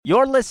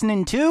You're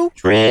listening to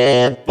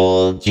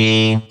Triple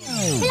G.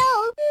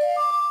 Hello.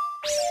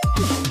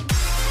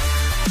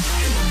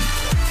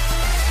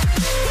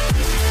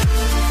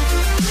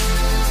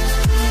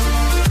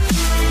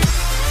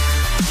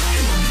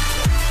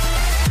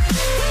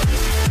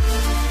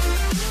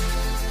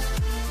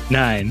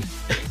 Nine,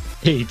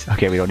 8.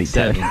 Okay, we don't need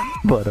 7,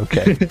 but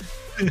okay.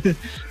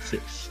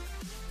 6,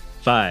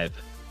 5,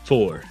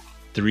 4,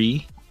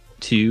 3,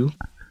 2,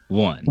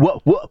 1.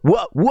 What?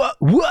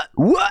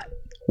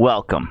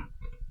 Welcome,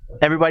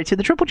 everybody, to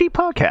the Triple G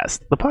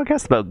podcast, the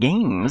podcast about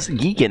games,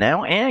 geeking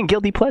out, and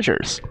guilty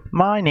pleasures.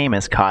 My name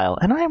is Kyle,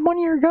 and I am one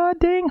of your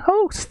goddamn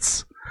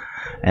hosts.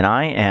 And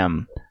I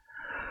am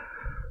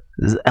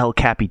El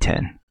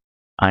Capitan.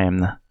 I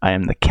am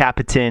the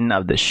captain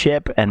of the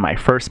ship, and my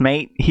first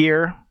mate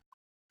here.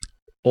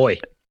 Oi.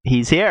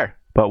 He's here,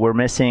 but we're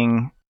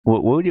missing.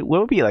 What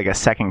would be like a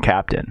second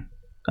captain,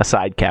 a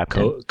side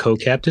captain,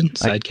 Co-captain,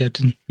 side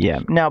captain. Yeah,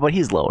 no, but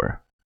he's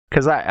lower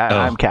because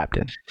I'm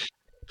captain.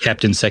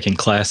 Captain second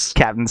class.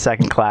 Captain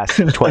second class,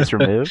 twice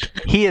removed.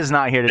 He is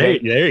not here today.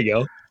 There you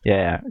go.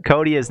 Yeah,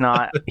 Cody is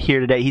not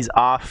here today. He's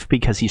off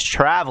because he's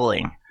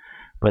traveling,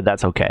 but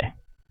that's okay.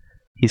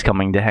 He's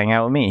coming to hang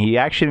out with me. He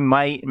actually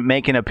might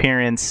make an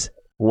appearance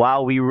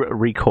while we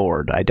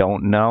record. I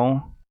don't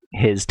know.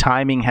 His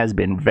timing has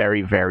been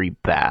very, very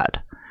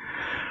bad.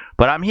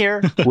 But I'm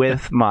here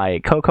with my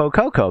Coco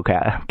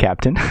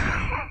captain.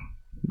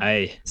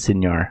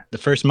 Senor. The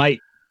first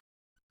mate.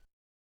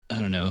 I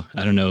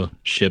don't know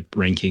ship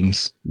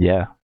rankings.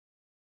 Yeah.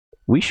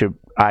 We should.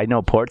 I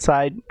know port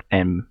side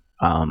and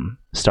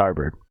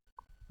starboard.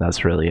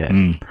 That's really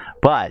it.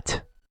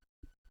 But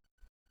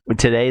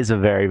today is a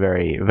very,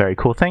 very, very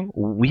cool thing.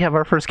 We have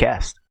our first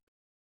guest.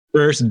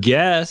 First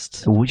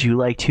guest. Would you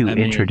like to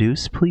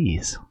introduce,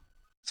 please?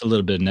 It's a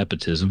little bit of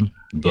nepotism,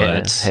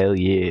 but hell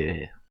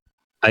yeah.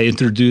 I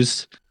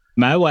introduce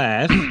my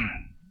wife.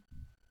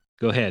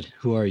 Go ahead.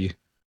 Who are you?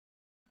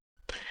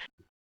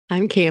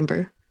 I'm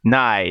Camber.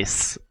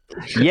 Nice.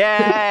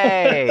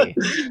 Yay!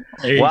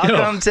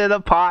 Welcome to the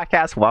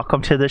podcast.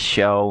 Welcome to the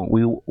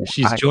show.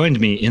 She's joined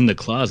me in the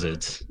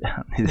closet.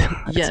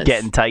 It's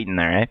getting tight in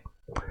there, right?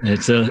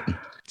 It's a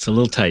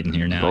little tight in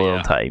here now. A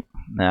little tight.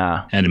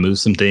 Yeah. Had to move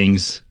some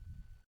things.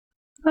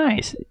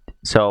 Nice.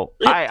 So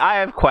I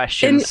have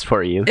questions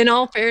for you. In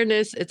all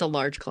fairness, it's a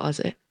large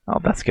closet. Oh,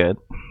 that's good.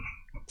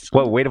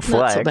 Well, way to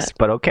flex,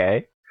 but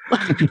okay.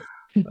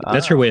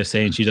 That's her way of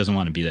saying she doesn't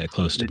want to be that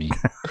close to me.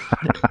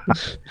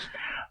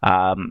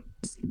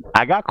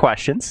 I got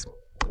questions.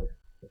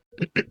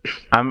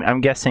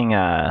 I'm guessing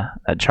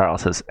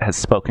Charles has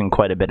spoken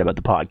quite a bit about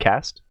the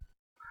podcast.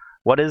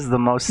 What is the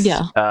most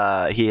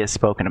he has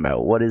spoken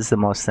about? What is the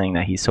most thing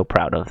that he's so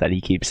proud of that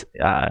he keeps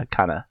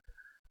kind of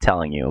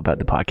telling you about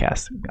the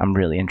podcast? I'm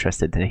really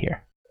interested to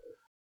hear.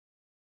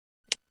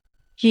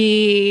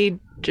 He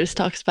just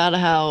talks about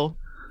how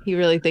he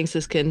really thinks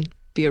this can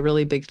be a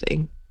really big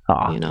thing.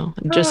 Aww. You know,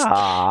 and just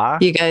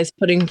you guys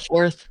putting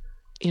forth,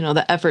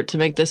 the effort to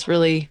make this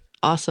really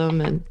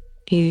awesome, and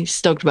he's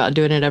stoked about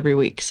doing it every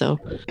week. So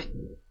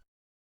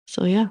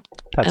yeah.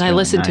 That's and I really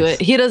listen to nice.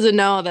 it. He doesn't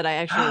know that I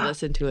actually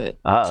listen to it.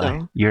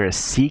 So You're a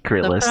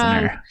secret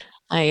listener.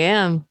 I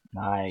am.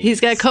 Nice. He's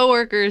got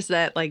coworkers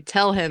that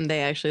tell him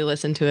they actually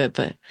listen to it,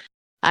 but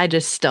I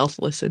just stealth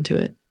listen to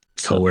it.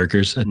 So.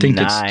 Coworkers. I think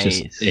it's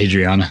just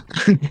Adriana.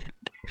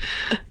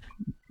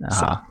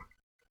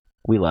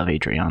 We love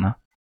Adriana.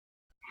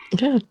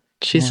 Yeah,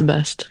 she's the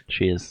best.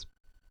 She is.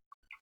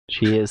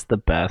 She is the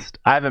best.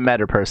 I haven't met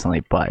her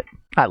personally, but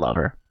I love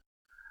her.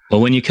 Well,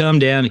 when you come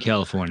down to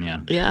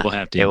California, we'll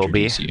have to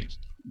introduce you.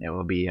 It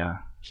will be.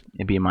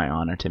 It'd be my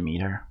honor to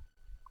meet her.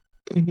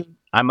 Mm-hmm.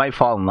 I might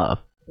fall in love.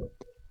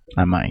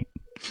 I might.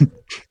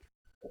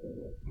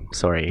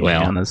 Sorry,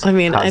 Adriana's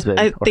husband.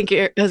 I think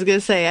I was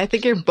gonna say, I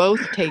think you're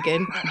both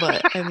taken,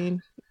 but I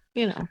mean,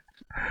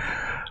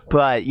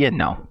 But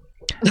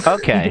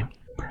okay.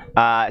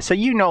 So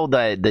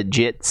the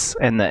jits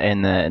and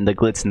the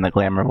glitz and the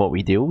glamour of what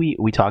we do.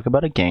 We talk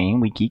about a game,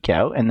 we geek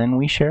out, and then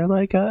we share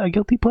like a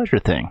guilty pleasure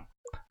thing.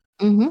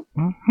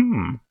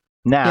 Mm-hmm.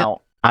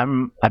 Now,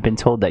 I've been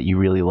told that you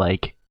really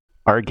like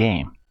our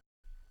game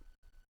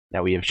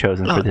that we have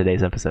chosen for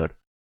today's episode.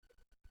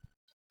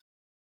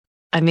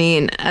 I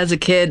mean, as a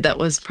kid, that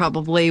was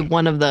probably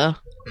one of the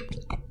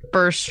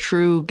first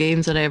true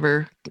games that I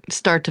ever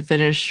start to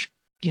finish.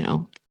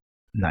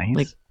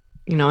 Nice.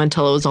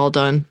 Until it was all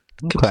done,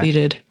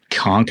 completed,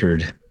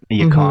 conquered.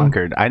 You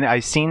conquered.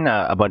 I've seen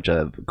a bunch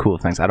of cool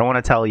things. I don't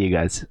want to tell you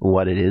guys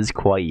what it is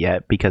quite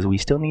yet because we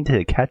still need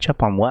to catch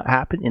up on what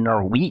happened in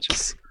our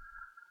weeks.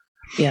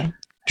 Yeah.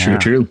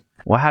 True.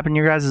 What happened in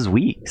your guys'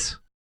 weeks?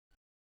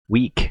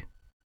 Week?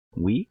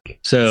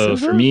 So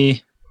for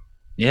me,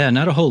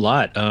 not a whole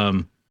lot.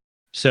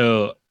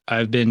 So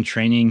I've been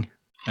training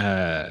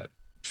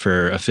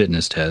for a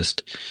fitness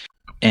test,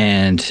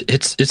 and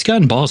it's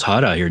gotten balls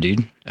hot out here,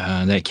 dude.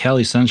 That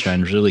Cali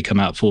sunshine has really come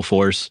out full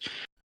force.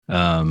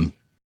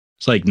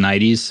 It's like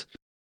 90s.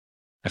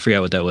 I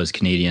forgot what that was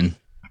Canadian.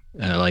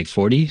 Like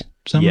 40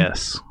 something?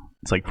 Yes.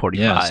 It's like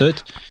 45. Yeah, so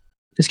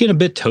It's getting a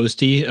bit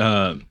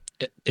toasty.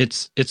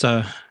 It's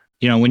a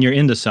when you're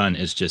in the sun,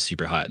 it's just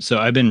super hot. So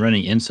I've been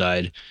running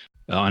inside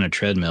on a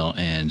treadmill,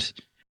 and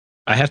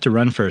I have to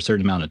run for a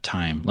certain amount of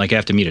time. Like I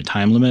have to meet a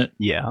time limit.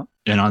 Yeah.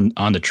 And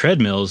on the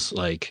treadmills,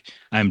 like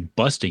I'm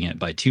busting it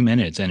by 2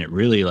 minutes, and it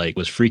really like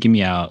was freaking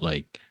me out.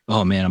 Like,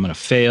 oh man, I'm gonna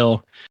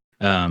fail.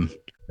 But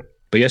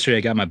yesterday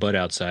I got my butt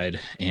outside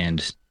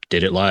and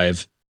did it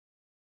live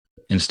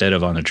instead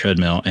of on the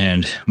treadmill,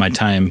 and my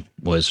time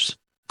was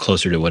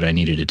closer to what I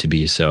needed it to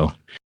be. So,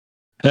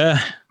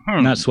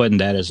 not sweating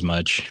that as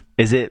much.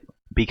 Is it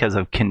because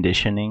of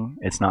conditioning?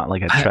 It's not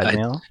like a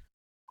treadmill.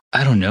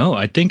 I don't know.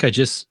 I think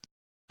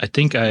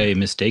I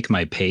mistake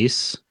my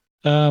pace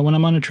when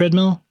I'm on a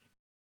treadmill,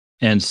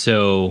 and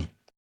so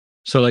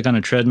like on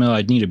a treadmill,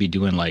 I'd need to be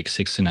doing like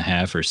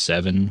 6.5 or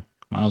 7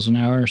 miles an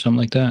hour or something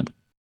like that.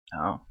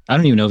 Oh, I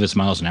don't even know if it's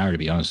miles an hour, to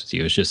be honest with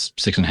you. It's just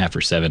 6.5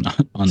 or 7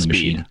 on the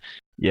machine.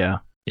 Yeah.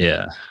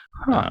 Yeah.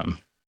 Huh.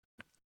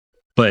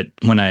 But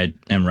when I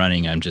am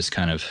running, I'm just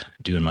kind of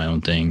doing my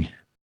own thing.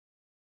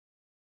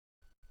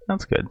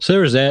 That's good. So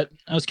there was that.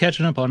 I was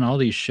catching up on all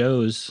these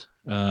shows.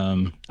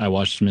 I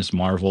watched Miss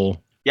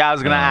Marvel. Yeah, I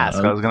was gonna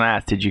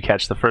ask. Did you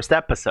catch the first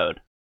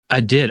episode? I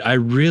did. I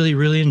really,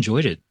 really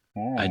enjoyed it.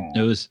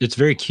 Oh. It's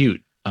very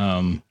cute.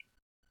 And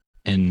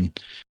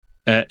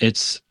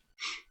it's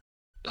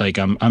like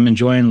I'm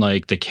enjoying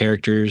like the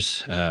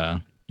characters.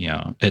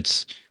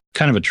 It's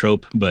kind of a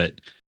trope, but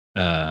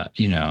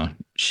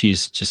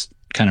she's just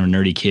kind of a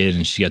nerdy kid,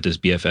 and she's got this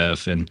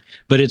BFF,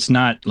 but it's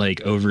not like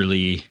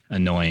overly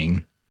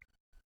annoying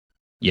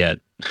yet.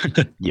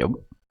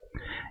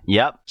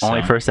 Yep. So,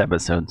 only first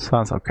episode, so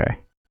that's okay.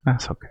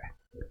 That's okay.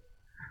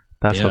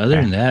 Other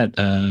than that,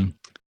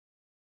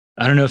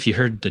 I don't know if you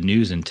heard the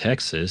news in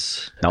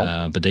Texas.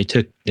 Nope. But they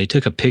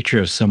took a picture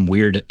of some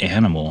weird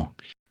animal,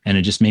 and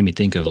it just made me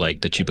think of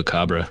like the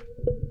chupacabra.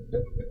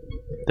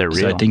 They're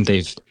real. So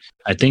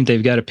I think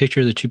they've got a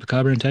picture of the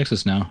chupacabra in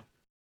Texas now.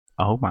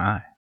 Oh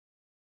my!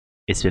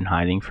 It's been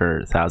hiding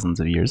for thousands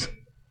of years,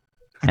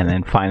 and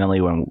then finally,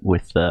 when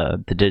with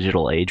the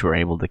digital age, we're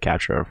able to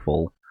capture a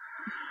full,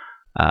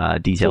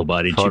 detailed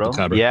full-bodied photo.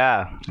 chupacabra.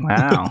 Yeah.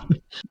 Wow.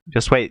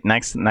 Just wait.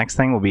 Next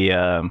thing will be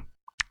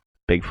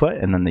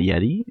Bigfoot, and then the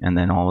Yeti, and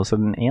then all of a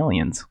sudden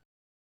aliens.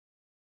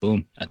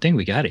 Boom! I think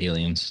we got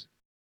aliens.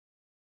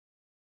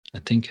 I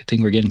think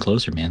we're getting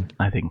closer, man.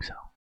 I think so.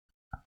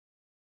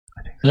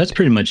 That's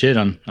pretty much it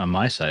on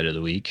my side of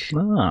the week.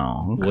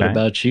 Oh, okay. What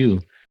about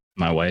you,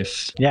 my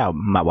wife? Yeah,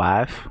 my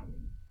wife.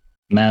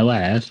 My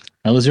wife.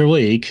 How was your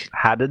week?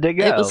 How did it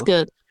go? It was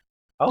good.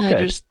 Okay.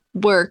 I just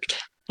worked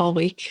all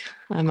week.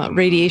 I'm a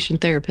radiation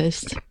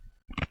therapist,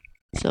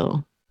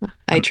 so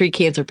I treat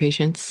cancer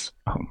patients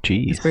Oh,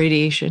 geez. with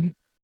radiation.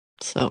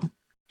 So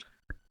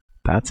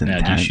That's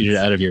intense. Do you shoot it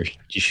out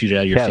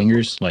of your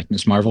fingers like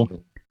Miss Marvel?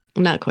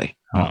 not quite.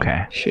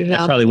 Okay. Shoot it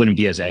That out. probably wouldn't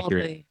be as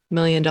accurate. $1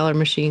 million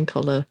machine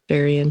called a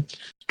Varian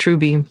True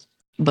Beam,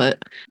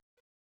 but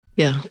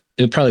yeah,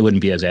 It probably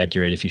wouldn't be as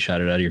accurate if you shot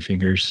it out of your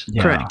fingers.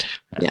 Yeah. correct.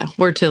 Yeah,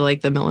 we're to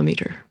like the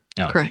millimeter.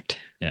 Oh. Correct.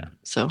 Yeah.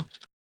 So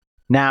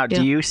Now, Yeah.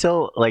 do you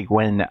still, like,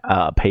 when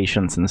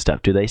patients and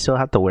stuff, do they still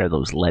have to wear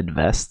those lead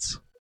vests?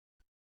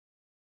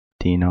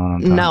 Do you know what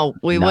I'm talking no,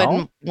 we No?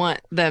 wouldn't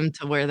want them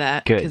to wear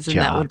that Good because then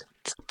that job. would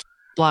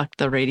block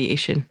the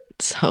radiation.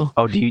 So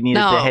Oh, do you need it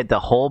No. to hit the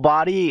whole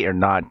body or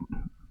not?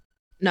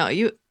 no,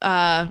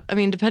 I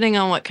mean, depending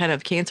on what kind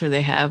of cancer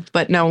they have,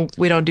 but no,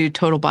 we don't do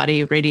total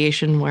body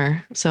radiation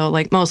wear. So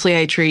like mostly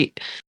I treat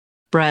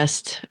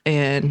breast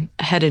and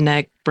head and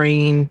neck,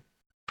 brain,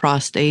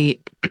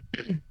 prostate.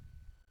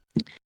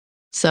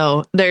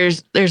 So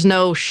there's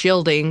no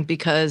shielding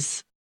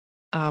because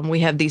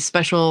we have these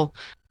special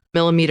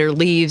millimeter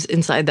leaves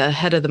inside the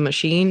head of the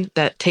machine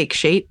that take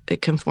shape.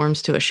 It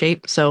conforms to a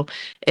shape. So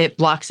it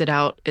blocks it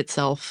out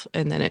itself,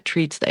 and then it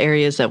treats the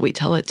areas that we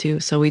tell it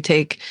to. So we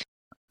take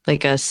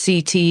like a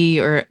CT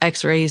or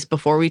x-rays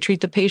before we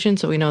treat the patient,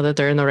 so we know that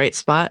they're in the right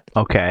spot.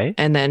 Okay.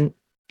 And then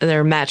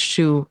they're matched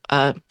to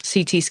a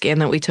CT scan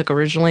that we took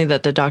originally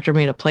that the doctor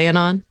made a plan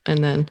on.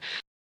 And then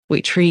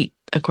we treat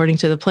according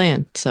to the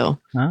plan. So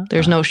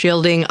there's no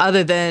shielding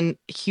other than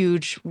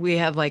we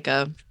have like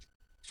a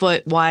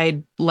foot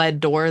wide lead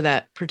door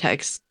that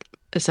protects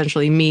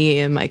essentially me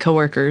and my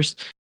coworkers,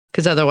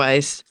 because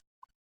otherwise,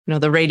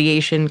 the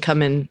radiation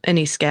come in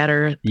any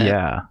scatter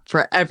Yeah.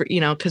 for every,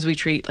 because we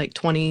treat like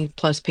 20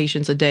 plus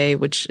patients a day,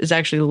 which is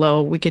actually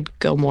low. We could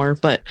go more,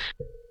 but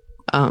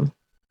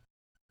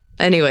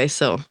anyway,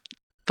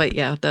 but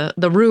yeah,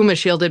 the room is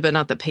shielded, but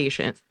not the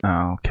patient.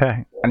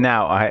 Okay.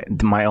 Now,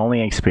 my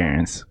only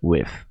experience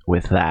with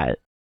that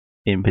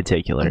in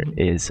particular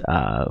is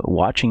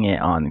watching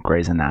it on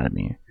Grey's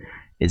Anatomy.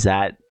 Is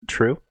that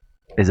true?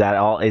 Is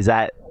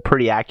that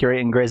pretty accurate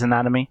in Grey's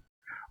Anatomy?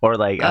 Or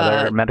like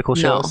other medical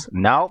shows?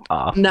 No?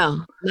 Oh,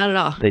 No, not at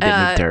all. They did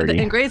me dirty.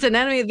 In Grey's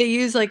Anatomy, they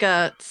use like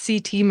a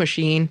CT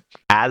machine.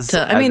 That's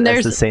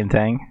there's the same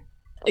thing?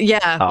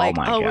 Yeah, Oh like,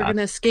 my oh, we're God. going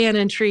to scan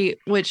and treat,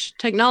 which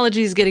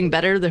technology is getting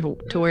better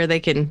to where they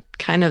can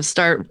kind of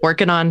start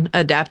working on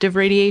adaptive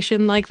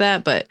radiation like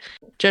that. But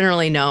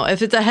generally, no.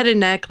 If it's a head and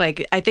neck,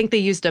 like I think they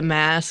used a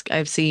mask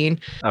I've seen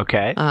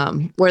Okay.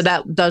 where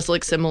that does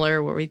look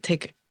similar, where we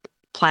take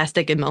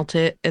plastic and melt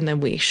it and then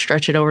we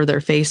stretch it over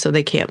their face so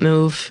they can't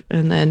move.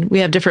 And then we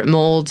have different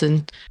molds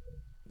and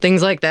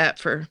things like that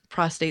for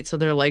prostate so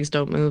their legs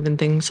don't move and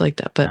things like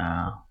that. But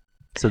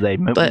So they're I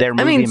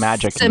movie mean,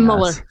 magic.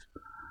 similar.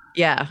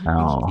 Yeah.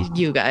 Oh,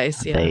 You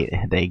guys. Yeah.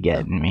 they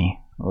getting me.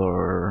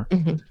 Or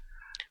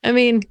I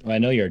mean, Well, I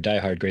know you're a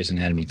diehard Grey's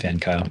Anatomy fan,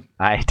 Kyle.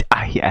 I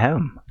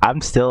am.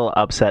 I'm still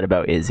upset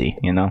about Izzy.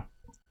 You know.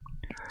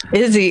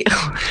 Izzy.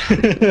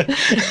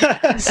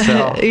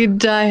 So You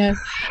die.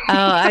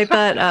 I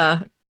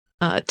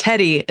thought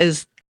Teddy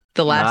is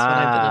the last one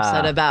I've been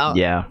upset about.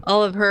 Yeah.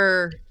 All of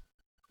her,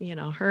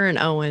 her and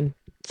Owen.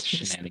 It's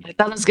just- Shenanigans. I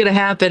thought it was gonna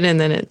happen, and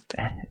then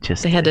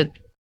Just they had to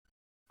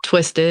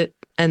twist it,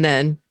 and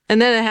then it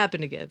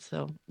happened again.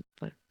 So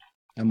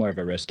I'm more of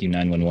a Rescue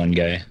 911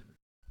 guy.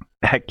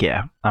 Heck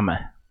yeah. I'm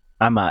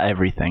a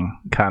everything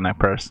kind of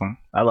person.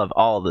 I love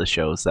all the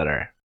shows that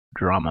are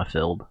drama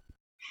filled.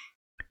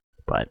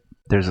 But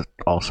there's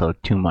also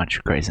too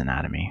much Grey's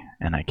Anatomy,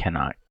 and I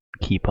cannot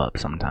keep up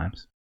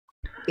sometimes.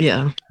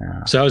 yeah,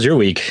 So how was your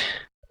week?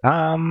 It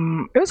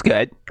was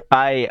good.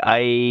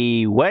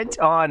 I went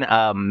on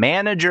a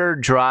manager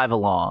drive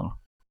along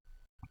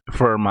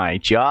for my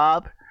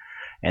job,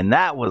 and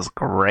that was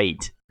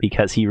great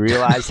because he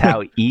realized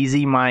how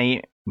easy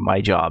my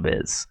job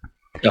is.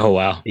 Oh,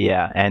 wow.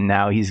 Yeah, and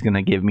now he's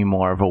gonna give me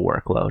more of a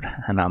workload,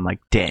 and I'm like,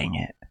 dang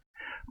it.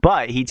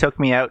 But he took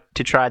me out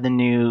to try the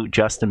new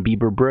Justin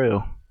Bieber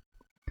brew.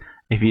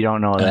 If you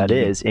don't know what that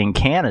is, in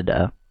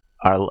Canada,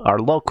 our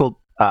local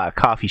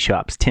coffee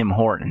shops, Tim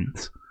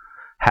Hortons,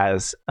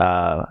 has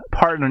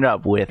partnered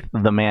up with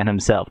the man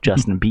himself,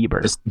 Justin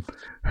Bieber.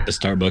 The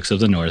Starbucks of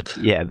the North.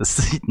 Yeah,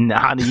 this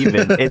not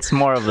even. It's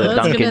more of the I was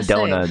gonna Dunkin' say.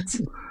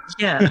 Donuts.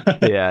 yeah.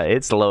 Yeah,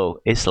 it's low.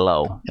 It's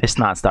low. It's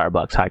not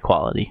Starbucks high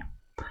quality.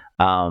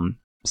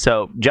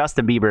 So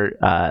Justin Bieber,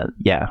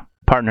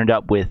 partnered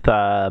up with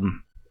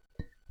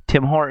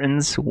Tim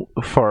Hortons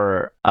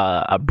for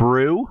a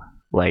brew,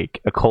 like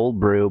a cold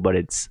brew, but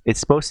it's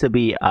supposed to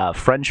be a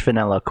French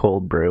vanilla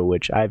cold brew,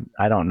 which I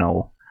don't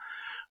know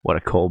what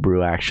a cold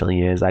brew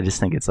actually is. I just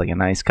think it's like a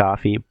nice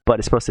coffee, but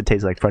it's supposed to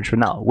taste like French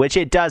vanilla, which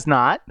it does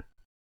not.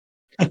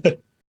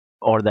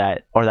 or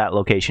that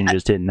location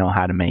just didn't know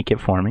how to make it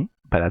for me,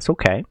 but that's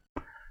okay.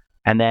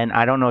 And then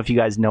I don't know if you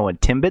guys know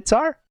what Timbits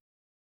are.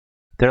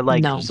 They're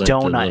like No. It's like the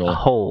donut little-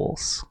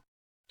 holes.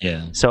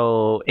 Yeah.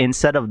 So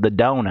instead of the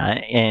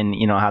donut, and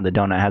you know how the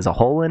donut has a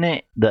hole in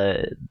it,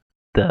 the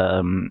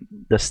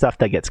stuff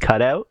that gets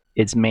cut out,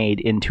 it's made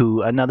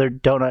into another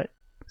donut,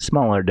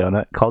 smaller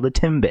donut called a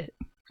Timbit.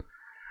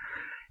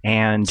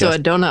 And So just,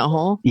 a donut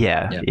hole.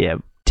 yeah,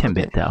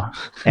 Timbit Okay. though.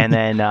 And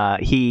then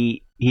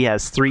he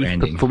has three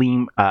Branding.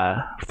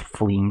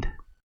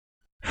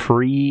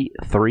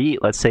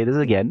 let's say this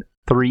again.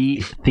 3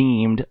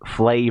 themed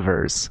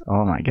flavors.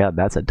 Oh my god,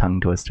 that's a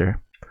tongue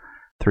twister.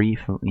 3,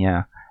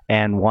 yeah.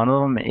 And one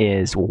of them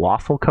is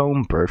waffle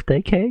cone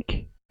birthday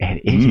cake, and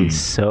it is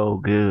so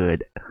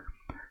good.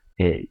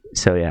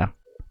 So yeah,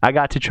 I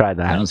got to try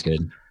that. Sounds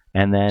good.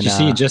 And then Did you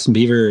see Justin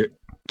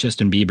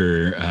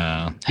Bieber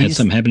had He's-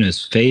 something happen to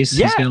his face?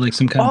 Yeah. He's got like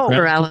some kind of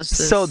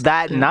Paralysis. So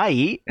that Yeah.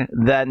 night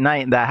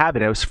that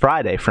happened, it was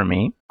Friday for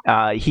me.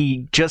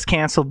 He just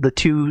canceled the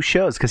 2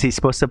 shows because he's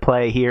supposed to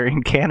play here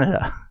in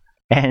Canada,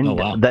 and Oh,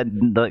 wow.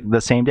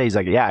 the same day he's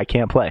like, "Yeah, I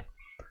can't play."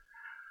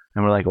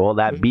 And we're like, "Well,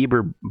 that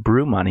Bieber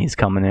brew money's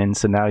coming in,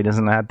 so now he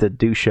doesn't have to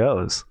do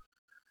shows."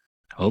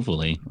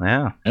 Hopefully.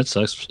 Yeah, That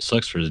sucks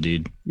for the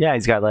dude. yeah,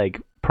 he's got like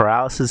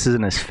paralysis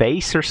in his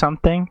face or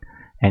something,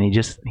 and he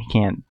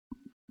can't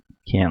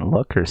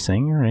look or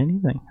sing or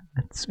anything.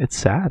 It's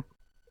sad.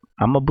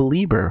 I'm a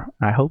believer.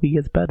 I hope he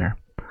gets better.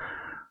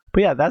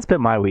 But yeah, that's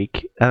been my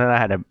week, and then I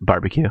had a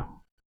barbecue,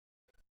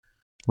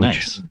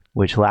 Nice.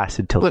 which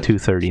lasted till What-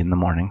 2:30 in the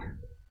morning.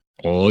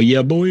 Oh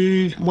yeah,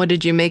 boy. What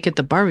did you make at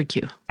the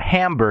barbecue?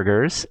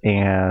 Hamburgers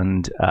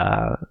and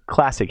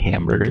classic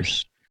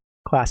hamburgers,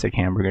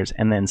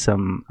 and then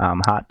some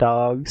hot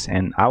dogs.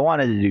 And I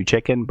wanted to do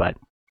chicken, but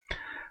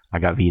I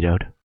got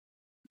vetoed.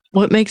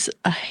 What makes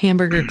a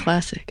hamburger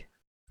classic?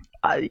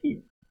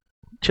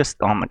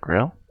 Just on the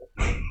grill.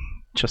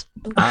 Just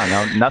I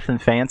don't know, nothing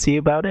fancy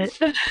about it.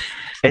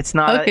 It's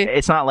not. Okay.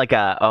 It's not like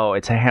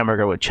it's a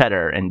hamburger with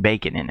cheddar and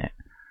bacon in it,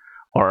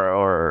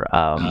 or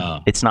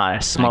it's not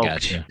a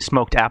gotcha.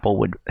 smoked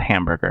applewood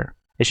hamburger.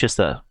 It's just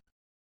a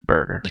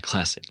burger. The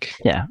classic.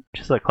 Yeah,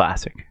 just a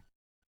classic.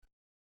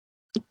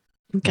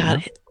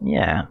 Got it.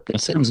 Yeah,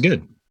 That sounds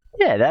good.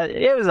 yeah. That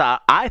it was.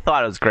 I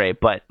thought it was great,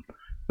 but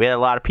we had a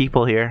lot of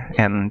people here,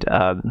 and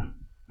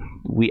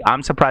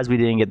I'm surprised we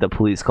didn't get the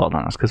police called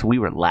on us because we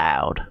were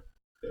loud.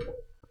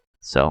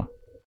 So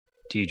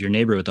Dude, your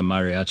neighbor with the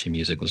mariachi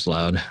music was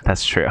loud.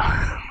 that's true.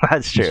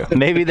 That's true.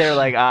 Maybe they're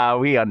like,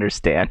 we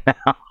understand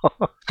now.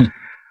 But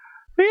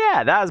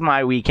yeah, that was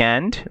my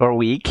weekend or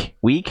week.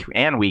 week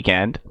and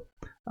weekend.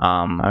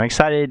 I'm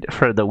excited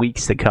for the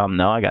weeks to come,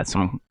 though. I got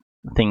some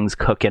things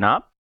cooking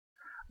up.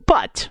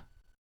 But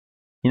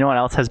you know what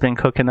else has been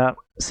cooking up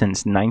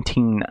since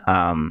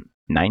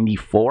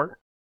 1994?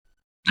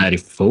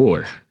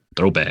 94.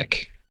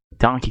 Throwback.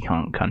 Donkey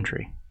Kong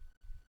Country.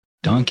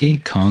 Donkey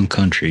Kong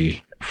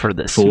Country. For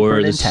the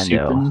Super Nintendo.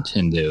 Super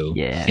Nintendo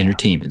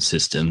Entertainment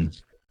System.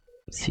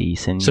 Si,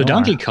 senor. So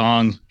Donkey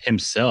Kong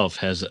himself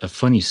has a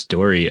funny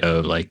story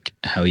of like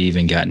how he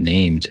even got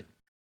named.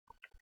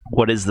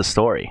 What is the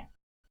story?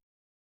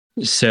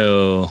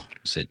 So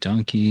is it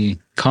Donkey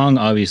Kong?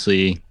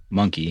 Obviously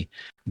monkey,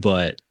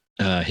 but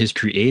his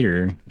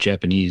creator,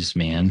 Japanese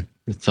man,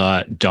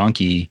 thought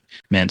donkey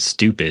meant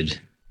stupid.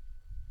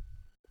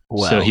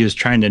 Well, so he was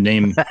trying to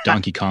name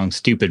Donkey Kong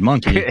Stupid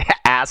Monkey.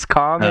 Ass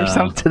Kong or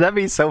something. That'd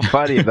be so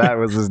funny if that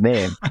was his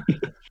name.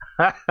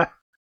 But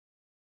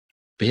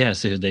yeah,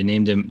 so they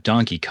named him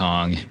Donkey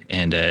Kong,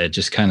 and it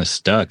just kind of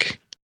stuck.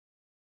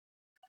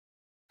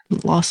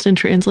 Lost in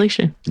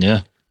translation.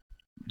 Yeah.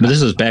 But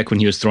this was back when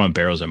he was throwing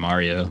barrels at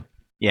Mario.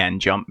 Yeah,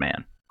 and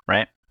Jumpman,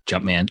 right?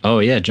 Jumpman. Oh,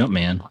 yeah,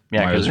 Jumpman.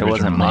 Yeah, because it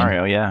wasn't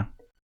Mario, yeah.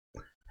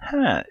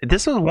 Huh.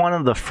 This was one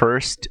of the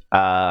first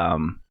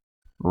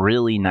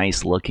really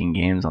nice looking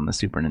games on the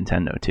Super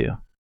Nintendo, too.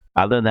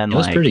 Other than it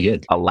was like pretty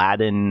good.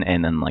 Aladdin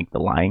and then like The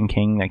Lion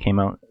King that came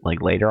out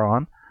like later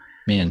on.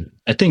 Man,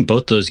 I think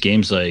both those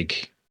games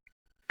like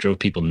drove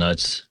people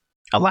nuts.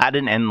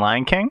 Aladdin and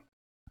Lion King?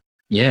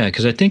 Yeah,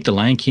 because I think The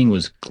Lion King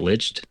was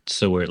glitched,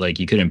 so where like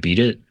you couldn't beat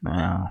it.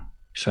 Oh.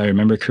 If I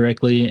remember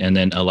correctly. And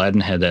then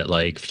Aladdin had that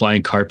like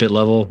flying carpet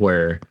level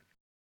where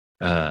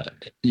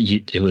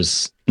it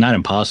was not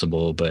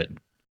impossible, but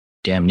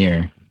damn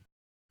near.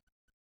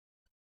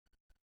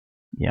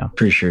 Yeah.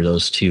 Pretty sure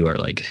those two are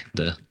like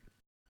the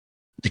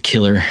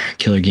killer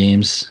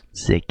games.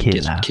 Get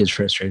kids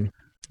frustrated.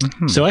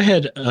 Mm-hmm. So I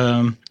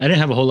didn't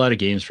have a whole lot of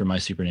games for my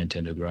Super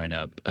Nintendo growing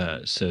up.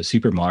 So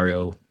Super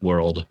Mario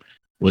World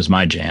was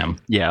my jam.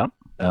 Yeah.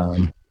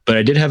 But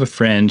I did have a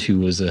friend who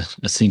was a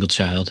single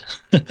child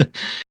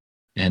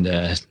and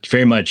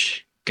very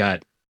much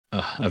got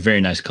a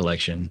very nice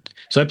collection.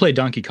 So I played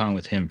Donkey Kong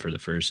with him for the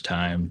first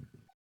time.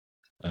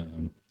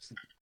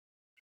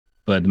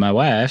 But my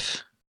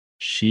wife,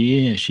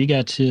 she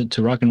got to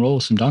rock and roll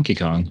with some Donkey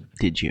Kong.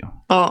 Did you?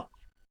 Oh,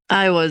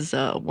 I was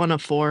one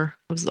of four.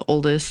 I was the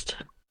oldest.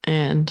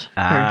 And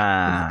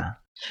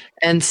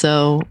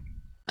so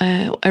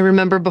I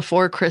remember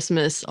before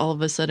Christmas, all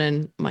of a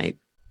sudden my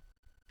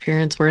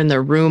parents were in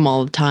their room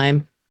all the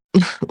time.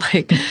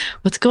 Like,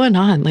 what's going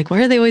on? Like,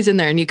 why are they always in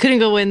there? And you couldn't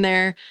go in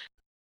there.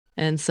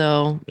 And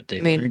so, but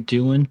they weren't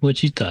doing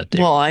what you thought they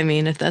were. Well, I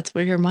mean, if that's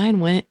where your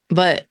mind went,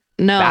 but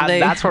no,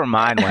 that's where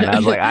mine went. I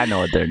was like, I know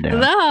what they're doing.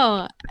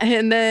 No.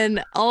 And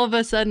then all of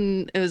a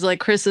sudden it was like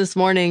Christmas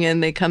morning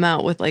and they come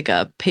out with like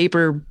a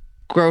paper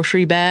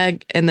grocery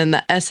bag and then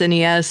the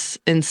SNES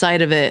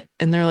inside of it.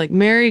 And they're like,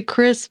 Merry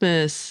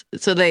Christmas.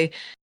 So they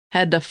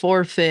had to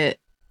forfeit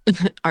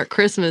our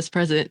Christmas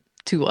present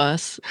to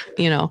us,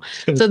 you know.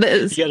 So you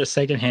got a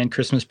secondhand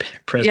Christmas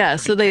present. Yeah,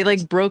 so they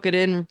like broke it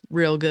in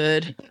real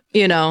good,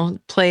 you know,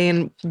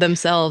 playing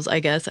themselves, I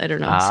guess. I don't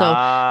know.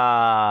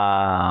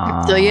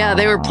 So yeah,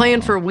 they were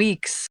playing for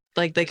weeks.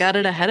 Like they got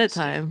it ahead of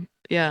time.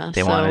 Yeah.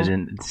 They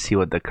wanted to see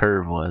what the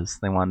curve was.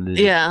 They wanted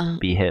to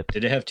be hip.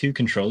 Did it have two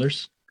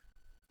controllers?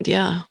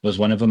 Yeah. Was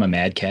one of them a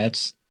Mad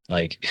Catz?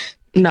 Like,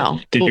 no.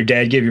 Did your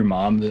dad give your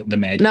mom the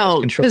Mad Catz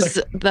controller? No, because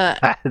the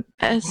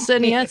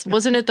SNES,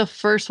 wasn't it the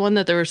first one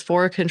that there was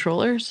 4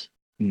 controllers?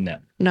 No.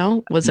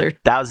 No? Was there?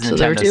 That was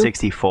Nintendo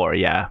 64,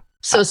 yeah.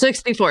 So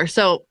 64.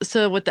 So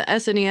with the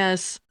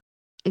SNES,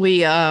 we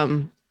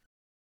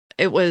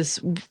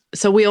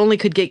we only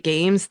could get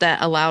games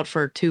that allowed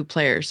for 2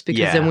 players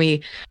because then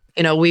we'd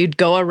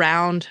go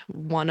around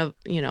a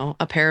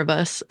pair of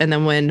us, and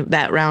then when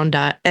that round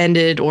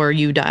ended or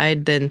you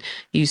died, then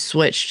you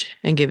switched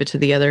and gave it to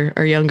the other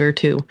or younger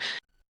 2.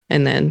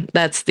 And then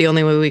that's the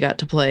only way we got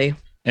to play.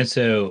 And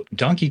so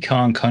Donkey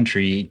Kong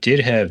Country did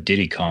have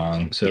Diddy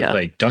Kong. So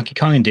like Donkey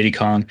Kong and Diddy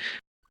Kong,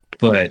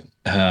 but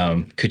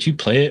could you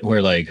play it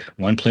where like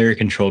one player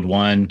controlled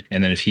one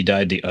and then if he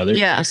died the other?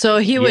 Yeah, so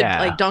he would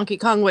like Donkey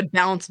Kong would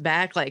bounce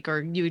back like,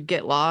 or you would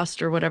get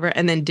lost or whatever,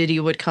 and then Diddy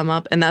would come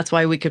up, and that's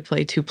why we could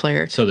play 2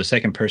 player. So the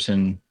second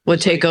person would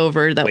take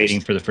over. That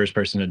waiting for the first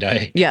person to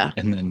die. Yeah,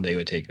 and then they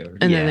would take over.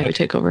 And then they would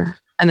take over.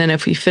 And then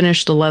if we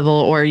finished the level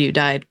or you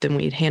died, then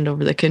we'd hand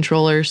over the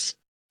controllers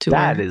to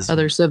our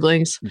other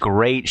siblings.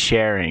 Great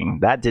sharing.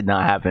 That did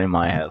not happen in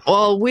my house.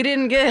 Well, we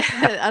didn't get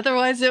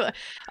otherwise it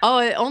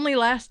only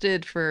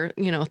lasted for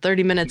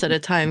 30 minutes at a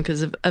time,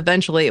 because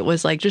eventually it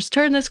was like, just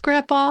turn this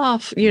crap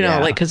off,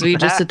 like, because we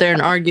just sit there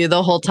and argue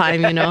the whole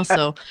time,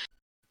 so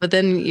but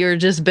then you're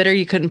just bitter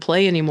you couldn't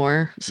play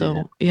anymore,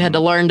 so you had to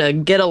learn to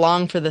get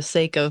along for the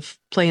sake of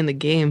playing the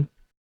game.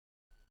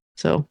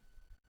 So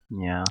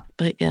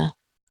but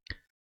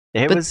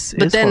it's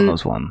one of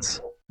those ones.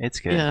 It's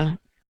good.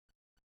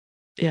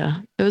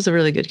 Yeah, it was a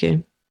really good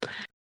game.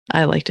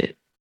 I liked it.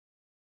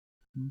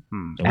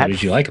 So what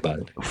did you like about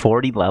it?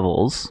 40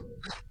 levels.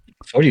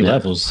 40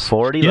 levels.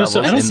 40 You know, levels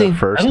so I don't in the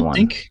first one.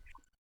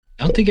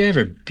 I don't think I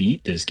ever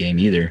beat this game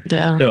either.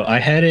 Yeah. So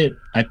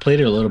I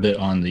played it a little bit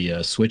on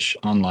the Switch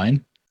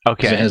Online.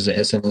 Okay. It has the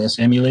SNES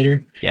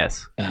emulator.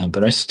 Yes.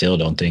 But I still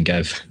don't think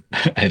I've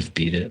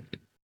beat it.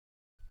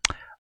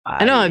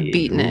 I know I've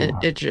beaten it.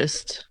 It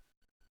just.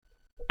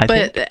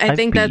 I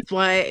think that's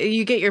why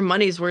you get your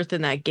money's worth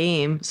in that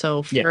game.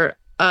 So for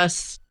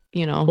us,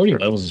 40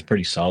 levels is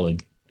pretty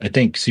solid. I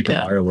think Super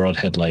Mario World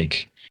had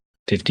like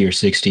 50 or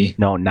 60.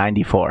 No,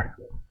 94.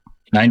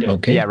 90.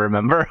 Okay. Yeah,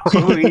 remember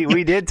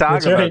we did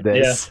talk about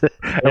this,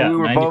 and we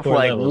were both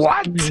like, levels.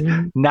 "What?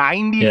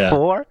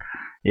 94?"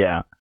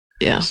 Yeah,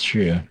 that's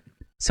true.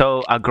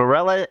 So a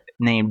gorilla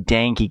named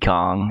Donkey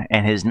Kong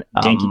and his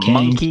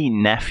monkey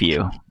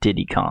nephew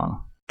Diddy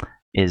Kong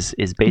is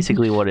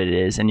basically what it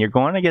is, and you're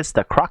going against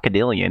the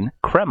crocodilian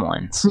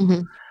Kremlins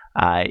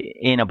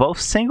in both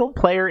single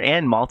player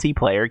and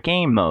multiplayer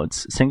game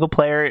modes. Single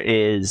player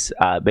is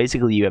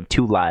basically you have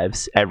 2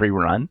 lives every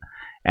run.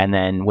 And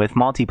then with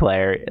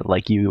multiplayer,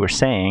 like you were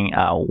saying,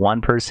 one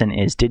person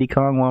is Diddy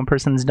Kong, one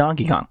person is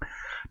Donkey Kong.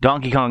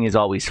 Donkey Kong is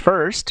always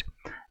first,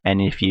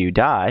 and if you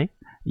die,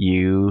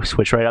 you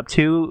switch right up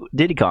to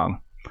Diddy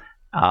Kong.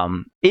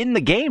 In the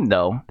game,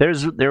 though,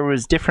 there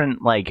was different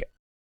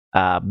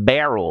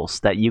barrels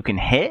that you can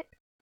hit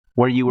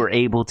where you were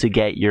able to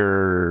get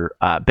your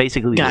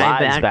basically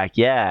lives back.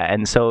 Yeah,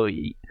 and so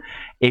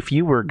if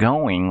you were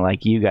going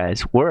like you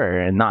guys were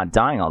and not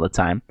dying all the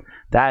time,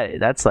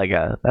 that's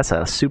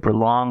a super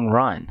long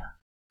run.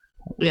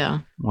 Yeah,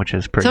 which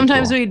is pretty.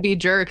 Sometimes cool. we'd be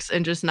jerks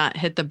and just not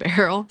hit the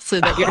barrel so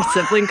that your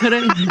sibling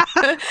couldn't.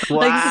 Screw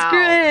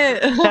it!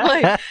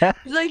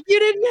 It's like you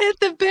didn't hit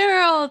the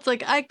barrel. It's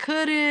like I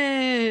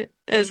couldn't.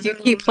 As you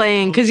keep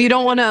playing, because you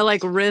don't want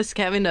to risk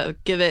having to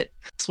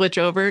switch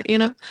over.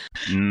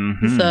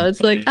 Mm-hmm. So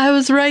it's like I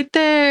was right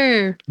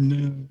there.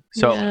 No.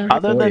 So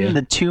other than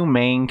the 2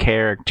 main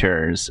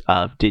characters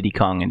of Diddy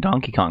Kong and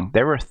Donkey Kong,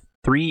 there were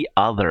 3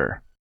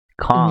 other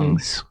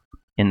Kongs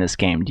in this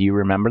game. Do you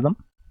remember them?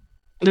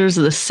 There's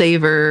the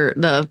Saver,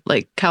 the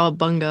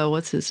Cowabunga,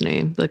 what's his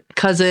name? The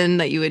cousin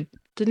that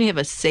didn't he have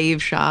a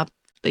save shop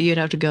that you'd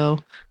have to go?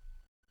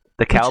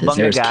 The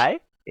Cowabunga guy?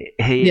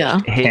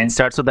 He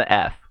starts with the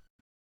F.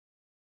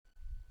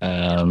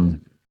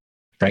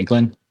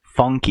 Franklin?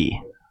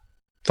 Funky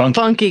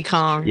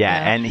Kong.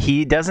 Yeah, and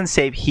he doesn't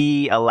save.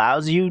 He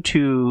allows you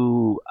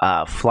to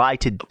fly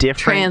to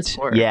different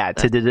transport.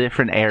 To the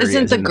different areas.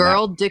 Isn't the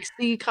girl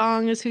Dixie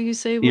Kong is who you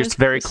say was? It's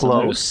very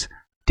close.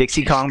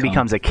 Dixie Kong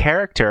becomes a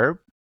character,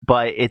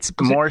 but it's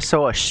more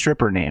so a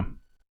stripper name.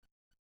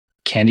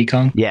 Candy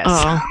Kong? Yes.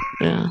 Oh,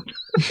 yeah.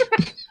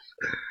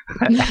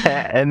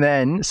 And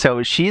then,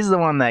 so she's the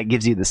one that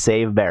gives you the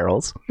save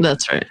barrels.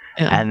 That's right.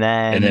 Yeah. And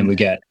then we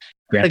got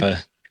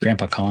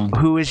Grandpa Kong,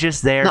 who is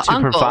just there to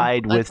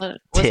provide with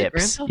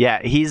tips.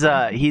 Yeah, he's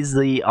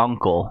the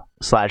uncle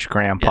 /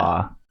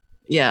 grandpa.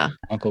 Yeah.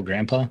 Uncle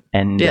Grandpa.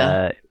 And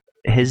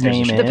his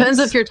name is. Depends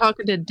if you're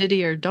talking to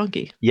Diddy or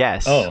Donkey.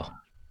 Yes. Oh,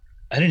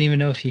 I didn't even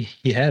know if he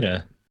had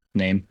a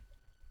name.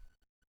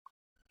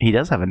 He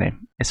does have a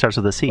name. It starts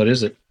with a C. What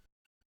is it?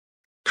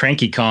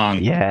 Cranky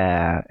Kong.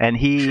 Yeah, and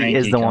he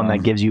is the one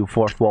that gives you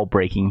fourth wall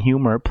breaking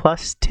humor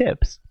plus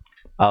tips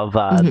of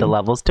the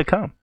levels to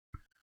come.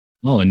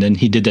 Oh, and then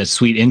he did that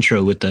sweet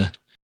intro with the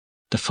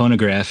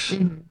phonograph.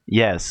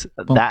 Yes,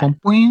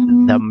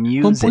 the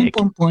music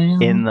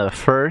in the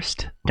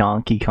first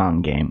Donkey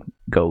Kong game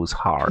goes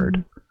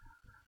hard.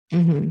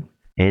 Mm-hmm.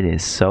 It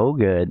is so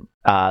good.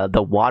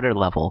 The water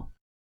level,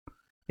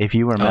 if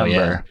you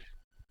remember,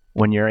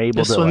 when you're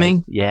able to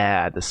swimming,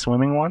 the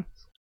swimming ones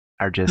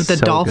are just the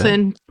so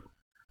dolphin. Good.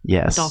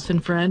 Yes, dolphin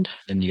friend.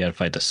 Then you got to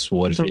fight the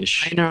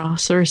swordfish. The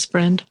rhinoceros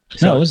friend.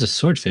 No, it was a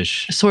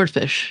swordfish.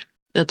 Swordfish.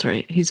 That's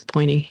right. He's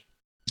pointy.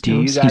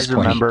 Do you guys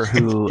remember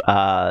who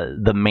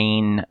the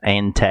main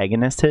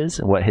antagonist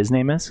is? What his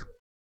name is?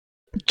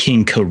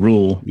 King K.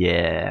 Rool.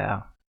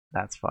 Yeah,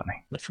 that's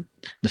funny.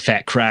 The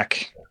fat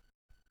crack.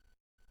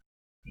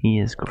 He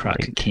is Croc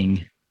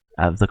King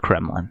of the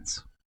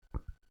Kremlins.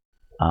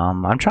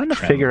 I'm trying to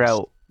figure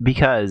out,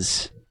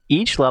 because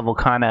each level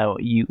kind of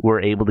you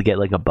were able to get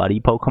like a buddy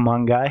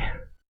Pokemon guy.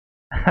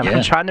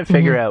 I'm trying to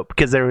figure out,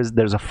 because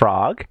there's a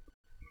frog.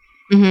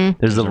 Mm-hmm.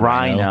 There's a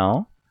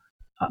rhino.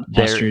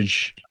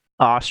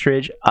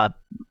 Ostrich. I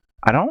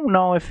don't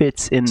know if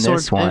it's in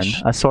this one.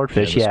 A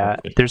swordfish. Yeah.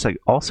 Swordfish. There's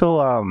also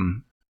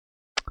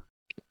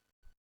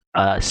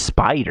a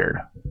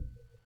spider.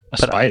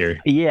 Spider.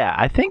 Yeah,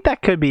 I think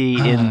that could be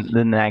in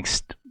the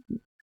next.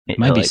 It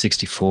might be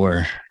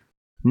 64.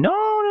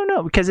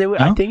 No, because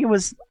I think it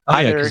was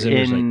either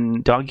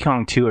in Donkey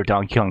Kong 2 or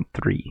Donkey Kong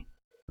 3.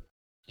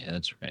 Yeah,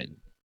 that's right.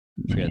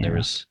 I forgot there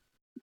was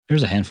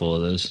a handful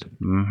of those.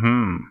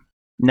 Mm-hmm.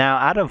 Now,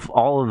 out of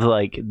all of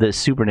the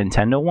Super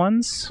Nintendo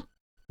ones,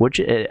 which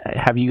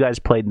have you guys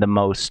played the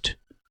most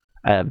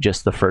of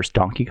just the first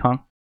Donkey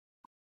Kong?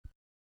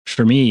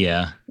 For me,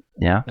 yeah.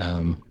 Yeah.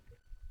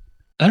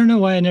 I don't know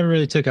why I never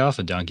really took off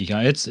of Donkey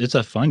Kong. It's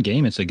a fun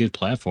game. It's a good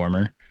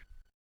platformer.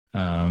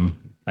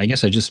 I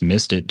guess I just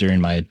missed it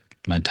during my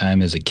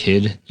time as a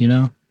kid,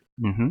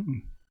 Mm-hmm.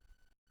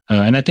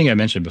 And I think I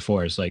mentioned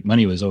before, it's like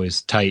money was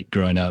always tight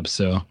growing up,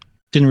 so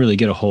didn't really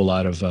get a whole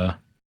lot of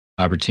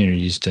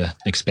opportunities to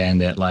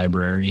expand that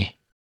library.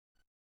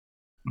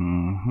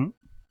 Mm-hmm.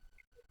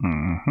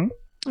 Mm-hmm.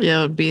 Yeah,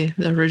 it would be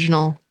the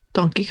original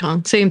Donkey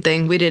Kong. Same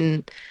thing. We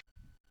didn't.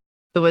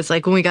 It was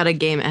like when we got a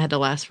game, it had to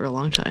last for a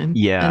long time.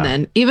 Yeah. And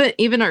then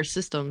even our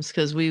systems,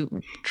 because we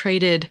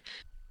traded.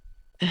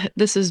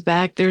 This is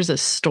back. There's a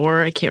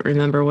store. I can't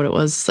remember what it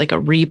was. It's like a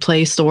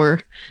replay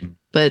store.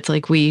 But it's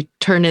like we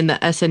turned in the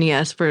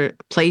SNES for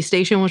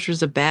PlayStation, which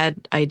was a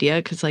bad idea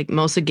because like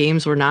most of the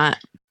games were not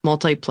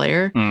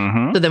multiplayer.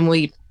 Mm-hmm. So then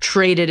we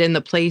traded in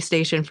the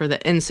PlayStation for the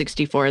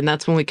N64, and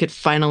that's when we could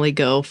finally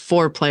go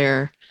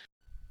 4-player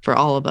for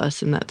all of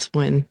us. And that's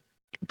when,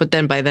 but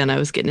then by then I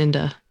was getting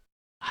into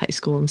high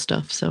school and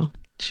stuff. So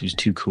She was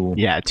too cool.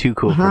 Yeah, too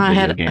cool for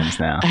video games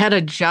now. I had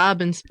a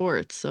job in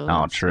sports. So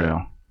Oh,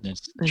 true.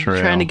 That's True.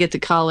 Trying to get to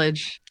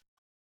college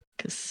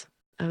because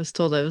I was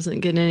told I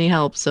wasn't getting any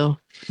help. So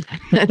I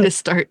had to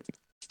start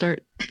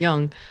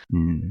young.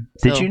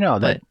 Did So, you know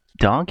that but-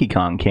 Donkey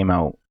Kong came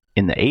out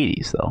in the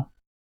 80s, though?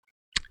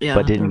 Yeah,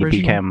 But didn't the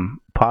original.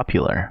 become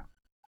popular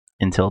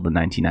until the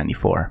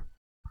 1994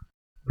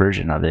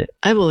 version of it.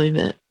 I believe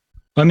it.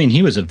 I mean,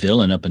 he was a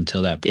villain up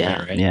until that point,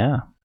 Yeah. right? Yeah.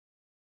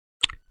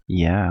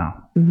 Yeah.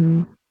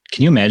 Mm-hmm.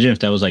 Can you imagine if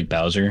that was like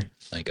Bowser?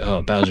 Like,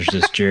 oh, Bowser's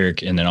this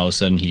jerk, and then all of a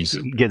sudden he's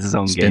Gets his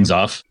own spins game.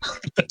 off.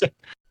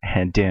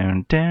 And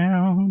down.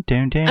 I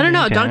don't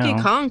know. down. Donkey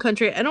Kong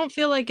Country, I don't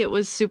feel like it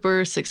was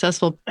super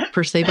successful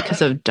per se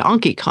because of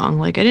Donkey Kong.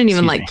 Like, I didn't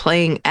even Excuse like me.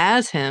 playing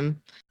as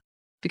him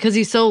because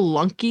he's so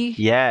lunky.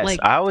 Yes, Like-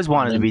 I always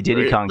wanted to be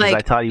Diddy Kong because I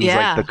Like, thought he was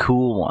yeah. like the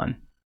cool one.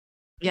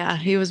 Yeah,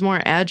 he was more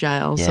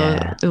agile.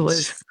 Yeah. So it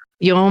was,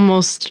 you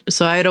almost,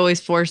 so I'd always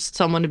force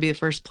someone to be the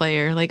first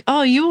player. Like,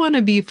 oh, you want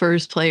to be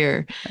first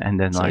player. And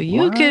then So like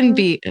you can what?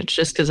 be, it's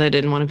just because I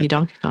didn't want to be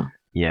Donkey Kong.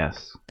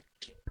 Yes.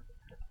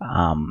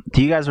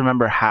 Do you guys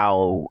remember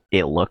how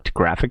it looked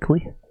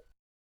graphically?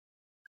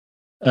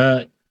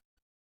 I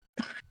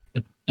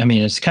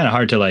mean, it's kind of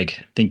hard to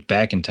like think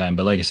back in time,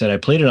 but like I said, I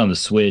played it on the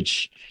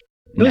Switch.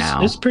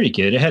 Now. It's pretty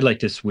good. It had like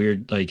this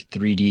weird like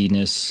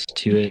 3D-ness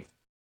to it.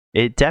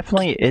 It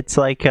definitely, it's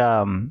like,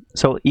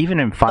 so even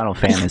in Final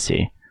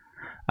Fantasy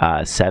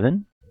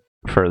 7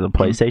 for the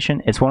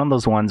PlayStation, it's one of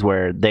those ones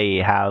where they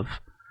have,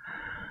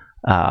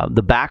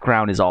 the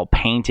background is all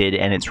painted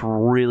and it's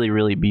really,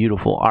 really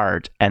beautiful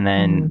art. And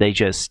then Mhm. they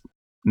just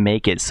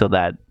make it so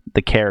that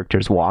the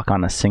characters walk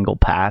on a single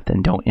path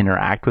and don't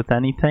interact with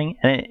anything.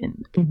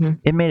 And Mm-hmm.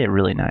 it made it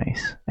really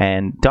nice.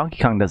 And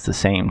Donkey Kong does the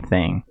same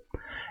thing.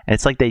 And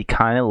it's like they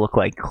kind of look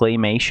like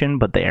claymation,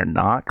 but they are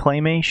not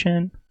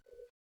claymation.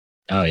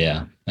 Oh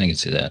yeah, I can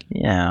see that.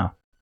 Yeah.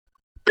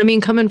 I mean,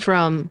 coming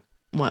from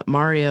what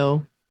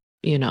Mario,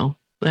 you know,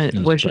 was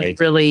which bright. is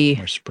really,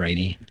 More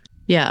spritey,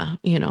 yeah,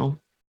 you know,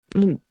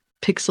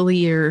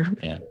 pixely or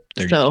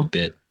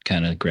 32-bit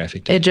kind of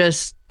graphic. it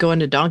just going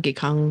to Donkey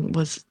Kong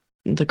was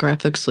the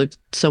graphics looked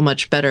so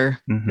much better,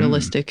 Mhm.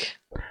 realistic.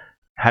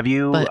 Have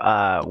you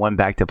But- went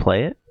back to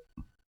play it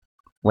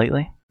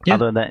lately? Yeah.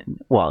 Other than,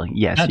 well,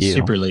 yes, Not you.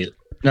 super late.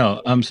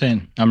 No, I'm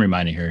saying I'm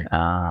reminding her.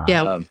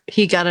 Yeah, Um,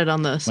 he got it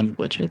on the when-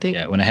 Switch, I think.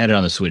 Yeah, when I had it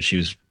on the Switch, she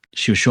was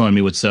showing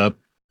me what's up.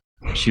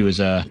 She was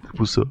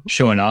What's up?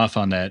 showing off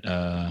on that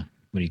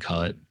what do you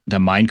call it? The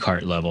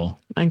minecart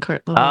level.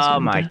 Minecart levels Oh were the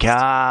my best.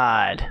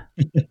 god.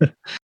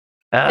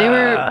 They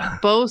were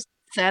both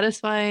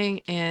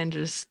satisfying and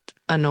just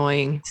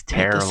annoying It's at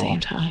terrible. the same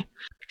time.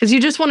 Because you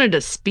just wanted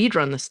to speed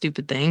run the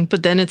stupid thing,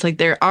 but then it's like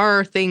there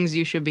are things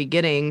you should be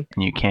getting,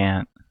 And you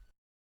can't.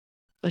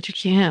 but you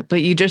can't.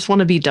 But you just want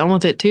to be done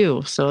with it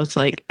too. So it's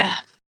like,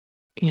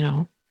 you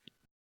know,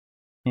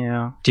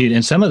 Yeah. Dude,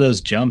 and some of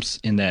those jumps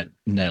in that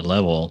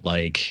level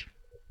like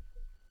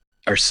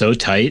are so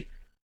tight.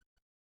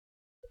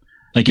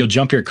 Like you'll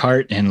jump your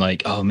cart and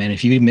like, oh man,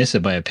 if you miss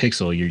it by a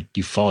pixel,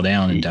 you fall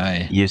down and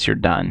die. Yes, you're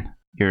done.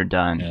 You're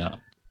done. Yeah.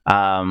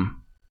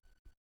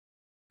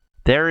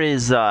 There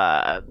is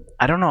I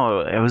don't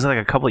know, it was like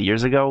a couple of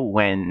years ago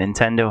when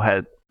Nintendo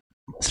had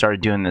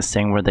started doing this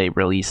thing where they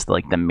released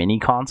like the mini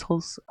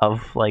consoles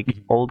of like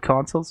Mhm. old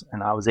consoles,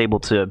 and I was able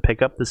to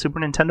pick up the Super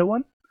Nintendo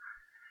one.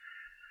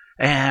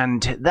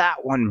 And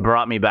that one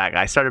brought me back.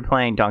 I started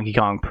playing Donkey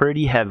Kong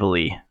pretty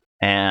heavily,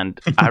 and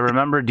I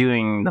remember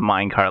doing the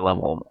minecart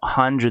level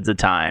hundreds of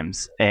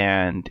times.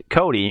 And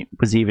Cody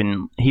was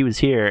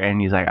here,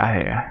 and he's like,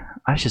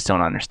 I just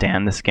don't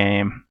understand this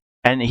game.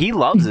 And he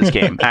loves this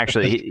game.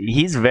 Actually,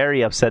 he's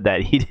very upset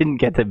that he didn't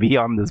get to be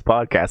on this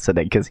podcast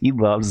today because he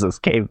loves this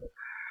game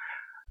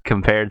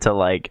compared to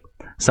like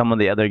some of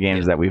the other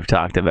games that we've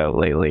talked about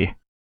lately.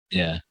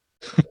 Yeah.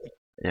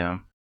 Yeah,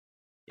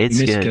 We it's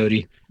miss good.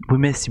 Cody. We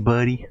miss you,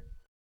 buddy.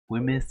 We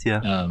miss you.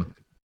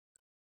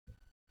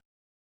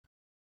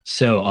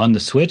 So on the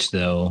Switch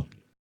though,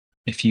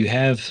 if you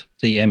have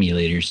the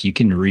emulators, you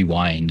can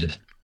rewind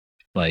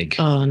like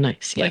oh,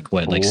 nice. Yeah. like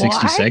what, like 60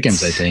 What?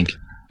 seconds, I think.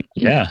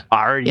 Yeah.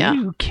 Are Yeah.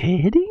 you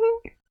kidding?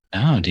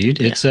 Oh,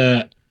 dude, it's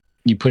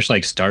you push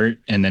like start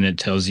and then it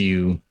tells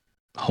you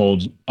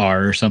hold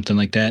R or something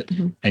like that,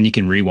 and you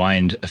can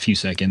rewind a few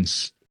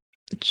seconds.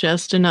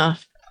 Just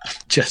enough.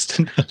 Just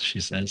enough, she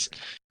says.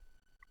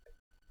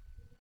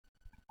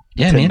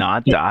 Yeah, to man.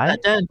 not die.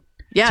 Not dead.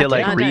 Yeah, To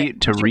like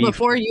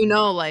before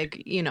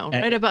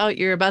right about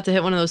you're about to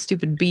hit one of those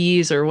stupid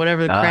bees or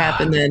whatever the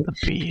crap, and then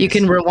you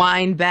can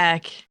rewind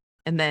back,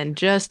 and then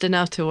just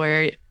enough to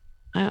where,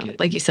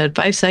 like you said,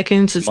 5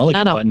 seconds. It's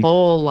not a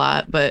whole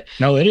lot, but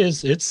no, it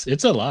is. It's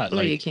a lot.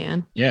 Like you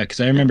can. Yeah, because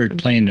I remember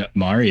playing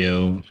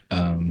Mario,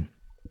 and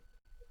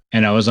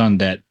I was on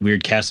that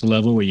weird castle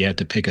level where you have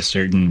to pick a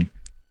certain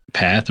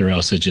path, or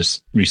else it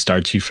just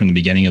restarts you from the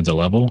beginning of the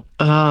level.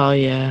 Oh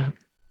yeah.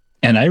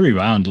 And I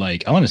rewound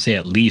like, I want to say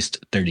at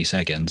least 30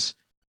 seconds.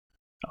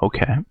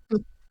 Okay.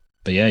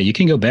 But yeah, you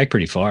can go back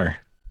pretty far.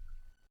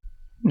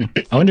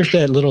 I wonder if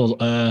that little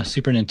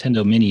Super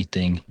Nintendo Mini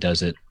thing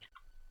does it.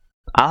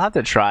 I'll have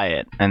to try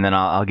it, and then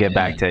I'll get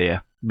back to you.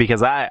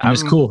 Because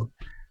it's cool.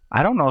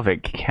 I don't know if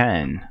it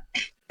can.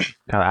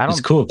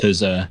 It's cool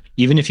because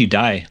even if you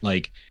die,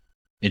 like,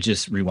 it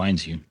just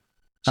rewinds you.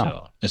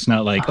 So it's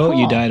not like,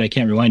 you died, I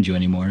can't rewind you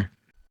anymore.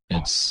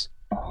 It's...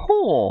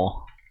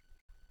 Oh.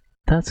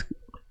 That's...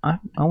 I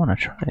want to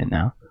try it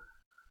now.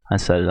 I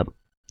set it up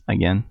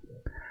again.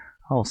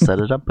 I'll set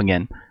it up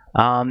again.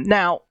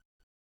 Now,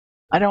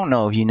 I don't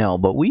know if you know,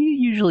 but we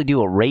usually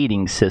do a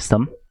rating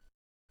system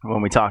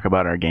when we talk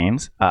about our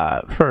games.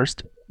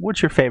 First,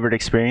 what's your favorite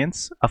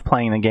experience of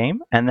playing the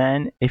game? And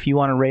then if you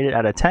want to rate it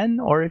out of 10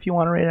 or if you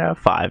want to rate it out of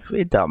 5,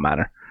 it doesn't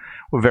matter.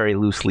 We're very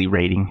loosely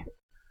rating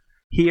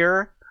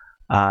here.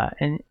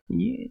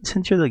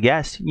 Since you're the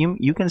guest,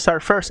 you can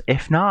start first.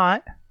 If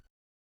not,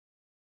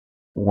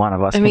 one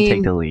of us can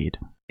take the lead,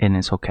 and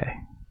it's okay.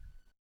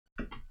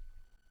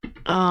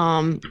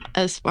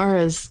 As far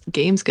as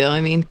games go, I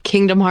mean,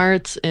 Kingdom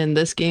Hearts and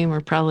this game are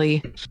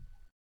probably,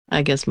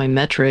 I guess, my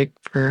metric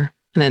and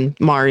then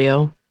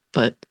Mario,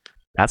 but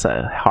that's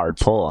a hard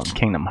pull on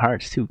Kingdom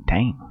Hearts too.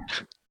 Dang.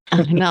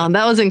 No,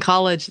 that was in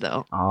college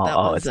though.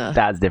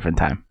 That's different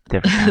time.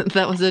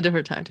 That was a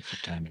different time.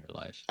 Different time in your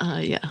life.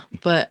 Yeah,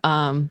 but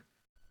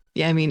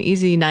yeah, I mean,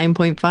 easy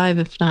 9.5,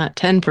 if not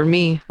 10 for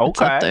me. Okay.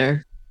 It's up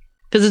there.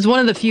 Because it's one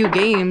of the few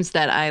games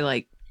that I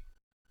like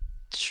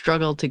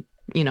struggled to,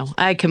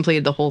 I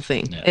completed the whole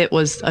thing. Yeah. It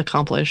was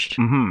accomplished.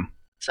 Mm-hmm.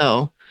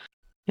 So,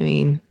 I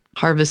mean,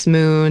 Harvest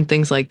Moon,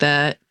 things like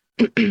that.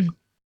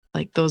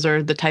 Like those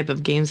are the type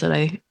of games that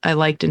I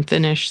liked and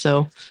finished.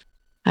 So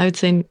I would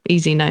say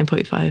easy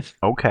 9.5.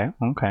 Okay.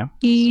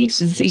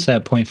 Easy. What's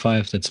that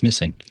 0.5 that's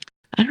missing?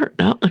 I don't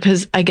know.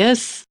 Because I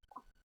guess...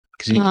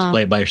 Because you need to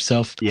play it by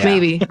yourself. Yeah.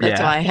 Maybe.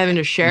 That's why having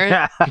to share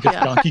it. Because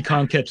Donkey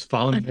Kong kept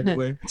falling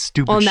everywhere.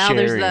 Stupid Well, now sharing.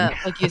 there's that,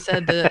 like you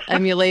said, the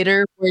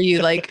emulator where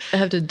you like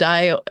have to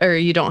die, or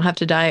you don't have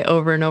to die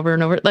over and over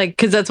and over. Like,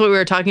 because that's what we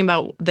were talking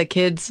about. The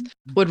kids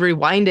would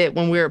rewind it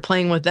when we were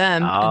playing with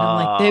them. And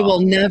I'm like, they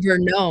will never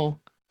know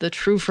the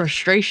true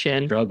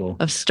frustration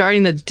of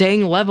starting the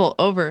dang level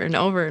over and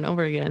over and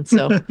over again.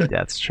 So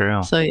that's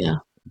true. So yeah.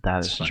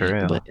 That is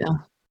true. But yeah.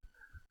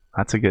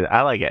 That's a good.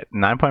 I like it.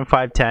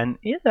 9.5, 10.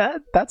 Yeah,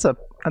 that's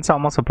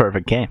almost a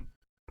perfect game.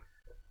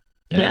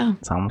 Yeah,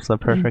 it's almost a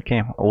perfect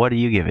game. What do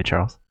you give it,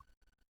 Charles?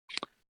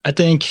 I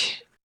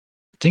think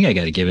I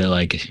got to give it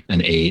like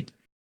an 8.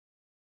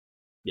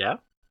 Yeah.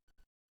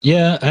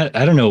 Yeah,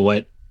 I don't know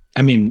what.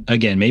 I mean,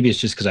 again, maybe it's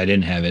just because I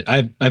didn't have it.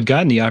 I've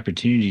gotten the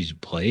opportunity to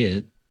play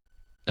it,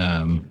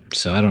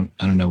 so I don't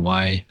know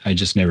why. I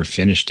just never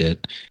finished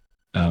it.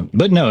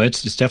 But no,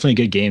 it's definitely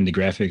a good game. The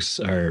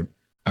graphics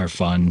are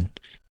fun.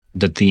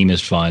 The theme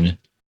is fun.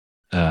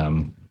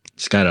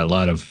 It's got a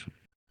lot of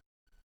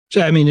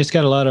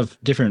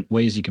different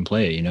ways you can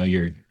play it.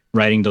 You're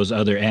riding those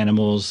other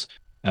animals.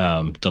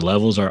 The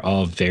levels are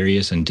all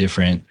various and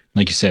different.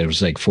 Like you said, it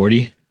was like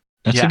 40.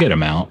 That's a good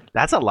amount.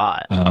 That's a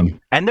lot.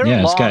 And they're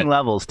long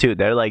levels too.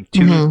 They're like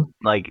two,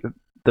 like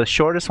the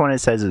shortest one it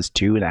says is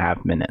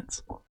 2.5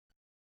 minutes.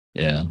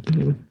 Yeah.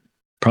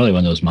 Probably one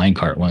of those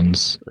minecart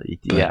ones.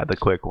 Yeah, the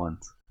quick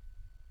ones.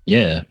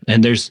 Yeah,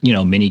 and there's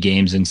mini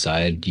games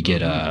inside. You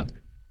get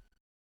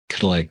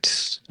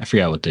collect. I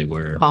forgot what they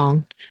were.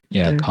 Kong.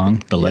 Yeah,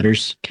 Kong. The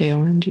letters.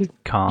 KONG.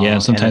 Kong. Yeah,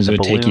 sometimes it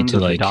would take you to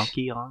like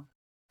donkey on.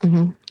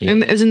 Mm-hmm. Yeah.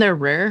 And isn't there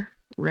rare?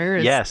 Rare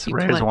is yes,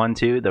 rare is one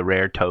too. The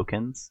rare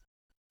tokens.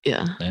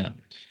 Yeah.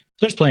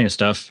 There's plenty of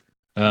stuff.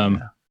 I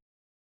mean,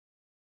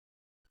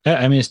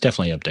 it's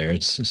definitely up there.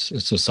 It's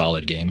a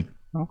solid game.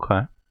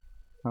 Okay.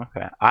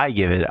 I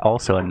give it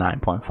also a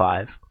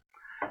 9.5.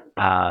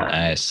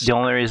 Nice. The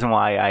only reason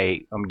why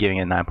I'm giving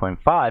it a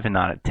 9.5 and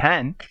not a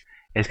 10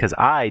 is because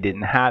I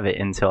didn't have it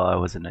until I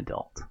was an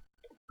adult.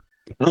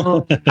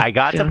 I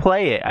got to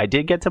play it. I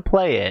did get to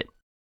play it.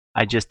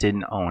 I just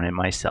didn't own it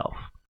myself.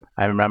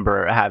 I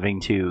remember having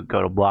to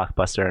go to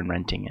Blockbuster and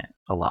renting it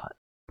a lot.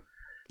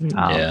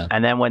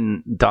 And then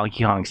when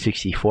Donkey Kong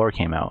 64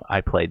 came out,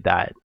 I played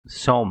that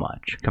so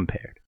much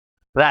compared.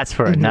 But that's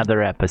for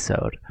another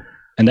episode.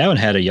 And that one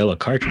had a yellow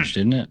cartridge,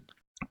 didn't it?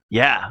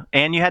 Yeah,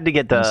 and you had to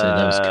get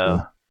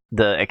the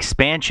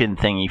expansion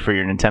thingy for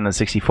your Nintendo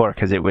 64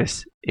 because it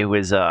was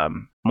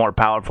more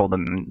powerful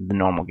than the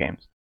normal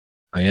games.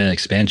 Oh yeah,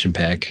 expansion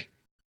pack.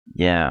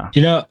 Yeah.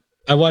 You know,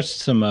 I watched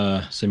some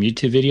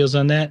YouTube videos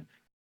on that,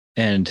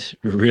 and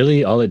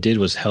really all it did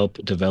was help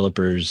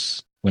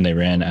developers when they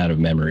ran out of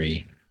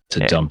memory to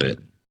dump it.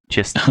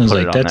 Just I was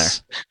put like, it on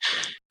that's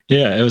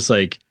yeah. It was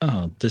like,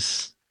 oh,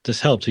 this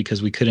helped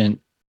because we couldn't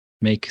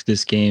make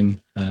this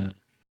game.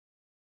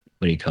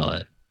 What do you call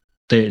it?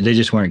 They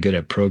just weren't good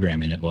at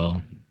programming it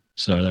well,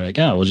 so they're like,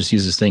 oh, we'll just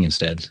use this thing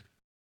instead.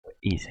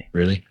 Easy.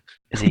 Really?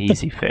 It's an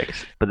easy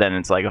fix, but then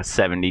it's like a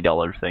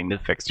 $70 thing to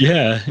fix.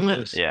 Yeah.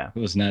 Yeah. It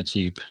was not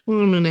cheap.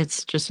 Well, and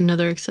it's just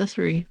another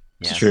accessory.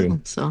 Yes. It's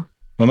true. So,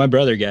 well, my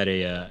brother got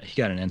an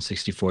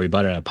N64. He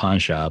bought it at a pawn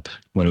shop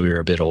when we were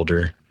a bit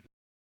older,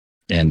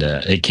 and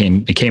it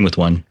came with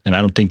one. And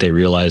I don't think they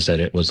realized that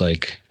it was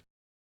like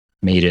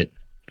made it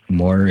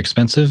more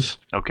expensive.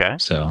 Okay.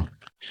 So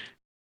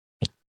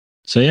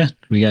yeah,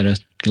 we got a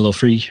little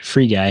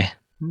free guy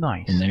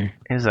Nice. in there.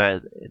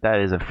 That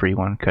is a free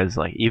one because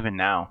like even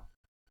now,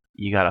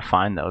 you gotta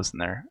find those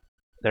and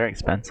they're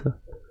expensive.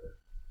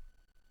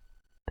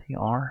 They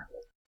are.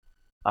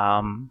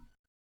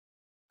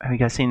 Have you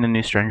guys seen the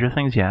new Stranger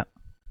Things yet?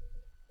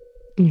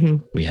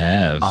 We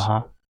have.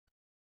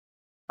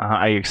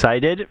 Are you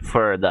excited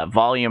for the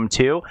volume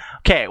 2?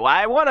 Okay, well,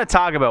 I want to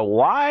talk about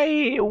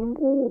why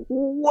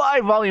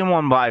volume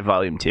 1 by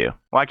volume 2.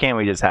 Why can't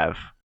we just have?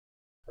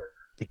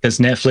 Because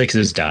Netflix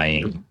is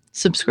dying.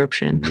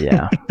 subscription.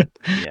 Yeah,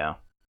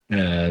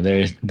 yeah.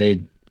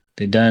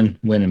 They done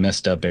went and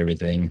messed up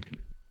everything,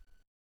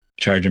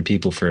 charging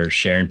people for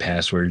sharing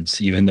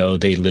passwords, even though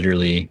they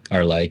literally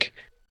are like,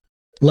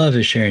 love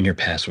is sharing your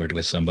password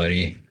with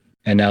somebody,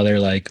 and now they're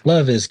like,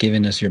 love is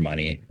giving us your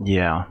money.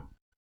 Yeah.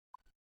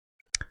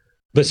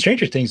 But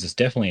Stranger Things is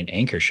definitely an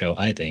anchor show,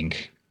 I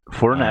think.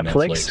 For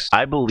Netflix,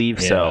 I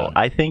believe so. Yeah.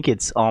 I think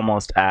it's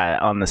almost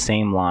on the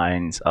same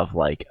lines of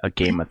like a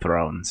Game of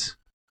Thrones.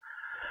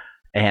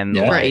 And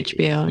Yeah. For like,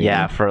 HBO.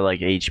 yeah, for like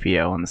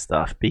HBO and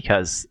stuff,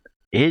 because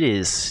it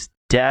is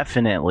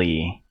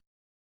definitely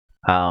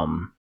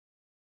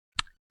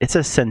it's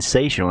a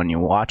sensation when you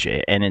watch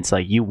it, and it's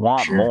like you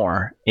want Sure.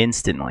 more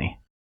instantly.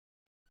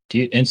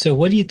 And so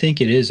what do you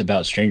think it is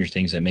about Stranger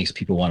Things that makes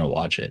people want to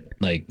watch it?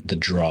 Like the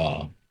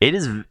draw. It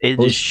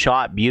is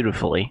shot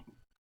beautifully.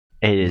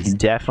 It is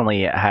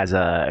definitely has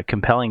a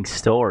compelling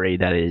story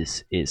that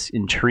is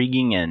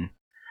intriguing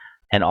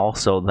and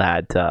also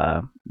that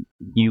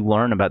you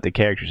learn about the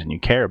characters and you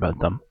care about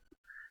them,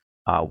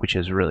 which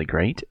is really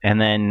great.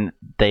 And then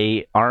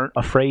they aren't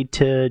afraid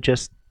to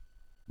just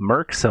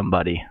murk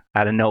somebody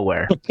out of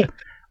nowhere.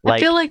 I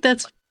feel like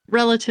that's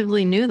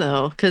relatively new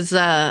though, because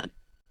I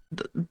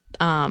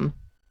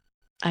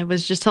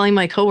was just telling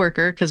my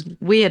coworker because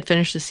we had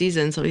finished the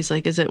season, so he's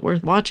like, "Is it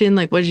worth watching?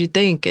 Like, what did you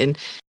think?" And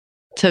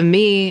to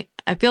me,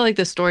 I feel like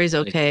the story's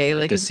okay.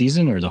 Like the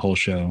season or the whole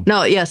show?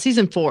 no, yeah,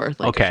 season 4.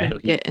 Like, Okay.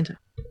 should get into.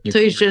 Your So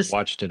he's coworker just-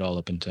 watched it all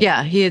up until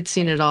Yeah, he had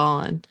seen it all,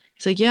 and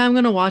he's like, "Yeah, I'm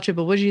gonna watch it,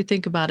 but what do you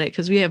think about it?"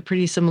 Because we have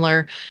pretty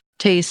similar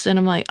tastes, and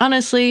I'm like,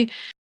 honestly,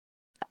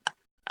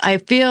 I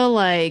feel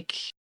like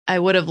I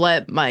would have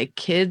let my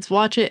kids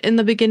watch it in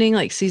the beginning,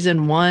 like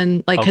season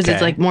 1, like because Okay.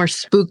 it's like more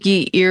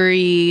spooky,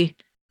 eerie,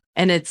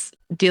 and it's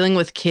dealing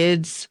with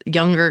kids,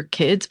 younger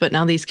kids. But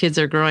now these kids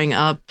are growing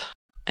up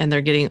and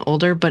they're getting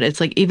older. But it's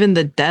like even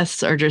the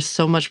deaths are just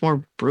so much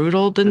more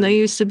brutal than they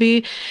used to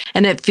be,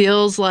 and it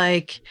feels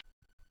like,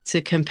 to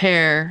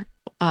compare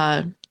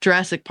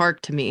Jurassic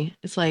Park to me,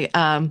 it's like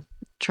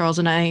Charles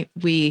and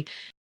we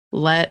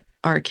let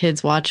our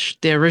kids watch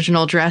the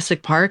original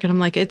Jurassic Park, and I'm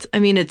like, it's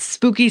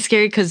spooky,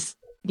 scary, because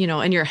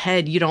in your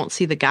head you don't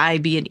see the guy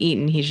being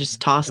eaten; he's just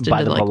tossed by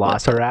into the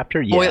like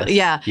Velociraptor. oil- Yes.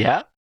 yeah.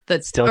 Yeah.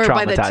 that's Still or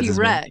by the traumatizes me.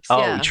 T-Rex. Oh,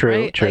 yeah,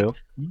 true, right? true.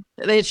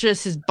 Like, it's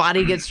just his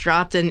body gets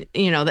dropped, and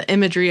the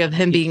imagery of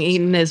him being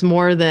eaten is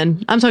more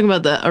than I'm talking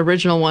about the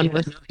original one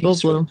with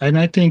Goldblum. And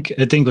I think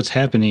what's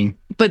happening.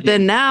 But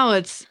then now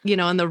it's,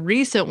 in the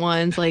recent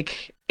ones,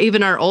 like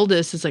even our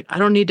oldest is like, I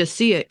don't need to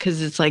see it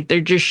because it's like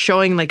they're just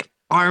showing like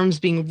arms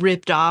being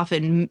ripped off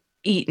and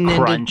eaten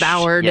Crunch, and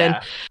devoured.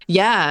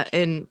 yeah.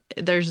 And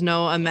there's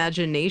no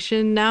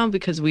imagination now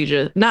because we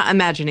just, not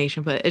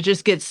imagination, but it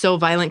just gets so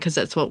violent because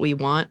that's what we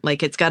want.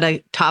 Like it's got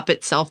to top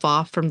itself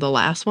off from the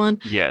last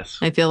one. Yes.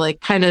 I feel like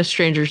kind of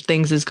Stranger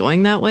Things is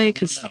going that way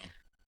because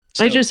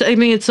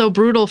it's so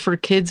brutal for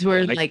kids who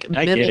are like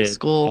I get middle it,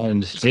 school.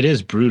 and it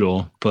is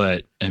brutal.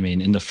 But I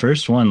mean, in the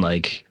first one,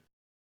 like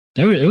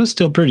it was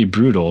still pretty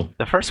brutal.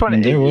 The first one,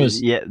 And there was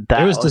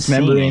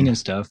dismembering scene. and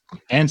stuff,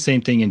 and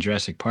same thing in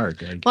Jurassic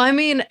Park. Like, Well, I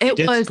mean, it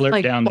did was slurp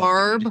like down the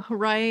Barb, food.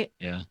 right?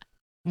 yeah,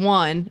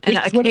 One and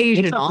What's up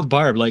occasional. with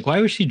Barb? Like, why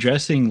was she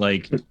dressing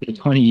like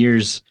 20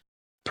 years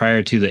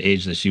prior to the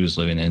age that she was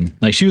living in?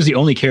 Like, she was the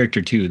only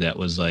character too that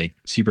was like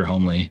super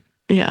homely.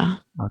 Yeah,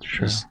 That's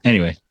true.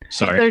 Anyway,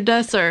 sorry. their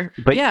deaths are.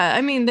 But- yeah,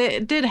 I mean,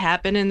 it did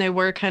happen, and they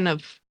were kind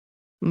of,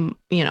 And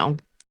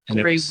it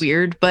very was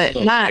weird, a but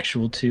little not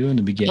sexual too in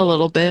the a beginning.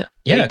 little bit.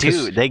 Yeah, they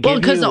do. They give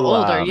Because you, the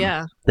older,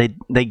 yeah.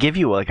 They give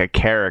you like a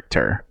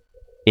character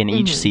in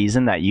each Mhm.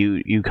 season that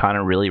you kind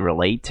of really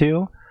relate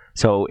to.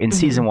 So in Mhm.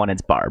 season 1,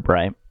 it's Barb,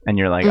 right? And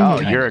you're like,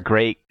 Mhm. oh, you're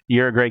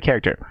a great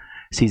character.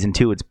 Season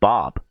 2, it's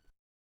Bob.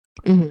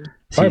 Mhm.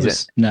 Barb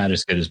is not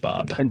as good as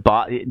Bob. And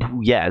Bob,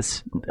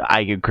 yes,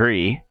 I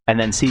agree. And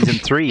then season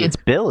 3, it's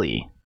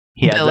Billy.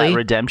 He has Billy. that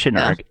redemption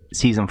arc.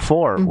 Season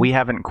 4, Mhm. we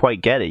haven't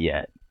quite get it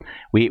yet.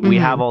 We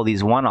have all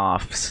these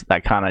one-offs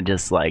that kind of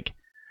just like I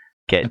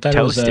get thought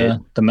toasted. it was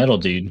the metal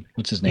dude.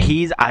 What's his name?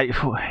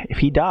 If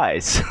he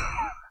dies,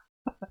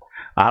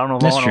 I don't know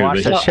if That's I want to true,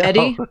 watch but- the Oh, show.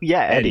 Eddie?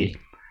 Yeah, Eddie.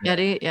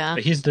 Eddie, yeah.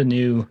 But he's the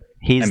new.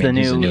 He's the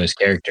newest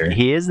character.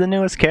 He is the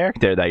newest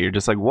character that you're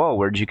just like, whoa,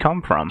 where'd you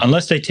come from?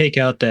 Unless they take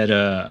out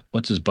that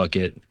what's his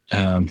bucket?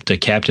 The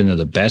captain of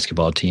the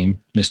basketball team,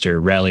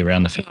 Mr. Rally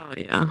Around the Field, Oh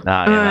yeah.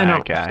 yeah, I that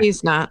don't. guy.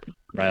 He's not.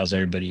 riles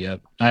everybody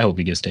up. I hope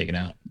he gets taken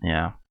out.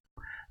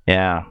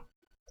 Yeah,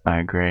 I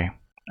agree.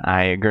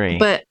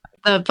 But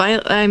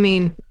I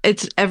mean,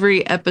 it's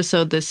every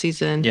episode this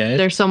season. Yeah,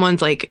 There's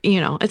someone's like,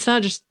 it's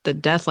not just the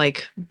death,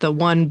 like the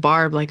one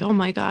Barb, like, oh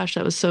my gosh,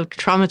 that was so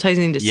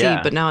traumatizing to see.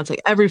 Yeah. But now it's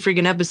like every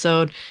freaking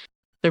episode,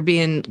 they're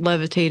being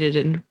levitated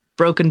and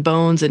broken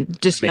bones and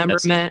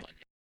dismemberment.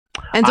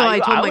 And so I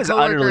told my was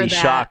coworker utterly that.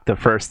 shocked the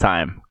first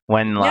time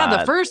when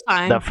The first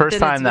time. the first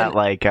then it's time that been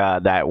like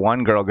that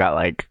one girl got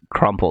like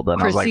crumpled, and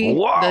Chrissy, I was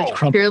like, the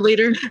whoa.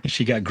 cheerleader.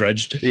 She got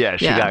grudged. Yeah,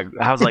 she Yeah. got.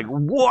 I was like,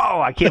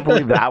 whoa! I can't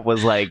believe that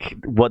was like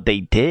what they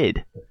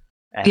did.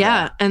 And,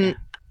 Yeah, and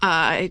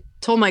I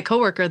told my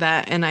coworker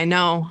that, and I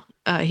know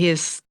he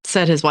has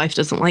said his wife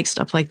doesn't like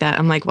stuff like that.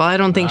 I'm like, well, I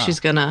don't think Ah. she's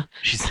gonna.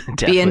 she's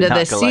definitely into not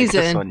this gonna like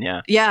this season. one,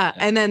 yeah. Yeah,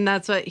 and then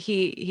that's what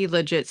he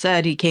legit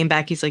said. He came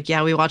back. He's like,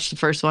 yeah, we watched the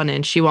first one,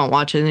 and she won't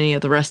watch any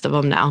of the rest of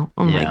them now.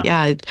 I'm like,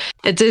 yeah,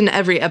 it's in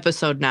every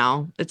episode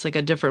now. It's like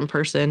a different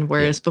person.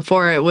 Whereas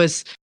before it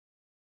was,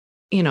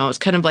 it's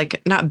kind of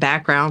like not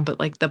background, but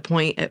like the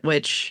point at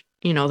which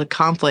the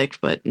conflict.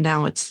 But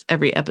now it's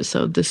every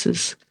episode. This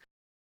is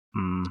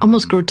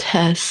almost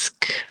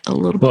grotesque a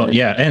little Well, bit.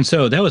 yeah, and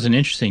so that was an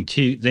interesting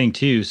thing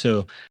too.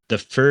 So the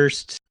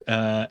first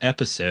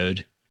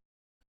episode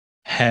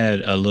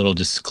had a little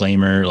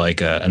disclaimer,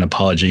 like an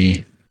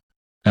apology,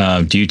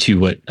 due to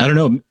what I don't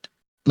know.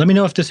 Let me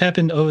know if this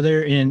happened over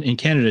there in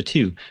Canada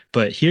too.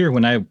 But here,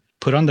 when I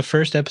put on the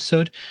first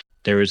episode,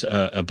 there was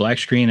a black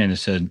screen, and it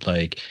said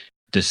like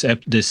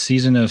this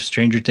season of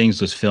Stranger Things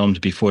was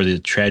filmed before the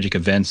tragic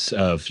events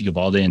of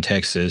Uvalde in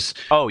Texas.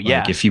 Oh yeah.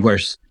 Like if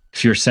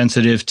you're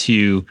sensitive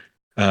to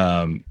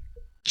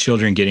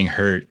children getting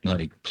hurt,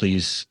 like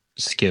please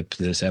skip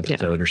this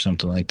episode or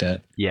something like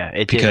that. Yeah,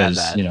 it did Because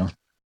have that.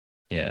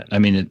 yeah, I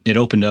mean it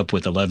opened up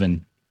with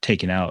 11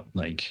 taking out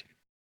like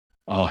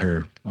all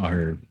her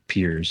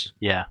peers.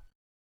 Yeah,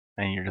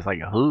 and you're just like,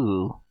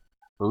 ooh.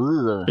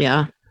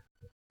 Yeah.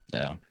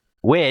 Yeah,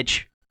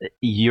 Which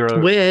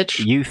Which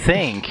you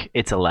think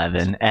it's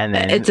 11, and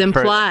then It's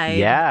implied.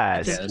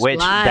 Yes, It's which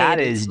that implied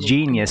is it's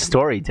genius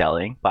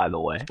storytelling, by the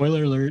way.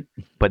 spoiler alert.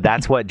 But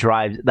that's what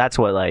drives. That's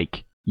what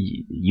like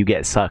you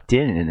get sucked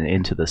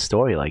into the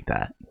story like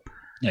that.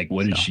 Like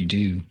what did she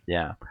do?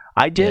 Yeah,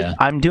 I did. Yeah.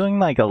 I'm doing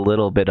like a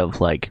little bit of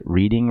like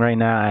reading right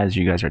now as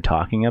you guys are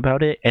talking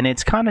about it, and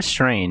it's kind of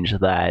strange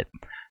that.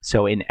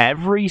 So in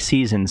every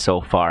season so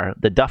far,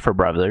 the Duffer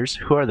Brothers,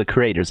 who are the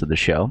creators of the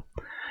show,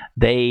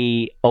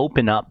 they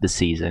open up the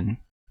season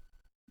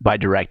by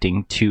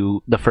directing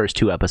the first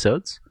 2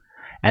 episodes,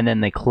 and then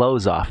they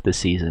close off the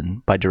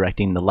season by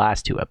directing the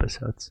last 2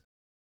 episodes.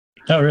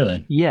 Oh,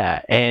 really?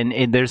 Yeah, and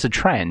there's a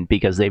trend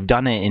because they've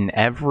done it in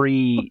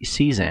every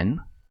season,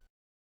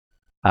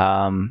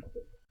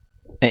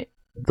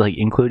 like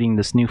including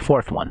this new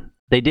 4th one.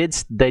 They did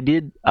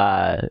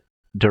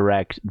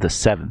direct the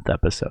 7th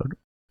episode,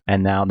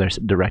 and now they're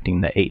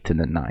directing the 8th and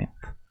the 9th.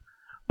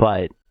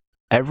 But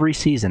every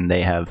season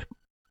they have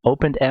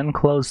opened and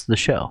closed the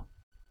show,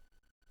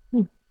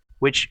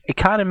 which it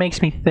kind of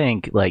makes me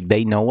think like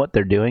they know what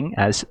they're doing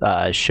as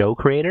show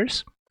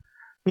creators.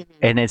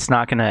 And it's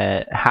not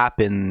gonna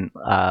happen.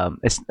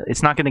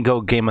 It's not gonna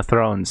go Game of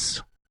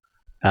Thrones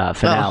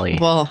finale.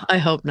 Oh, well, I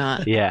hope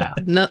not. Yeah.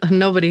 No,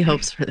 nobody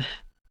hopes for that.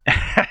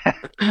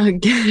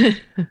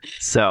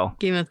 So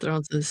Game of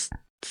Thrones is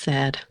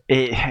sad.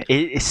 it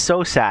is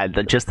so sad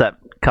that just that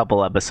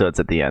couple episodes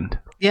at the end.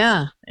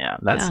 Yeah. Yeah,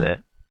 that's Yeah. it.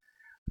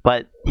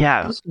 But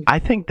yeah, I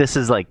think this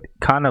is like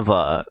kind of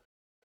a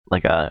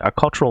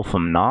cultural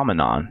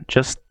phenomenon.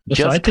 Just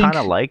So I think- kind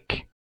of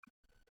like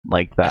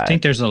that. I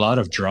think there's a lot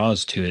of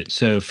draws to it.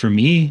 So for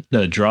me,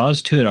 the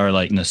draws to it are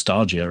like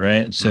nostalgia,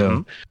 right?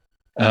 So,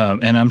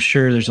 and I'm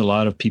sure there's a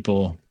lot of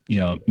people,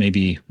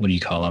 maybe what do you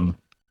call them?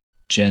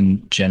 Gen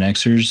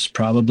Xers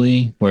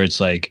probably, where it's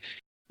like,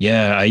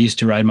 yeah, I used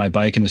to ride my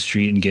bike in the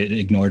street and get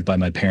ignored by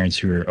my parents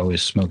who were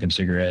always smoking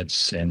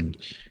cigarettes, and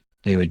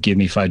they would give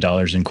me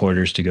 $5 in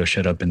quarters to go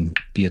shut up and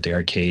be at the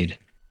arcade.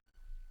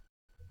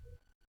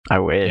 I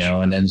wish.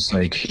 And then it's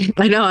like,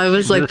 I know. I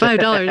was like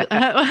 $5.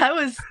 I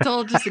was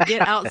told just to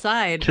get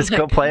outside. Just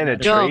go play in a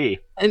Go. tree.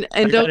 and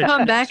don't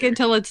come back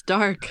until it's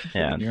dark.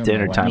 Yeah, You're a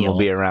dinner time will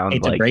be around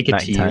Hate to like break it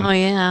to you. nighttime.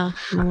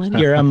 Oh yeah.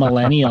 you're a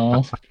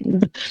millennial.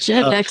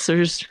 Gen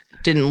Xers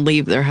didn't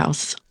leave their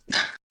house.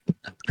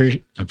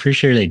 I'm pretty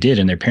sure they did,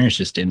 and their parents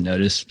just didn't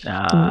notice. They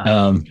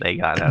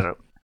got out of.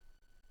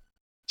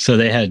 So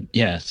they had,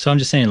 yeah. So I'm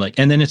just saying, like,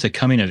 and then it's a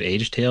coming of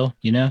age tale,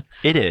 you know?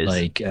 It is.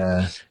 Like,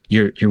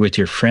 you're with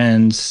your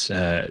friends,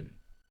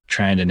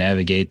 trying to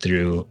navigate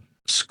through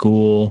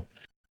school.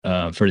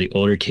 For the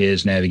older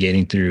kids,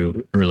 navigating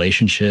through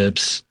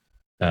relationships.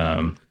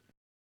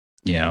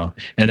 You know,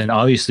 and then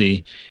obviously,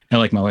 you know,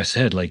 like my wife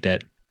said, like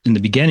that in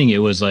the beginning, it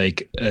was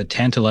like a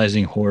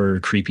tantalizing horror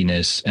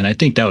creepiness, and I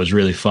think that was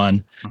really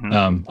fun.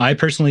 I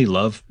personally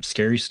love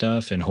scary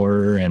stuff and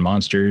horror and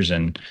monsters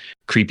and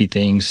creepy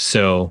things.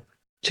 So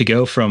to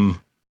go from,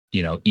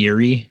 you know,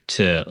 eerie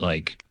to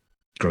like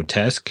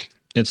grotesque,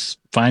 it's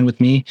fine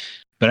with me.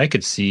 But I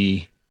could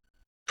see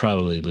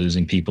probably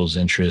losing people's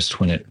interest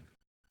when it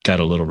got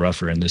a little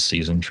rougher in this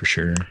season for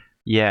sure.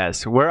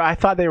 Yes, where I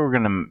thought they were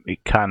going to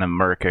kind of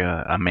murk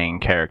a main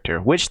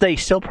character, which they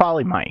still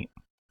probably might.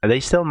 They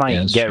still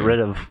might get rid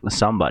of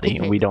somebody.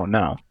 We don't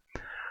know.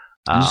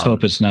 I just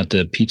hope it's not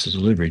the pizza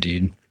delivery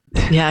dude.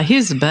 Yeah,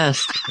 he's the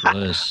best.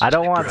 I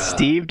don't want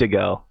Steve to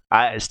go.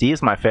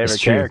 Steve's my favorite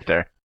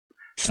character.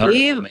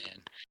 Steve, oh, man.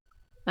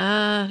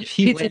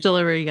 Pizza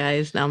delivery guy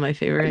is now my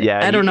favorite.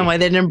 Yeah, I don't know why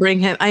they didn't bring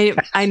him.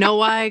 I know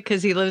why,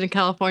 because he lived in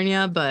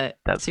California, but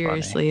that's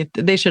seriously,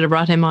 they should have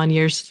brought him on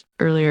years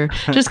earlier.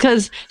 Just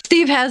because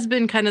Steve has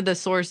been kind of the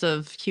source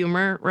of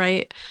humor,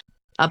 right?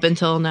 Up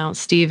until now,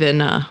 Steve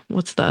and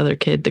what's the other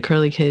kid, the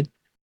curly kid?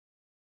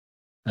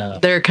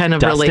 Their kind of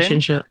Dustin?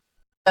 Relationship.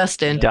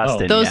 Dustin.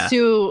 Those yeah.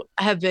 two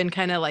have been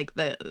kind of like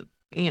the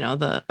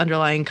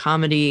underlying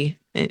comedy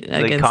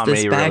against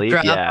comedy this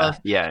backdrop relief. of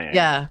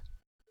yeah.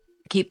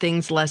 Keep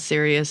things less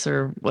serious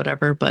or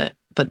whatever, but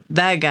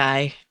that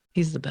guy,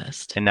 he's the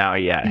best. And now,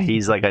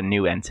 he's like a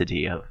new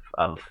entity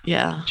of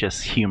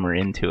just humor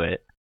into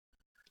it.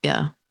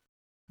 Yeah.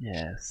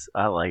 Yes,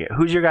 I like it.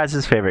 Who's your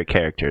guys' favorite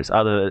characters?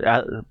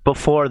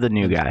 Before the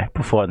new guy.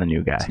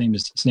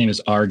 His name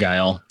is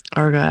Argyle.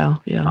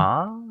 Argyle.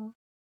 Yeah.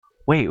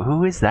 Wait,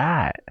 who is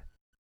that?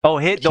 Oh,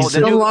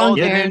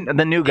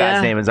 the new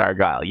guy's name is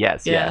Argyle.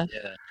 Yes. Yeah.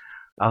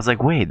 I was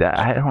like, wait,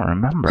 I don't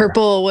remember.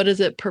 Purple. What is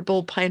it?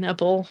 Purple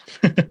pineapple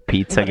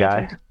pizza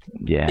guy.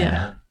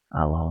 Yeah.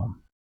 I love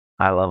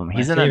him.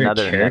 He's in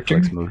another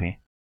Netflix movie.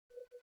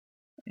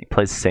 He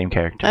plays the same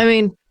character. I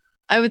mean,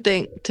 I would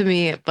think to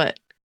me, but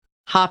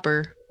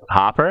Hopper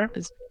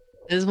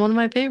is one of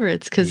my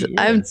favorites because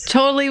I'm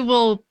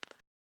similar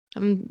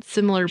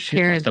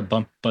parent.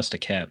 To bust a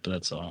cat, but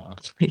that's all.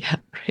 Yeah,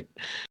 right.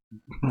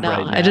 No,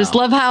 I just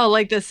love how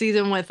like the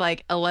season with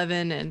like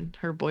 11 and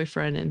her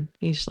boyfriend, and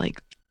he's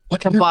like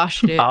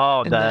kaboshed it.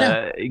 Oh,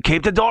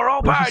 keep the door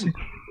open.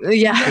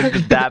 Yeah,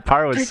 that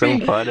part was so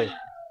funny.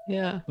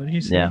 Yeah. What did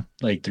he say? Yeah,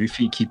 like 3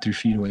 feet, keep 3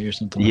 feet away or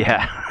something.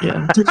 Yeah.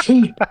 Yeah. 3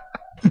 feet.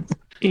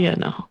 Yeah,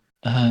 no.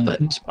 But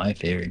who's my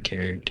favorite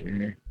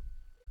character?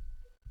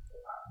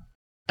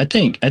 I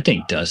think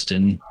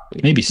Dustin,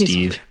 maybe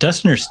Steve.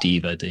 Dustin or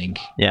Steve, I think.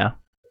 Yeah.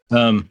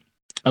 I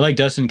like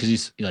Dustin because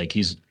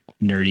he's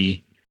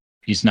nerdy.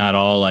 He's not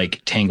all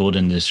like tangled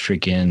in this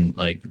freaking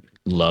like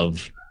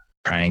love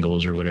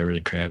triangles or whatever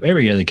the crap.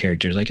 Every other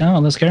character is like, oh,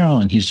 let's go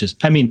on. He's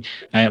just, I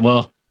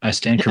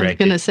stand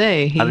corrected. I was gonna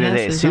say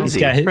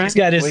he's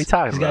got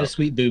his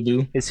sweet boo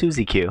boo. It's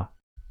Susie Q.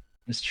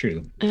 It's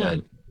true,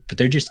 but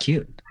they're just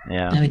cute.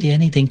 Yeah. I would do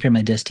anything for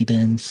my Dusty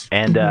Buns.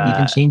 And you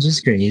can change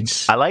his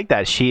grades. I like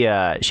that she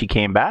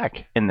came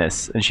back in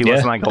this, and she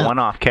wasn't like a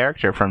one-off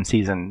character from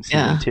season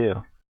 2.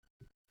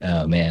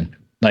 Oh man,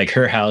 like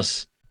her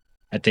house,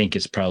 I think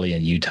it's probably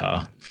in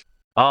Utah.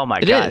 Oh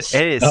my god, it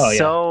is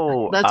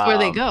so. That's where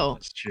they go.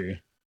 That's true.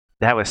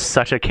 That was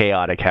such a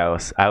chaotic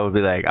house. I would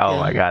be like, oh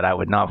my god, I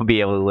would not be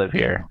able to live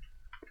here.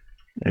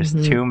 There's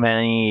too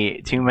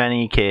many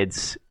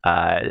kids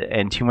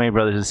and too many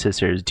brothers and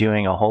sisters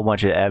doing a whole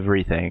bunch of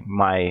everything.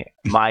 My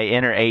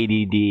inner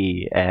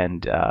ADD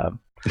and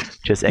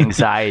just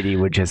anxiety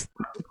would just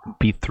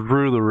be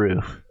through the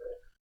roof.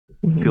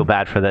 Feel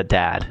bad for the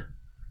dad.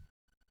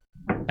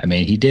 I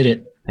mean, he did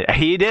it.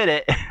 He did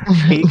it.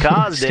 He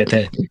caused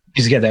it.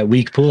 He's got that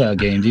weak pullout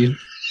game, dude.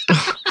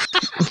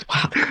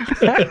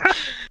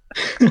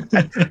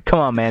 Come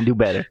on, man, do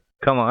better.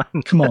 Come on.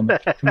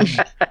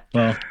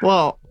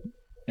 Well.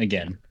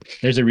 Again,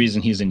 there's a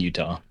reason he's in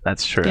Utah.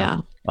 That's true. Yeah.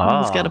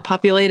 He's got to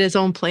populate his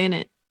own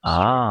planet.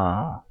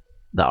 The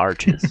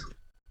Arches.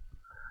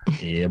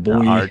 Yeah, boy.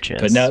 The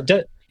Arches. But no,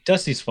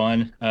 Dusty's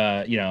fun.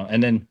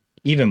 And then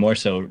even more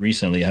so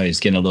recently, how he's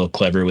getting a little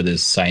clever with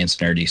his science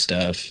nerdy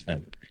stuff.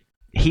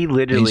 He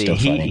literally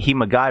he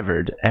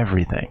MacGyvered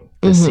everything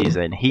this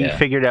season. He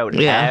figured out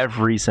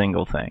every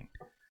single thing.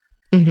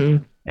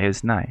 It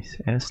was nice.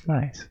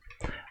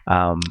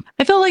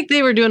 I felt like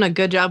they were doing a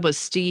good job with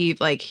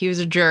Steve. Like he was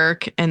a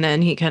jerk, and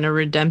then he kind of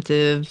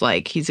redemptive.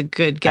 Like he's a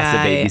good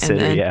guy. As the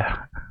babysitter, and then,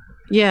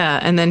 yeah,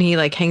 and then he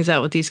like hangs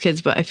out with these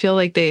kids. But I feel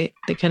like they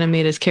kind of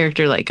made his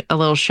character like a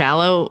little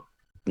shallow.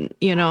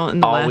 In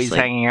the always last,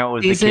 hanging out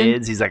with season. The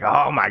kids. He's like,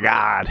 oh my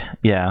god,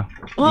 yeah.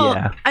 Well,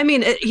 yeah. I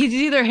mean, he's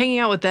either hanging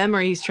out with them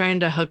or he's trying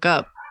to hook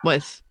up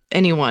with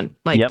anyone.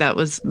 Like that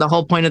was the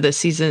whole point of the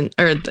season,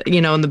 or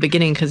in the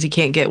beginning, because he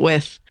can't get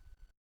with.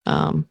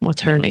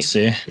 What's her name?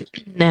 See.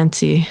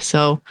 Nancy.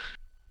 So,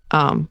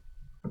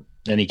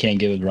 then he can't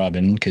get with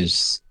Robin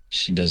because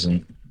she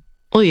doesn't.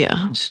 Well,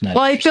 yeah. Well,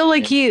 I feel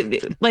like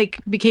he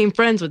became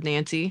friends with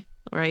Nancy,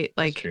 right?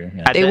 Like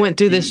they went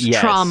through this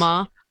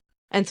trauma,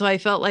 and so I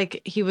felt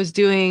like he was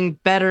doing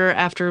better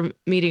after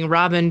meeting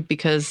Robin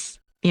because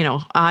he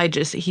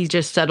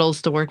just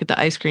settles to work at the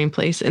ice cream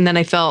place, and then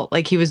I felt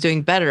like he was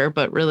doing better,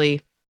 but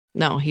really,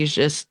 no, he's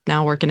just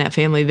now working at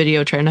Family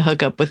Video trying to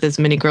hook up with as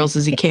many girls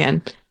as he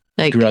can.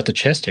 Like grew out the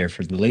chest hair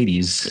for the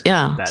ladies.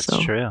 Yeah, that's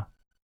true.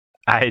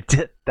 I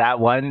did that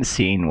one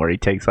scene where he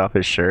takes off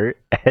his shirt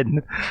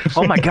and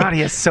oh my god, he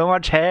has so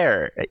much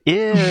hair. Ew.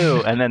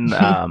 And then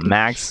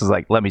Max was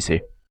like, "Let me see."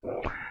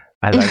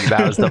 I think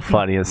that was the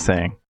funniest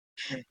thing.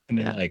 And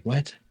they're like,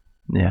 "What?"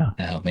 Yeah.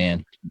 Oh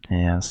man.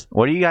 Yes.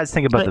 What do you guys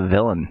think about the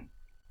villain?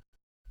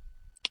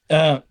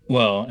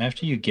 Well,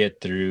 after you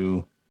get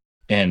through,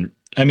 and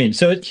I mean,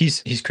 so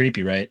he's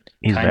creepy, right?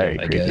 He's very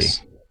creepy. I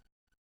guess.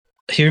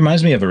 He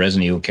reminds me of a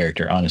Resident Evil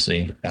character,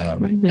 honestly. I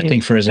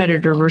think for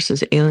Predator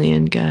versus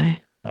Alien guy.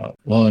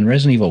 Well, in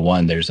Resident Evil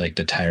 1, there's like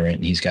the tyrant.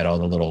 And he's got all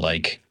the little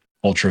like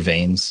ultra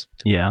veins,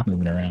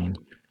 moving around.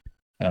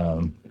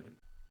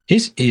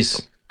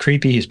 He's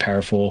creepy. He's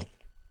powerful.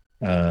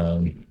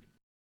 But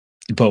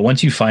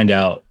once you find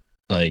out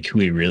like who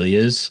he really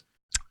is,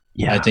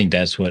 I think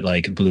that's what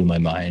like blew my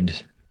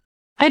mind.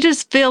 I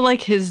just feel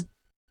like his,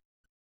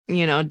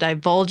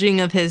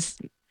 divulging of his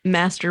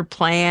master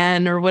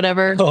plan or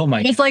whatever. Oh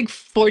my! It's like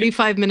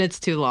 45 minutes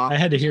too long. I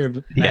had to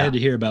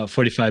hear about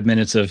 45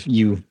 minutes of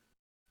you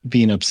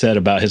being upset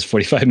about his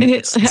 45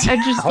 minutes. I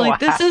just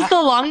this is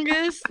the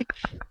longest.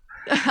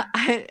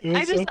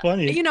 It's so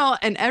funny.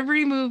 In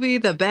every movie,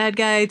 the bad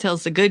guy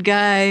tells the good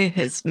guy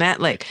his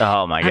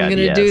oh my god, I'm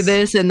gonna do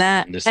this and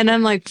that, and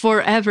I'm like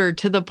forever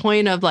to the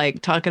point of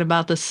like talking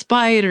about the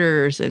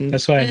spiders and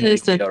that's why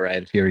it's all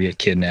right if you ever get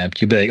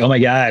kidnapped, you'd be like, oh my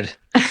god.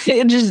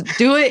 Just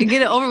do it and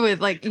get it over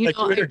with. Like, do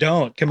it or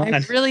don't. Come on. I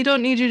really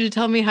don't need you to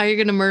tell me how you're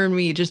gonna murder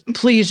me.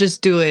 Please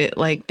just do it.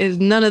 Like,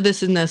 none of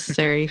this is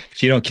necessary.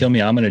 If you don't kill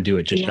me, I'm gonna do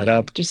it. Just shut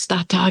up. Just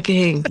stop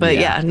talking. But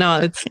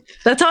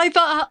that's how I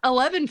felt.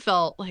 11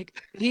 felt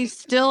like he's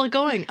still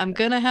going. I'm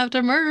gonna have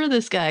to murder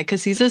this guy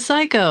because he's a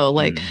psycho.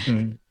 Like,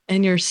 and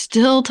you're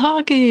still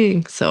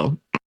talking. So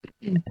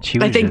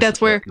I think that's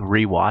where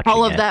rewatching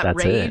all of that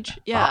rage.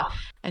 Yeah.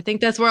 I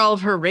think that's where all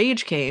of her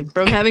rage came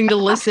from, having to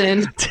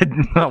listen.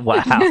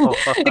 Wow.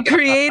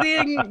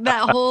 Creating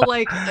that whole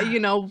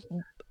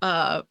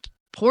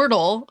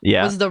portal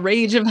was the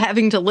rage of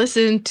having to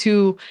listen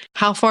to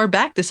how far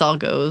back this all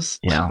goes.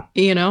 Yeah.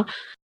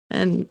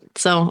 And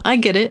so I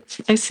get it.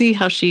 I see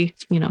how she,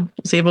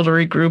 was able to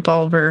regroup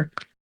all of her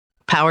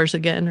powers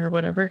again or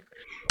whatever.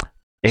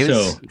 It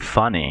was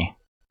funny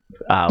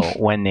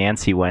when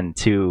Nancy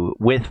went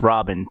with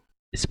Robin.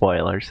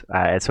 Spoilers.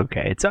 It's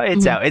okay. It's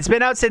out. It's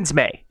been out since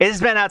May.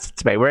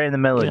 We're in the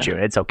middle of June.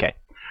 It's okay.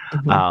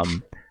 Mm-hmm.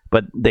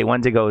 But they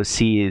went to go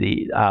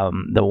see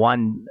the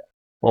one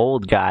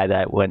old guy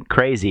that went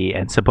crazy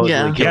and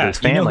supposedly killed his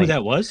family. You know who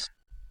that was?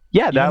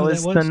 Yeah, that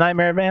was the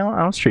Nightmare of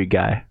Elm Street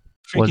guy.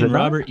 Was it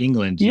Robert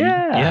Englund?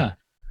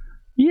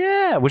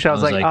 Yeah. Which I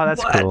was like, oh,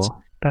 that's cool.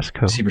 That's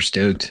cool. Super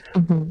stoked.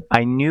 Mm-hmm.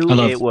 I knew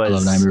it was. I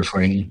love Nightmare Before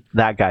Englund.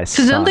 That guy's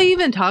son. So don't they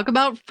even talk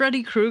about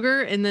Freddy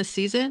Krueger in this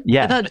season?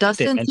 Yeah. I thought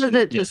Dustin said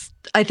it.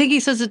 I think he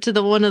says it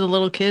to one of the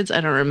little kids.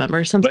 I don't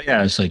remember something. But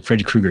yeah, it's like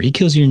Freddy Krueger. He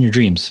kills you in your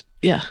dreams.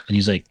 Yeah. And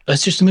he's like,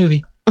 that's just a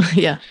movie.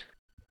 Yeah.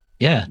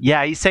 Yeah.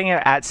 Yeah. He's saying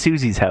it at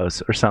Susie's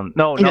house or something.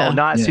 No,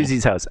 not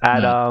Susie's house.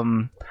 At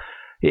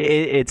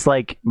it's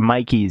like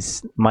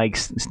Mike's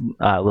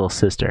little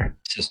sister.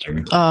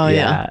 Oh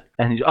yeah.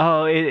 And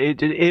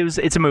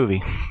it's a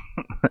movie.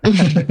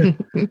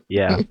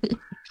 Yeah.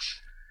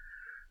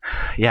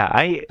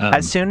 Yeah,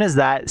 as soon as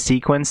that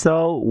sequence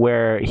though,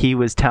 where he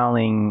was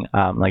telling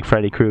like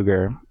Freddy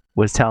Krueger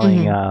was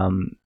telling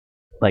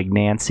like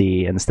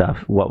Nancy and stuff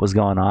what was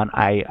going on,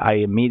 I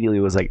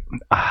immediately was like,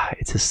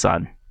 it's his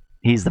son.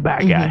 He's the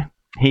bad guy.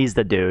 He's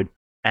the dude.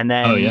 And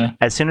then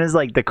as soon as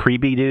like the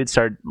creepy dude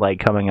started like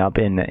coming up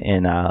in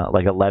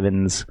like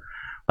 11's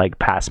like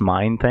past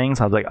mind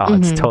things, I was like,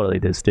 it's totally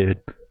this dude.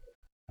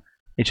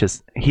 It's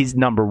just he's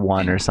number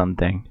one or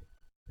something.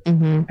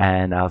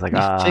 And I was like,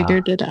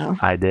 figured it out.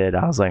 I did.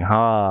 I was like,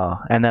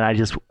 and then I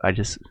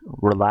just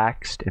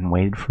relaxed and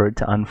waited for it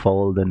to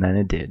unfold, and then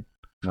it did.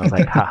 And I was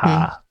like,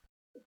 haha.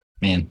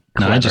 Man,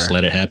 no, I just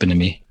let it happen to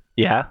me.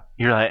 Yeah,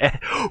 you're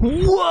like,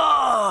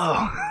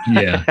 whoa.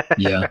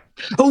 Yeah.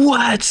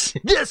 What?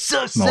 That's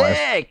so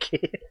sick.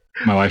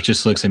 My wife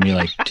just looks at me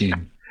like,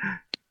 dude.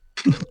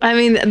 I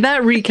mean,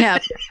 that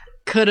recap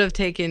could have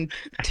taken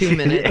 2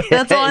 minutes.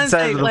 That's all I'm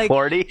saying. Like,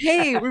 40?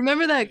 Hey,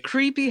 remember that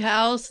creepy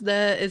house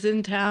that is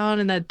in town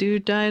and that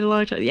dude died a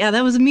long time? Yeah,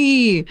 that was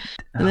me.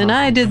 And then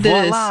I did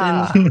this.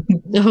 Voila.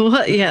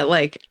 And yeah,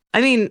 like,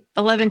 I mean,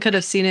 11 could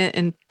have seen it,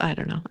 and I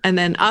don't know. And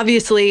then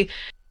obviously,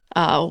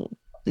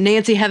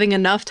 Nancy having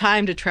enough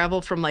time to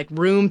travel from like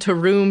room to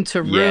room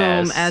to room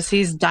Yes. as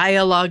he's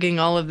dialoguing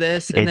all of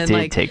this, and It then did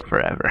like take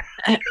forever.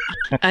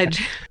 I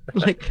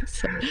like,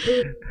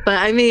 but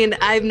I mean,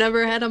 I've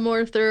never had a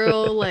more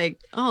thorough like.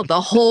 Oh, the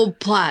whole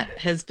plot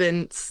has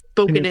been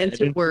spoken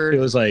into It words.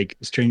 was like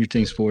Stranger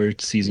Things 4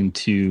 season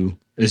 2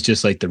 is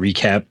just like the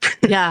recap.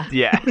 Yeah,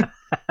 Yeah.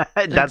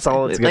 That's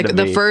all it's like going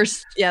to the be.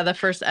 first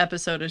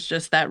episode is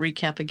just that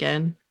recap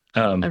again.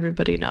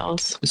 Everybody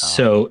knows.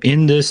 So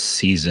in this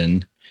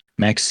season,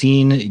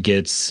 Maxine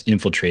gets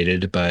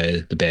infiltrated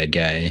by the bad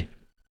guy,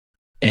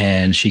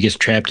 and she gets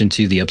trapped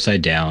into the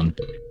Upside Down,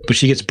 but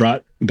she gets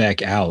brought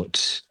back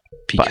out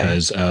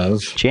because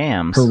of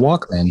Jams. her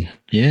Walkman.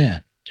 Yeah,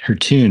 her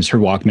tunes, her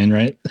Walkman,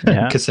 right?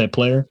 Yeah. Cassette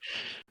player.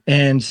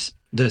 And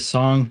the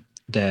song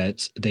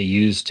that they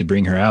used to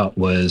bring her out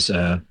was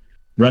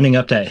Running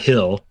Up That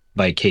Hill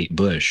by Kate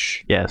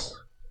Bush. Yes.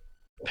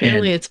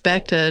 Apparently, it's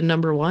back to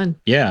number one.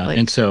 Yeah, Like,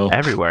 and so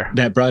Everywhere.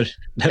 that brought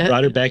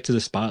her back to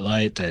the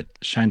spotlight, that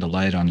shined a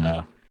light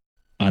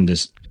on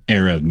this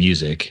era of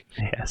music.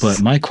 Yes. But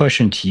my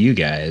question to you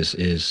guys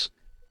is,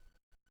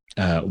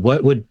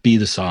 what would be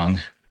the song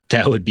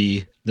that would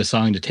be the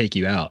song to take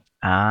you out?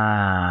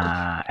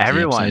 The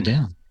Upside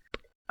Down.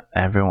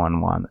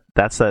 Everyone won.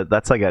 That's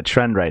like a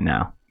trend right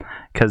now,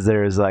 because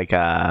there's like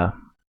a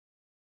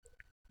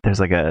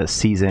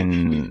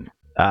season,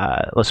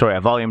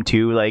 a volume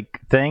 2 like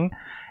thing,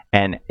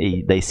 and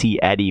they see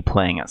Eddie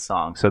playing a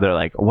song, so they're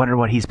like, I wonder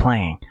what he's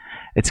playing.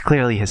 It's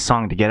clearly his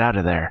song to get out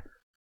of there.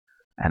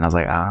 And I was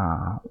like,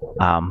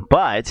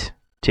 but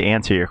to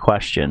answer your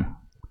question,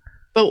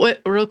 but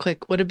what? Real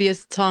quick, would it be a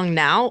song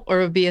now, or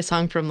would it be a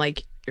song from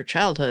like your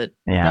childhood?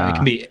 yeah, No, it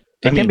can be.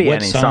 It can be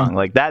what any song.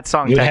 Like that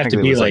song It would have to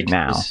technically be was like like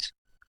now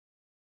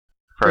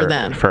For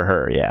them. for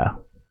her. Yeah.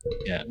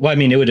 Yeah. Well, I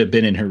mean, it would have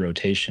been in her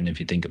rotation if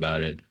you think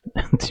about it.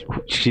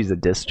 She's a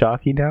disc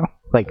jockey now.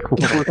 Like,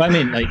 I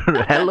mean, like,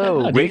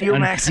 hello, Radio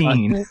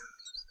Maxine.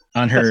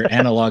 On her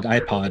analog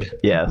iPod.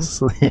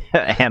 Yes,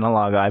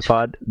 analog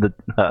iPod,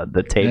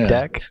 the tape Yeah.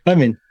 deck. I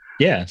mean,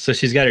 yeah. So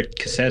she's got her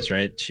cassettes,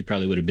 right? She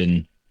probably would have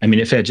been. I mean,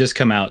 if it had just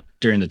come out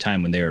during the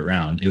time when they were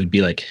around, it would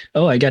be like,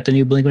 oh, I got the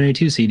new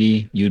Blink-182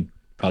 CD. You'd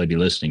probably be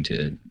listening to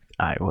it.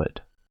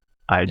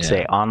 I'd Yeah.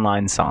 say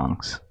Online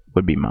Songs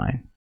would be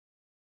mine.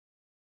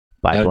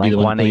 By That would be Blink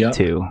the one to pull you up?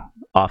 182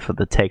 off of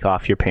the Take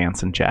Off Your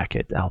Pants and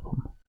Jacket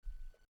album.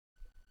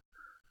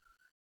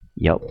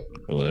 Yep.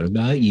 What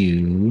about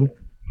you?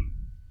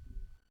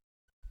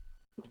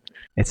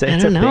 It's I a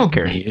don't know.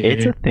 thinker.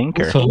 It's a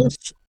thinker.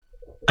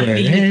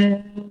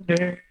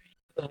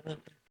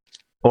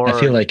 Or I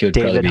feel like it would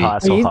David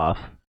probably be. Hasselhoff,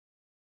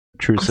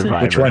 True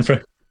Survivor. Which one from?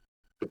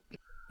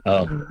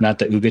 Oh, not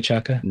the Ooga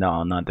Chaka?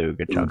 No, not the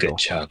Ooga Chaka. Ooga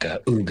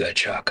Chaka. Ooga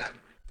Chaka.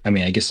 I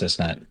mean, I guess that's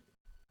not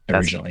That's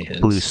originally his.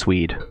 Blue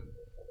Swede.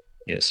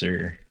 Yes,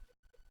 sir.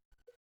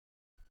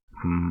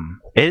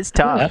 It's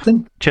tough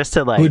Nothing? just to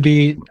Who like would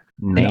be an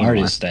name one.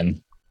 artist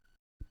then?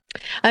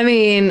 I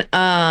mean,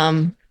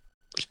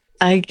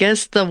 I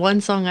guess the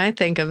one song I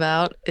think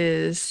about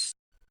is,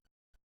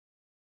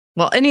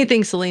 well,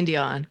 anything Celine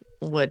Dion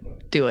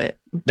would do it.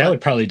 That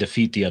would probably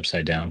defeat the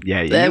Upside Down.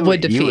 Yeah, That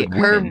would you defeat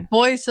her win.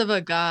 voice of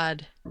a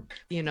god. Would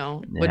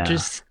Yeah.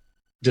 just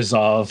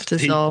Dissolve.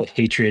 Dissolve. The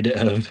hatred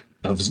of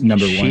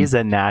number one. She's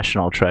a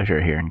national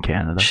treasure here in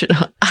Canada.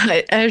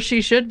 as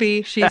she should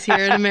be. She's here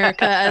in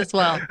America as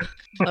well.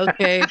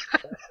 Okay,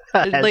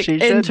 As like she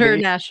should be.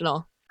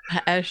 international,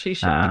 as she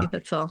should be.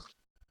 That's all.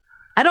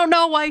 I don't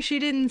know why she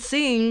didn't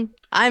sing.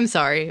 I'm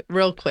sorry,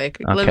 real quick.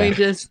 Let Okay. me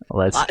just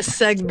Let's.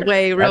 segue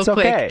real That's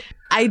quick. okay.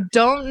 I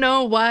don't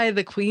know why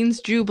the Queen's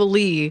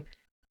Jubilee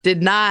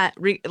did not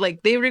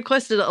they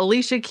requested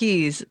Alicia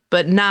Keys,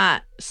 but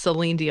not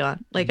Celine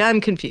Dion. Like,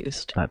 I'm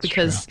confused That's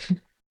because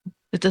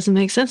it doesn't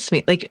make sense to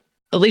me. Like,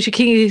 Alicia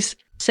Keys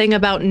sang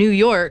about New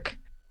York,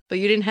 but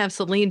you didn't have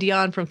Celine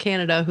Dion from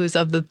Canada, who's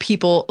of the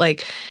people.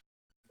 Like,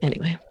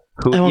 anyway,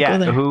 I won't go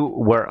there. Who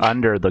were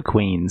under the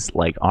Queen's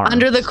like arms.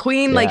 under the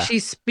Queen, like Yeah. she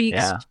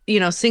speaks,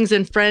 Yeah. Sings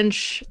in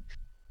French,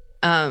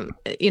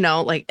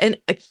 like and.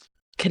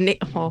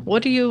 Well,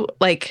 what do you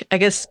like? I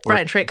guess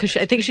French, right? Because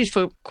I think she's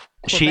from Quebec.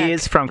 She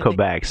is from I think.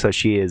 Quebec, so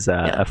she is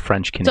a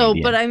French Canadian.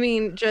 So, but I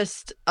mean,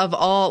 just of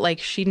all, like,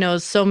 she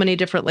knows so many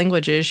different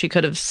languages. She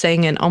could have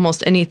sang in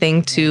almost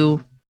anything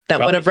that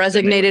would have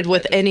resonated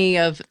with any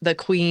of the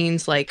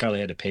queens. Like,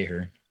 Probably had to pay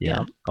her.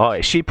 yeah. Oh,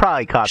 she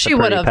probably caught She the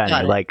would pretty have penny.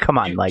 got it. Like, come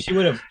on, like She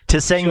would have.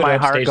 to sing she would "My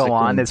have Heart upstaged Go the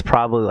On" Queen. is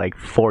probably like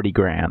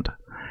 $40,000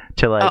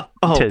 to like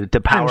to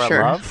Power I'm of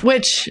sure. Love.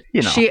 Which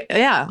She,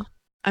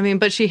 I mean,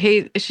 but she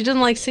doesn't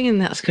like singing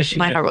that. 'cause she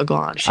My had- Heart Will Go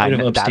On. She would have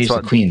know, that's upstaged the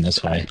what- Queen.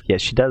 That's why. yeah,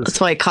 she does. That's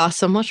why it costs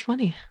so much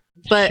money.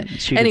 But she could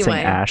sing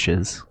anyway.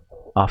 "Ashes"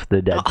 off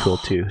the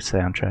Deadpool 2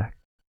 soundtrack.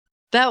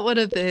 that would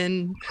have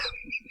been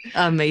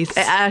amazing.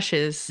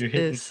 Ashes You're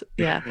hitting- is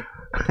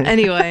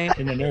Anyway,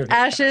 In the nerve.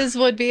 Ashes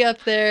would be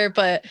up there,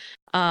 but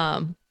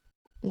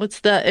what's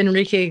the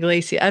Enrique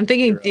Iglesias? I'm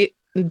thinking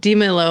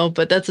Dímelo,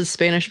 but that's a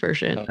Spanish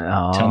version.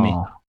 Oh, Tell me.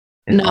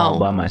 it's No. All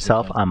by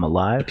myself, I'm The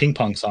alive. ping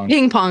pong song.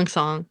 Ping pong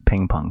song.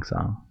 Ping pong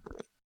song.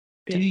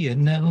 Do you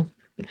know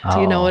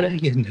Do you know what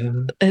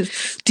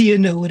Do you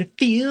know what it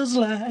feels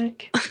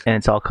like? And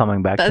it's all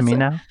coming back to me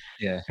now.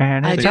 Yeah.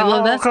 And I it's do love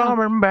all that song.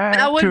 coming back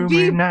that to would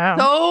me be now.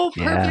 so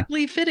Yeah.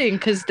 perfectly fitting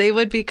because they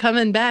would be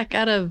coming back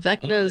out of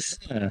Vecna's.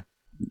 Yeah.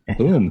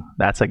 Boom.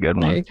 That's a good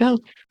There one. you go.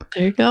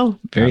 There you go.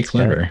 Very That's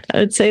clever. I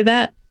would say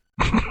that.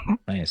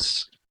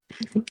 Nice.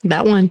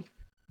 That one.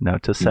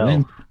 Note to You self.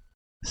 win.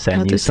 Send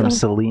Note you to some self.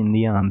 Celine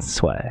Dion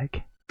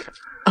swag.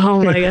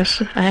 Oh my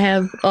gosh. I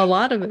have a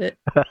lot of it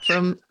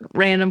from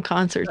random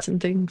concerts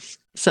and things.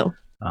 So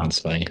That's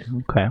funny.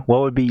 Okay.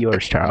 What would be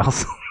yours,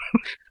 Charles?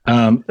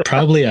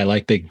 Probably I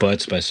Like Big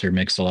Butts by Sir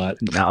Mix-a-Lot.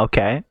 No,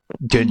 okay.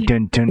 Dun,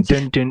 dun, dun,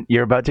 dun, dun.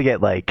 You're about to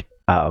get like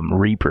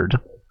reapered.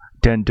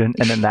 Dun, dun,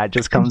 and then that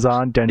just comes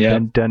on. Dun, Yeah.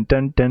 dun, dun,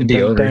 dun, dun, It'd be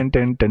dun, over. dun,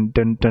 dun, dun,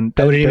 dun, dun,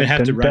 I wouldn't dun, even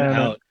have to dun, run dun,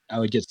 out. I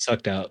would get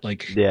sucked out.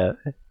 Like, Yeah.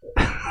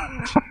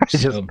 It's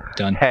just so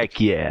done. heck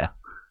yeah.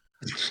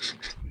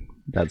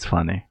 That's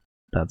funny.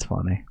 That's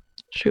funny.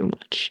 too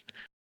much.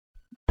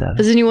 That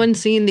Has anyone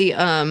seen the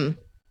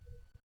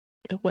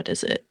what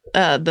is it?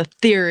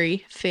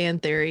 The fan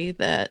theory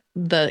that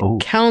the Ooh.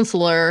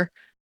 counselor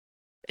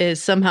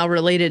is somehow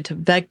related to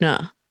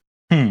Vecna.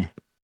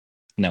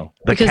 No.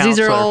 the because these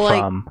are counselor all,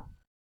 like- from,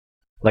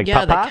 like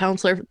Yeah, Papa? the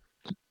counselor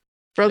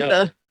from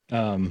No.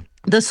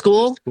 the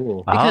school.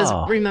 Cool. Because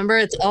Oh. remember,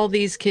 it's all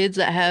these kids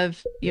that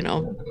have, you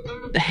know,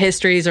 the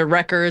histories or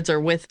records or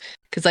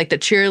because like the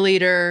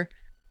cheerleader,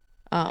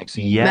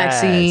 Maxine. Yes,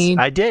 Maxine,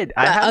 I did.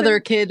 I the haven't- other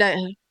kid that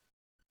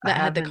I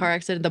had the haven't- car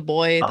accident, the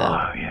boy, the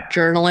Oh yeah.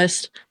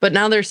 journalist. But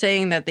now they're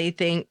saying that they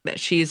think that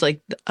she's like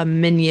a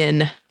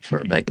minion for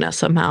Vecna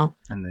somehow.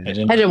 And I then,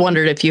 didn't, I just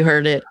wondered if you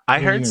heard it. I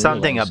didn't heard even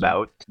something realize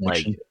about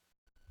like connection.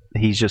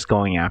 he's just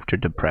going after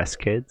depressed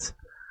kids,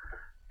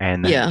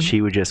 and then Yeah. she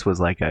would just was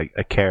like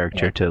a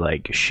character to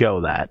like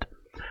show that.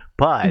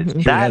 But Mhm.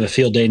 we have a that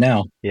field day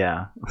now.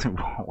 yeah,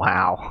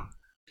 wow,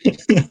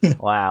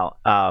 wow.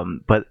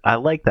 But I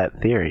like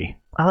that theory.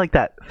 I like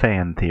that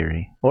fan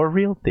theory or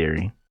real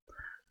theory.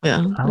 Yeah,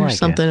 I there's like it.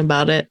 something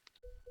about it.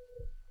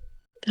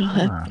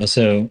 Huh.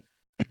 Also,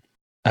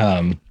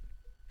 I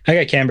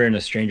got Camber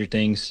into Stranger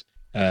Things.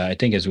 I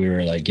think as we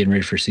were like getting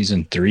ready for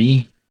season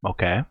 3,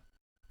 Okay.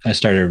 I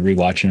started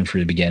rewatching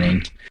from the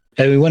beginning,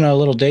 and we went on a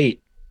little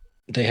date.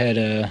 They had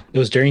it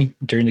was during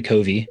the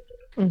COVID,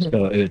 Mhm.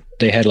 so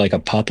they had like a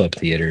pop-up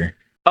theater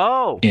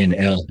Oh, in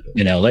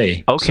LA.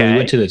 So Okay. we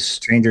went to the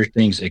Stranger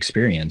Things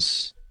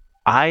experience.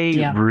 I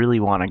Yeah. really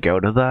want to go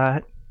to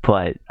that,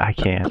 but I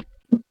can't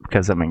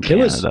because I'm in It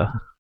was- Canada.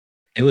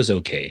 It was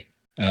okay.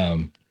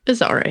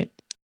 It's all right.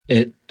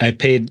 I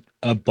paid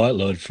a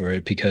buttload for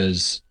it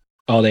because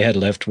all they had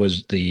left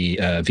was the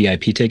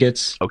VIP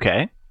tickets,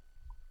 Okay.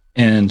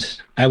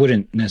 and I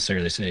wouldn't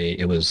necessarily say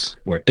it was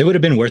worth. It would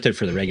have been worth it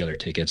for the regular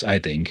tickets, I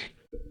think.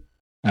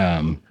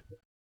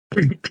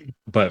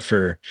 But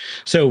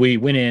so we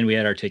went in, we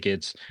had our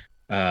tickets.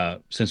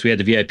 Since we had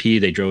the VIP,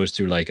 they drove us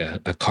through like a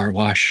car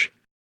wash,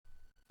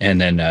 and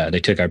then they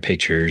took our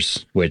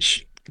pictures,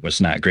 which was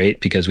not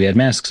great because we had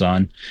masks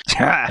on.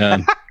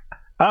 Um,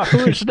 Oh,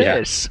 who's Yeah.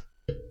 this?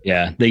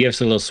 Yeah, they gave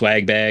us a little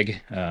swag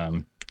bag.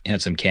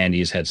 Had some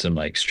candies, had some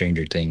like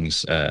Stranger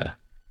Things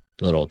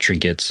little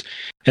trinkets.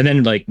 And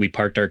then like we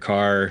parked our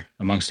car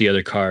amongst the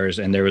other cars,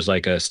 and there was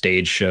like a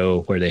stage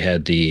show where they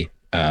had the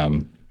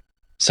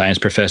science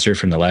professor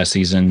from the last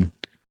season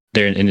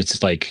there, and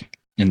it's like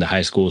in the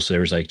high school, so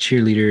there was like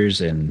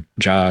cheerleaders and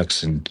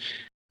jocks, and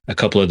a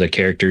couple of the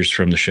characters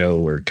from the show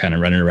were kind of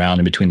running around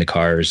in between the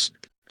cars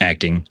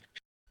acting.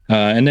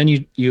 And then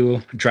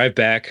you drive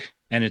back,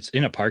 and it's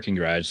in a parking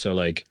garage, so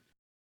like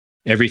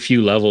every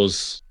few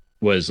levels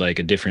was like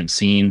a different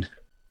scene.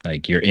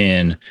 Like you're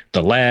in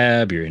the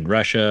lab, you're in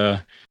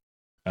Russia,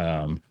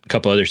 a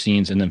couple other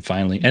scenes, and then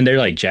finally, and they're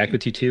like jacked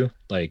with you too.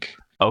 Like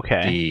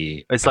Okay.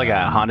 the It's like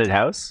a haunted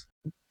house?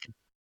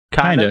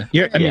 kind of.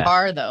 You're, I mean, Yeah.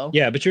 Car though.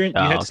 yeah, but you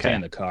Oh, had to stay okay.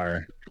 in the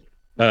car.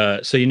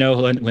 So you know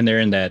when they're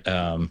in that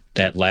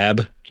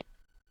lab.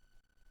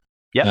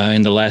 Yep.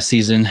 In the last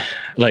season,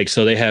 like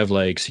so they have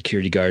like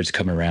security guards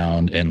come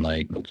around and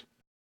like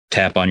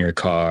tap on your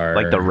car,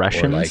 Like the or,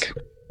 Russians? like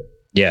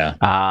yeah.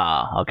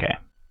 Ah, okay.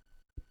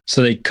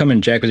 So they come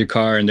and jack with your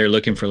car, and they're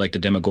looking for like the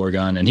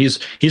Demogorgon, and he's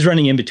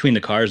running in between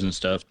the cars and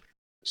stuff.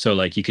 So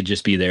like you could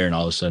just be there, and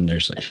all of a sudden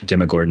there's like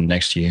Demogorgon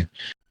next to you.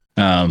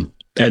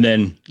 And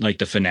then like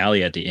the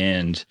finale at the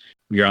end,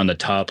 you're on the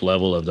top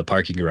level of the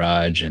parking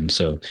garage, and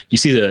so you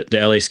see the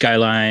LA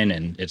skyline,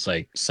 and it's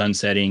like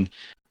sunsetting.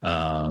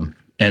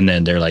 And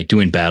then they're like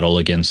doing battle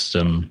against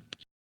them.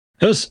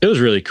 It was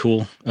really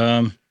cool.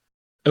 It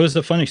was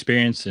a fun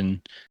experience,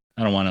 and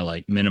I don't want to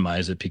like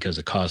minimize it because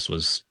the cost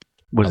was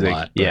Was a it?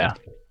 lot, but Yeah.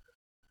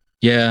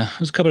 yeah, it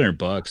was a couple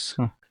 $100.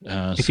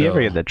 Huh. If you ever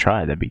get to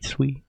try it, that'd be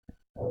sweet.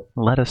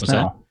 Let us What's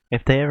know.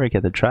 If they ever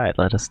get to try it,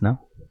 let us know.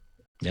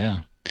 yeah,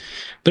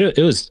 but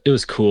it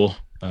was cool,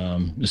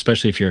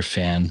 especially if you're a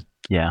fan.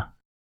 Yeah.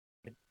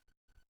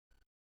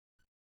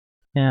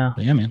 Yeah.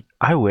 But yeah, man.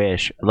 I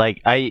wish.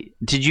 Like,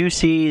 did you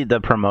see the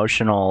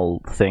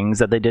promotional things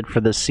that they did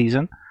for this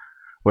season,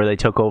 where they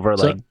took over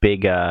So- like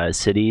big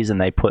cities and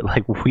they put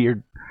like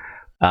weird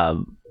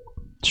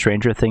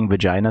Stranger Thing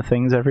vagina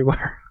things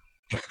everywhere?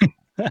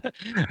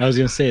 I was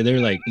gonna say they're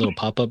like little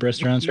pop-up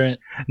restaurants, right?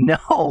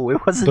 No,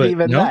 it wasn't But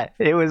even no? that.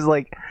 It was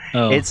like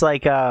Oh, it's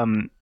like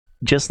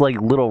just like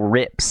little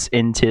rips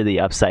into the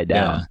upside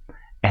down,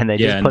 and they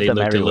yeah, just and put they them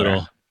looked a everywhere.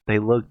 little. They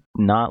looked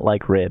not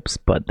like rips,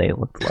 but they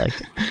looked like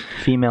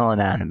female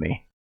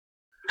anatomy,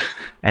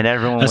 and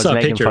everyone I was saw a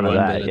making picture fun of of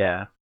one, that. but-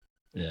 Yeah.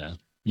 Yeah,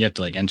 you have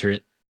to like enter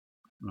it.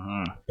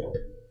 Mhm.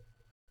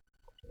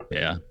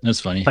 Yeah, that's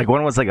funny. Like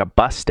one was like a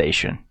bus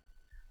station,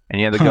 and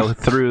you had to go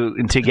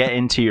through to get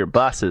into your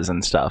buses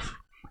and stuff.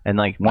 And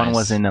like one Nice.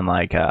 was in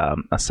like a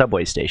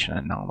subway station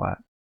and all that.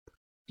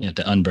 You have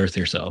to unbirth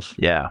yourself.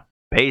 Yeah,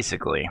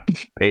 basically.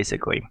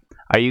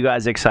 Are you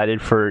guys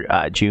excited for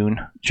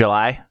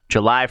July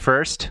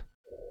 1st?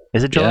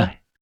 Is it July?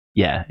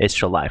 Yeah, it's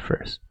July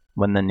 1st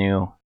when the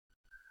new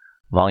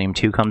Volume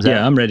 2 comes Yeah,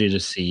 out. I'm ready to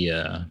see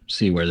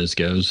where this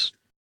goes.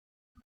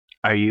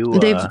 Are you?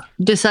 They've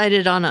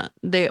decided on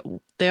they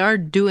are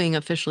doing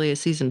officially a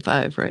season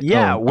 5, right?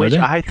 Yeah, Oh, are which they?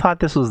 I thought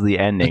this was the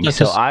ending, thought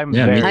so this- I'm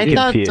yeah, me very I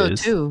thought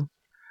confused. so too.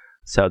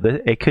 So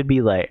it could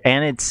be like,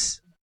 and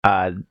it's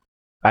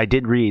I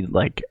did read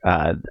like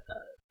a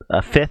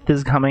 5th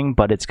is coming,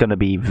 but it's going to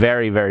be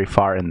very, very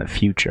far in the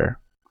future.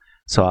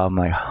 So I'm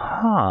like,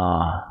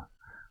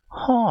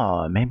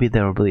 maybe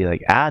there will be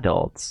like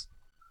adults,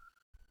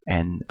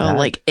 and Oh,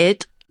 like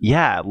it.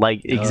 yeah,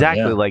 like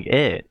exactly yeah. like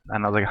it.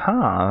 And I was like,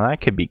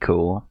 that could be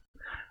cool.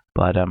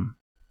 But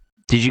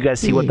did you guys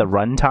see what the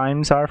run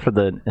times are for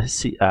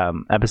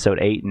the episode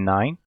 8 and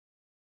 9?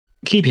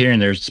 Keep hearing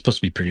they're supposed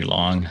to be pretty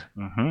long.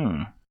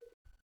 Mm-hmm.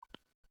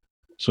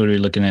 So what are we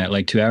looking at?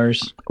 Like 2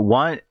 hours?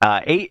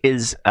 8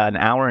 is an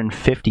hour and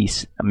 50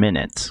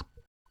 minutes,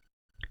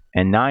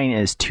 and 9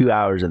 is 2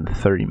 hours and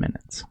 30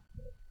 minutes.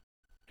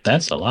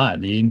 That's a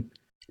lot, dude.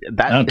 I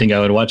That don't think I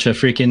would watch a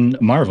freaking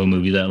Marvel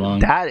movie that long.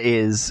 that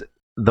is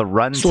the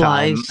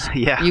runtime. Slice.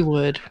 Yeah, You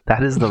would.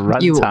 that is the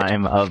You would.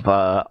 runtime of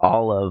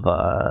all of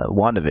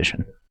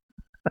WandaVision.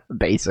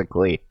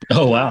 Basically,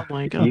 Oh wow. Oh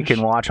my gosh. you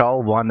can watch all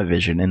of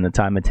WandaVision in the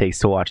time it takes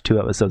to watch 2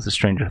 episodes of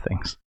Stranger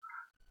Things.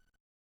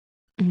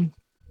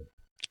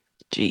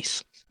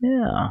 Jeez.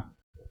 Yeah.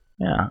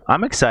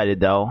 I'm excited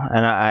though,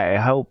 and I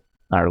hope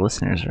our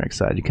listeners are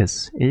excited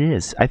because it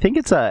is. I think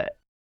it's a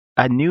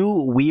new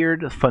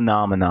weird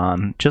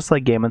phenomenon, just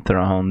like Game of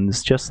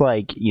Thrones, just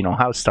like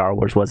how Star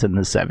Wars was in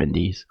the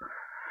 70s.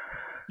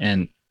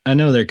 And I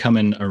know they're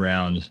coming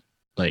around.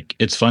 Like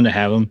it's fun to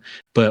have them,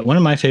 but one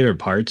of my favorite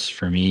parts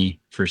for me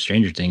for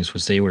Stranger Things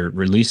was they were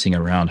releasing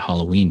around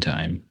Halloween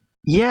time.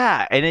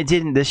 Yeah, and it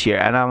didn't this year,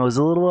 and I was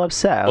a little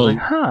upset. I was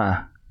Well, like,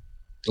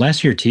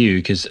 Last year too,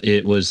 because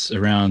it was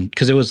around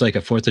because it was like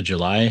a 4th of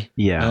July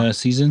yeah.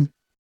 season.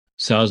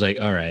 So I was like,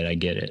 all right, I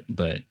get it.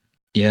 But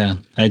yeah,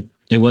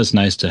 it was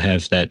nice to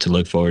have that to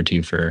look forward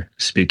to for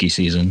spooky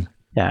season.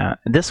 Yeah,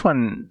 this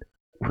one,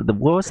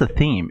 what was the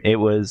theme? It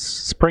was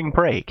spring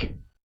break,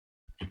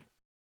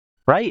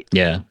 right?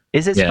 Yeah,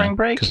 Is it yeah, spring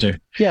break? because they're.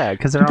 Yeah,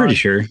 because they're I'm pretty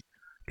sure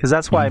Because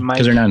that's why Mike.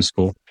 because they're not in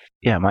school.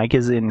 Yeah, Mike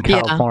is in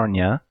Yeah.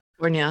 California.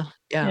 Yeah.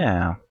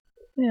 Yeah.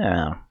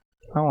 Yeah.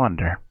 I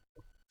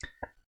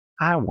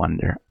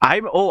wonder.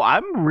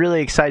 I'm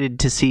really excited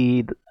to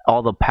see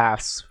all the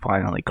paths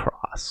finally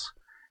cross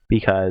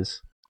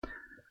because,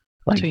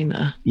 like, Between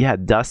the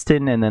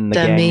Dustin and then the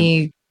gang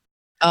Demi.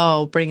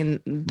 Oh, bringing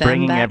them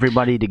bringing back.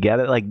 everybody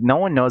together. Like, no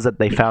one knows that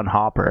they found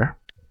Hopper.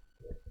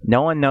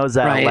 No one knows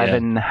that Right.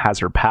 Eleven has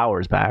her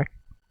powers back.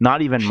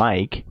 Not even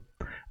Mike.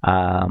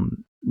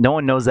 No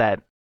one knows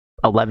that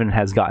 11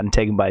 has gotten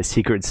taken by a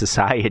secret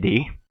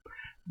society.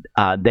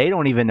 They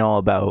don't even know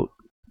about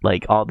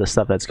like all the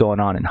stuff that's going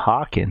on in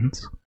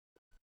Hawkins.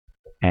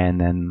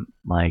 And then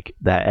like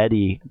that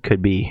Eddie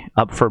could be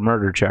up for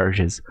murder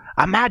charges.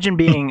 Imagine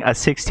being a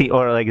 16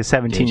 or like a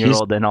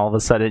 17-year-old and all of a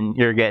sudden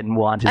you're getting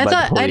wanted I by the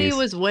thought police. Eddie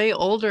was way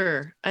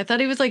older. I thought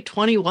he was like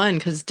 21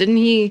 because didn't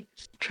he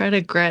try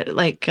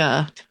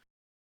to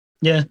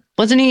Yeah,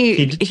 wasn't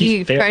he? He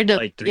He failed, tried to.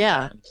 like, 3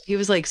 yeah, times. he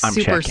was like I'm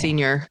super checking.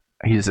 senior.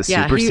 He's a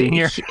Yeah, super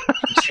senior.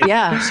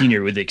 Yeah.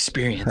 senior with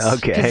experience.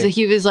 Because Okay.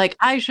 he was like,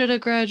 I should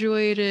have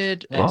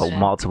graduated. Oh, and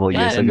multiple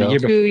years and ago. year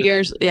 2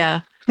 years.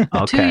 Yeah. 2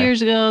 Okay.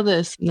 years ago,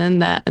 this and then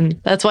that. And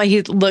that's why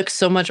he looks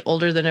so much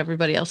older than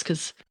everybody else.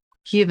 Because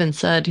he even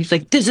said, he's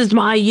like, this is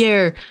my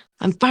year.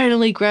 I'm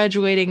finally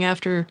graduating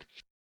after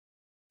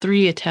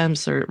 3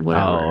 attempts or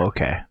whatever. Oh,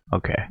 okay.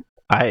 Okay.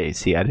 I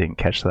see. I didn't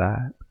catch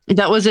that.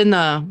 That was in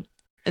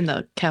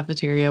the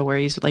cafeteria where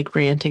he's like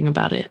ranting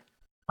about it.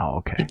 Oh,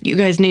 okay. You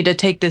guys need to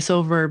take this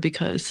over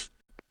because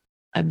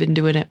I've been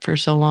doing it for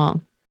so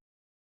long.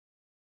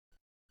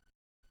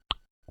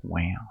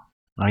 Wow.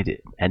 I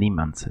did. Eddie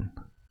Munson.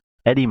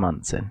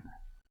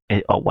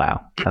 Oh,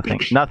 wow.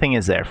 Nothing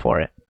is there for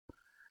it.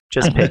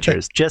 Just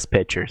pictures. Just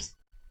pictures.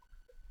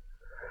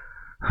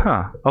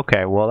 Huh.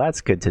 Okay. Well,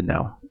 that's good to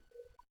know.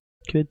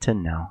 Good to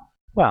know.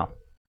 Well,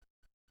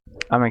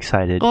 I'm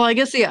excited. Well, I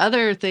guess the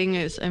other thing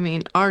is, I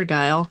mean,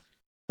 Argyle,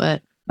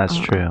 but That's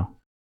true.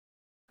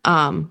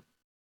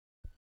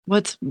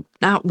 what's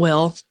not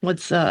Will?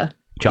 What's the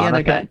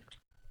other guy?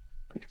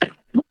 Jonathan?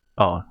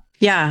 Oh,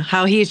 Yeah,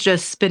 how he's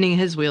just spinning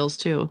his wheels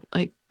too.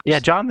 Like Yeah,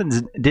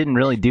 Jonathan didn't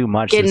really do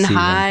much getting this season.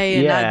 high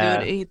and yeah. not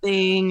doing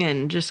anything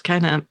and just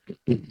kind of.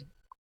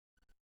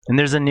 And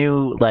there's a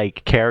new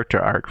like character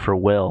arc for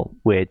Will,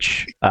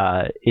 which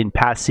in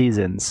past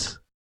seasons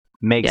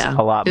makes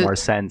a lot more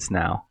sense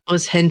now.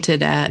 Was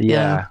hinted at.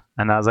 Yeah.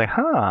 And I was like,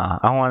 huh,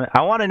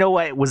 I want to know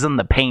what was in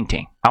the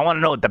painting. I want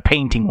to know what the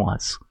painting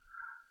was.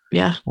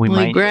 Yeah. We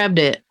might grabbed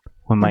it.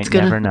 We might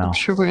never know. I'm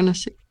sure we're gonna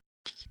see.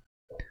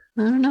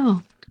 I don't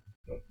know.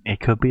 It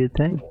could be a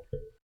thing.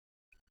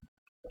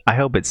 I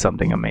hope it's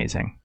something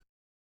amazing.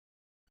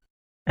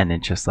 And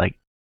it just like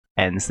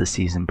ends the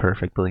season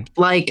perfectly.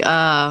 Like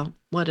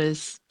what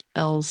is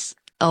Elle's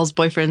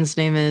boyfriend's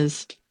name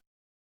is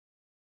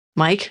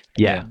Mike?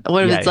 Yeah.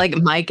 What if it's like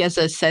Mike as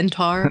a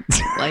centaur?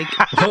 Like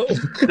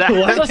that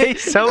would be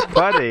so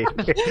funny.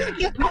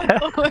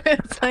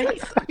 It's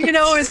like,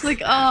 it's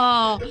like,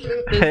 oh,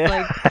 it's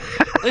like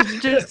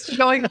it's just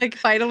showing like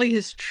finally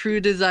his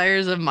true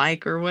desires of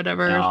Mike or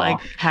whatever. Oh.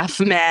 Like half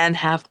man,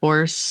 half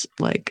horse,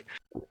 like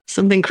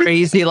something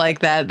crazy like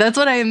that. That's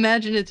what I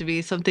imagine it to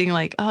be. Something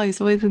like, oh,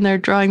 he's always in there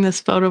drawing this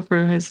photo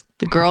for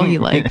the girl he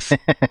likes.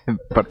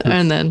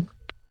 And then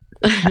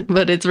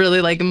but it's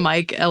really like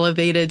Mike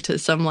elevated to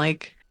some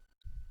like,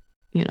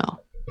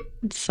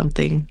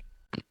 something.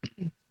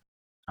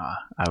 I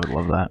would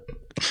love that.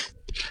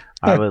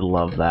 I would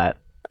love that.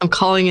 I'm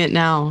calling it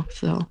now.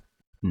 So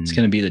it's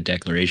going to be the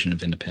Declaration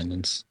of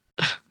Independence.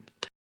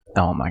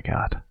 Oh my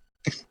God.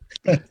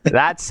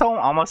 That's so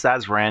almost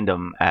as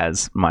random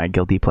as my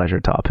guilty pleasure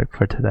topic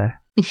for today.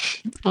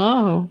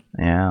 Oh.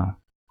 Yeah.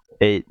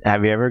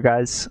 Have you ever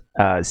guys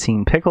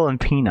seen Pickle and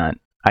Peanut?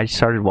 I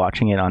started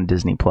watching it on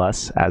Disney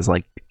Plus as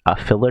like a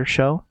filler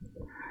show,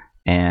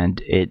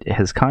 and it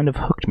has kind of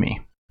hooked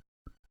me.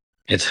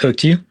 It's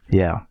hooked you?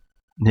 Yeah.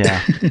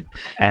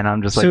 And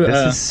I'm just like,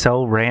 this is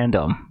so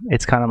random.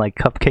 It's kind of like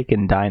Cupcake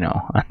and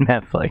Dino on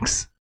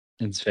Netflix.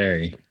 It's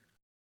very.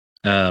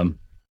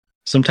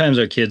 Sometimes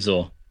our kids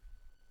will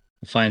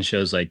find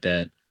shows like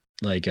that,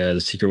 like The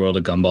Secret World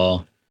of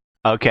Gumball.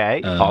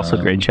 Okay, also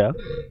great show.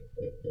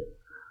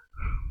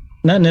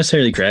 Not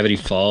necessarily Gravity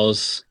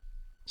Falls.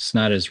 It's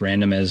not as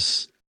random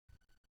as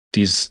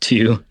these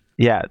two.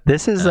 Yeah,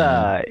 this is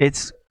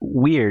it's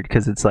weird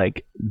because it's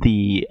like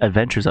the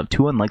adventures of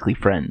two unlikely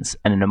friends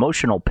and an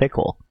emotional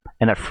pickle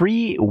and a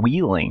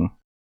freewheeling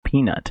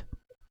peanut.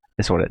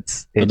 Is what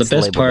it's the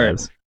best part.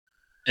 As.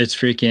 It's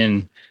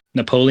freaking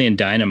Napoleon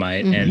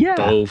Dynamite and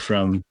Bo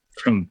from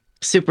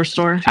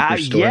Superstore.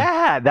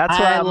 Yeah, that's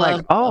why I'm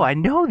like, I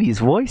know these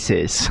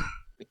voices.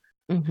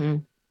 Mm-hmm.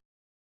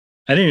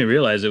 I didn't even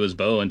realize it was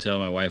Bo until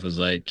my wife was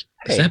like,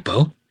 "Is that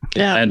Bo?"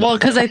 Yeah, well,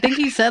 because I think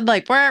he said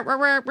like, and I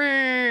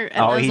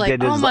was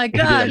like, "Oh my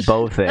gosh,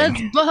 Bo thing.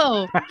 That's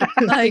Bo!"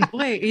 Like,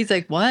 wait, he's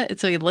like, "What?" And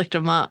so he looked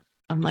him up.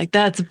 I'm like,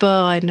 "That's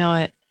Bo. I know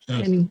it."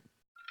 And...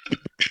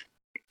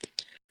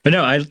 But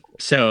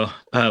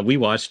no, we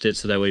watched it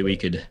so that way we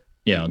could,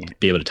 be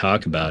able to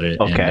talk about it.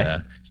 Okay.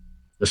 And,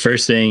 the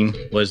first thing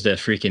was that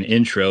freaking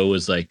intro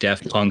was like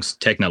Daft Punk's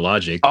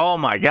Technologic. Oh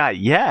my God,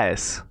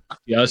 yes.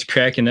 Yeah, I was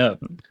cracking up.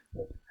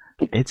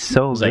 It's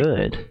so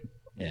good. Like,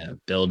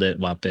 build it,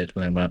 whop it,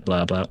 blah, blah,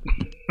 blah, blah.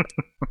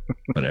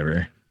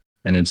 Whatever.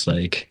 And it's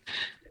like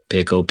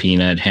pickle,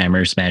 peanut,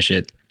 hammer, smash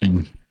it.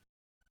 And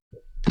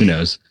who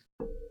knows?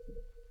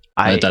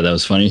 I thought that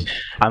was funny.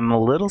 I'm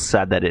a little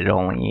sad that it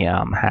only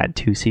had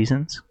 2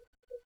 seasons.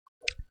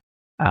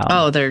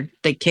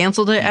 They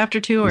canceled it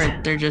after 2, or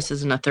there just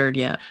isn't a third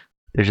yet?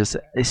 There's just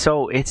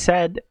so it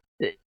said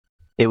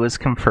it was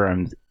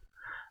confirmed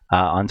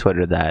on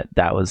Twitter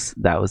that was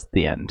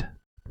the end,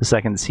 the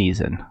second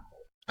season.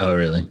 Oh,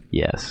 really?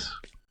 Yes.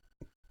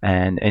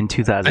 And in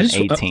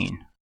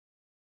 2018.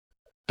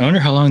 I wonder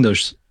how long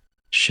those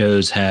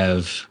shows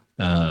have,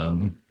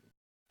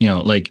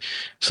 like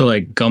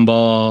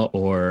Gumball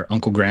or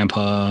Uncle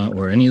Grandpa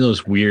or any of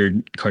those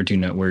weird Cartoon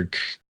Network.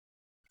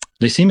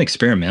 They seem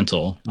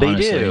experimental. They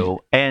honestly. do,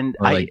 and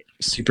or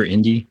super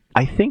indie.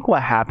 I think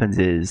what happens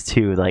is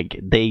too, like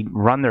they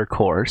run their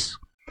course,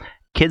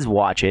 kids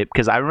watch it,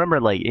 because I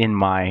remember like in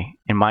my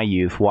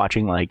youth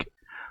watching like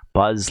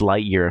Buzz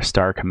Lightyear,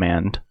 Star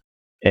Command,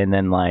 and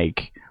then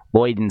like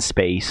Lloyd in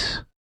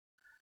Space,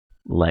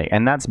 like,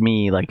 and that's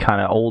me like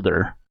kind of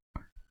older,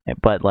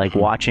 but like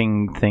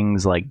watching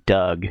things like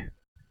Doug,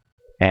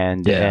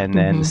 and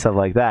then stuff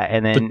like that,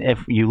 and then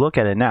if you look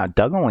at it now,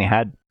 Doug only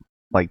had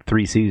like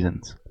 3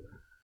 seasons.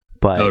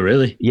 But, oh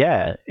really?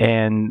 Yeah,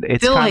 and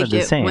it's kind of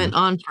the same. Went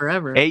on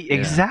forever.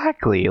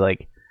 Exactly,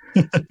 like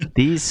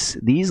these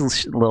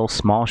little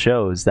small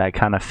shows that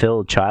kind of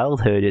fill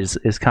childhood is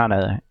kind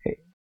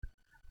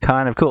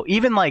of cool.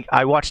 Even like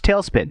I watched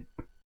Tailspin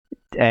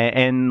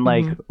and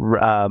like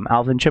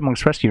Alvin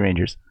Chipmunk's Rescue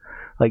Rangers.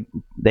 Like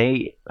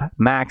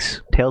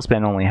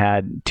Tailspin only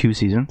had 2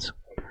 seasons.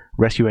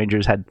 Rescue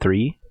Rangers had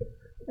 3.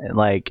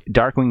 Like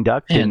Darkwing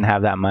Duck didn't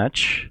have that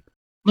much.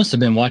 Must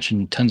have been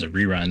watching tons of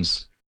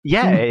reruns.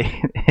 Yeah,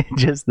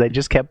 they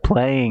just kept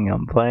playing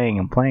them.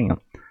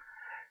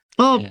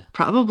 Well,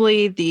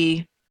 probably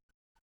the,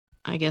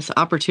 I guess,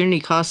 opportunity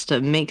cost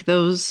to make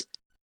those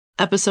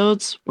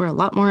episodes were a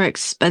lot more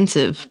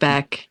expensive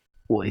back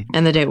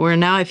in the day, where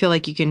now I feel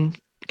like you can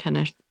kind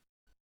of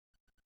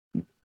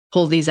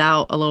pull these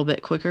out a little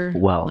bit quicker.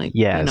 Well, like,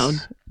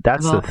 yes,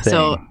 that's the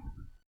thing.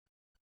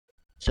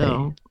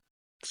 So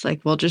it's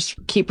like, we'll just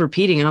keep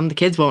repeating them. The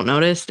kids won't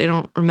notice. They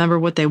don't remember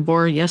what they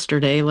wore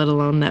yesterday, let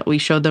alone that we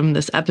showed them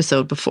this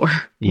episode before.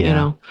 Yeah. You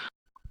know?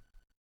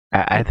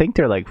 I think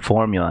they're like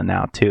formula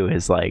now too,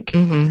 is like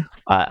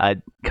a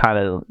kind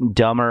of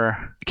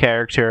dumber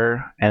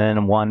character and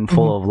then one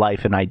full of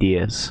life and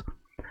ideas.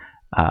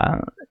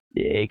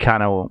 It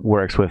kind of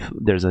works with,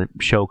 there's a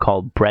show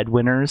called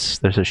Breadwinners,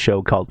 there's a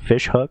show called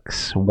Fish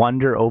Hooks,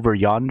 Wonder Over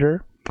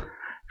Yonder,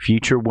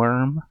 Future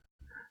Worm,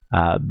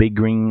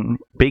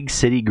 Big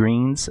City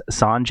Greens,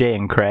 Sanjay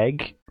and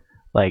Craig,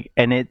 like,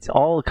 and it's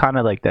all kind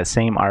of like that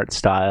same art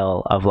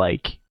style of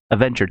like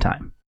Adventure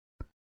Time.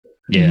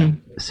 Yeah.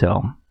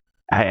 So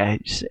I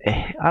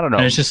don't know.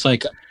 And it's just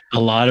like a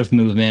lot of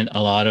movement,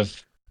 a lot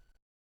of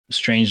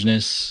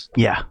strangeness.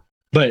 Yeah.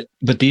 But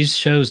these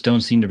shows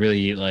don't seem to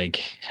really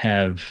like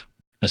have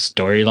a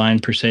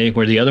storyline per se,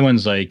 where the other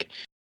ones, like,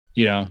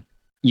 you know,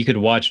 you could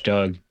watch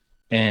Doug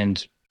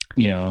and,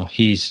 you know,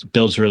 he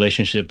builds a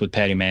relationship with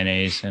Patty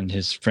Mayonnaise and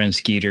his friend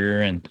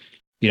Skeeter, and,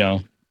 you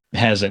know,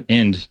 has an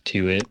end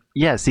to it.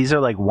 Yes, these are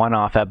like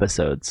one-off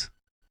episodes.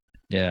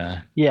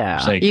 Yeah.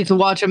 Yeah. Like, you can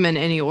watch them in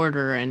any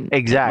order, and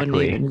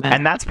exactly.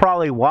 And that's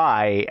probably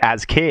why,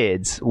 as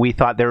kids, we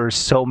thought there were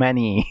so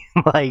many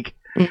like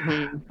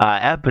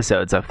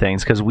episodes of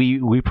things, because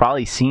we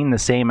probably seen the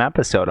same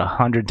episode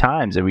 100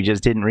 times and we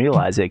just didn't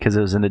realize it because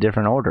it was in a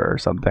different order or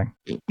something.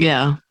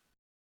 Yeah.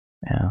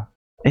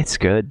 It's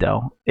good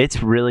though.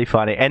 It's really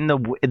funny, and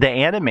the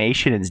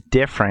animation is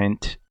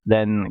different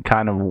than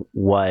kind of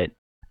what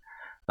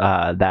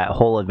that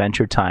whole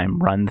Adventure Time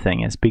run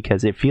thing is,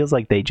 because it feels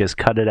like they just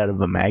cut it out of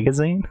a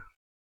magazine,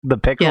 the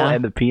pickle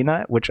and the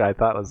peanut, which I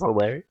thought was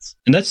hilarious.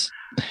 And that's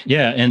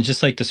and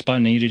just like the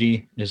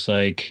spontaneity is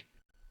like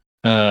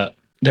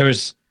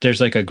there's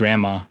like a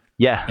grandma,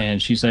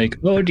 and she's like,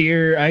 oh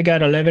dear, I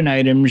got 11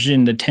 items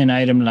in the 10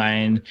 item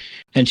line,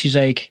 and she's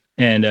like,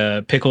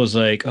 and Pickle's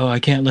like, oh, I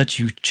can't let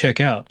you check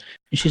out,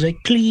 and she's like,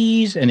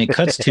 please, and it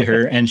cuts to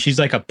her and she's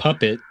like a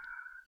puppet,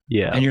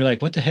 and you're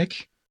like, what the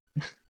heck?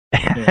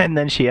 And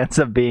then she ends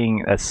up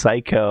being a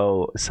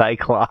psycho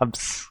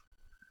cyclops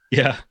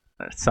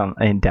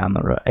and down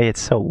the road.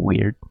 It's so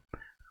weird,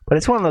 but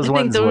it's one of those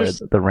ones where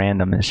the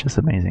random is just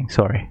amazing.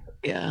 Sorry.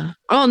 Yeah.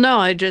 Oh no,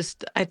 I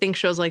think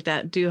shows like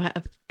that do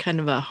have kind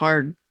of a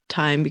hard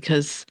time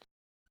because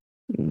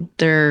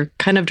they're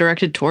kind of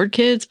directed toward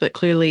kids, but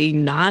clearly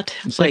not.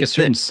 It's like a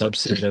certain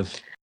subset of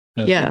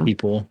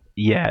people.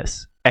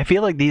 Yes. I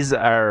feel like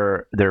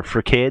they're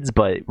for kids,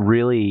 but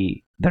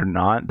really they're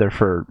not. They're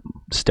for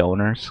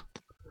stoners.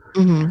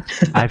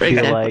 I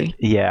feel like,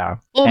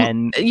 well,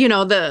 and you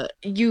know,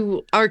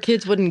 our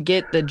kids wouldn't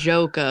get the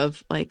joke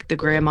of like the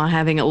grandma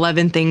having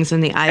 11 things in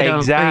the item,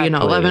 or, you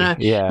know,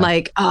 11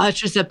 like, oh, it's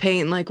just a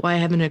paint, like, why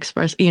haven't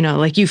expressed, you know,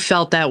 like you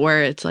felt that,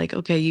 where it's like,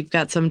 okay, you've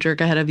got some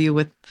jerk ahead of you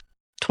with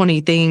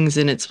 20 things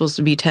and it's supposed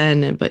to be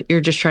 10, but you're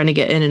just trying to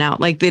get in and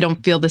out. Like, they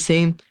don't feel the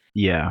same.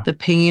 The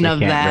pain of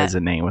that,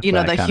 resonate with, you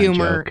know, the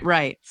humor,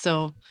 right?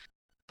 So,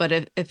 but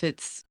if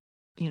it's,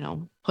 you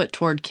know, put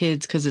toward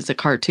kids because it's a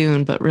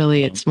cartoon, but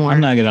really it's more. I'm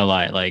not gonna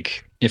lie,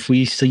 like, if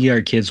we see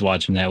our kids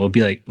watching that, we'll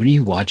be like, what are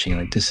you watching?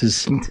 Like, this is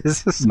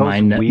so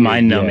mind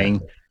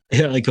numbing.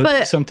 Yeah, like, go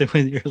do something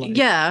with your life.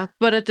 Yeah,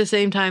 but at the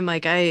same time,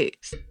 like,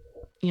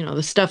 you know,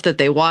 the stuff that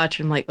they watch,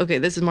 I'm like, okay,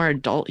 this is more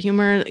adult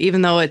humor,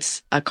 even though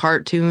it's a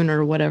cartoon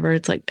or whatever.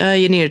 It's like,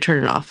 you need to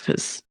turn it off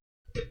because,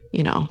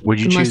 you know.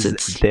 Would you choose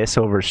this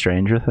over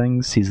Stranger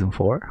Things season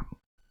 4?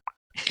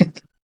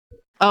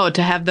 Oh,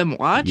 to have them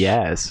watch?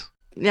 Yes.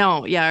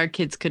 No, our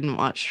kids couldn't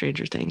watch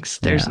Stranger Things.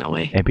 There's no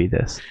way. It'd be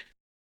this.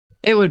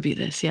 It would be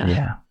this,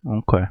 Yeah.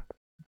 Okay.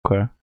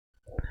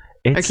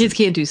 Our kids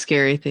can't do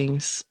scary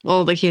things.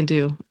 Well, they can't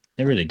do.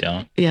 They really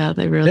don't. Yeah,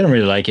 they don't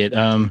really like it.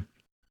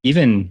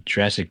 Even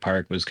Jurassic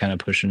Park was kind of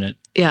pushing it.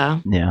 Yeah.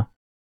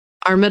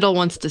 Our middle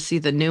wants to see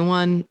the new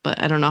one, but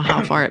I don't know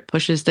how far it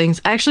pushes things.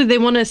 Actually, they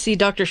want to see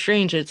Doctor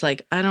Strange. It's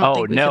like, I don't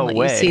think we can let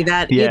you see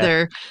that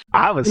either.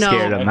 I was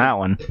scared on that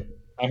one.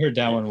 I heard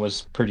that one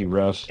was pretty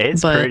rough.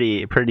 It's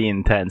pretty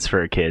intense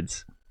for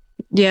kids.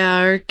 Yeah,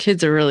 our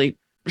kids are really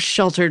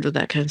sheltered with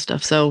that kind of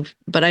stuff. So,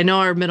 but I know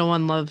our middle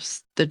one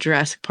loves the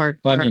Jurassic Park.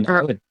 Well, I mean,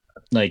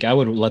 I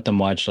would let them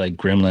watch like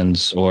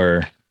Gremlins,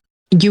 or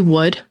you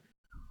would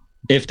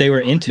if they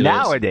were into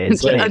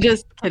nowadays. I'm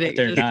just kidding.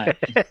 They're not.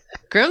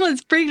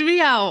 Gremlins freaked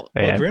me out.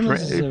 Yeah,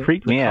 Gremlins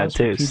freaked me out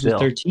too. Still,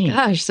 13.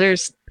 Gosh, they're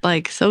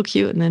like so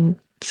cute and then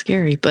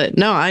scary. But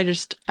no, I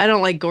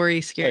don't like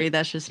gory, scary.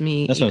 That's just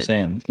me. That's what I'm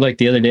saying. Like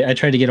the other day, I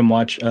tried to get him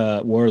watch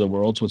War of the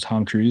Worlds with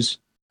Tom Cruise.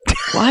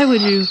 Why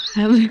would you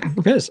have?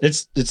 Because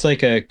it's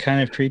like a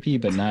kind of creepy,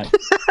 but not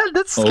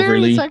that's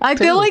overly. I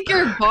feel like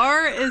your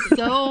bar is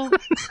so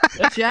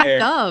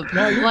jacked up.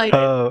 Like,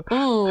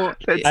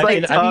 it's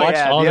like,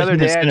 the other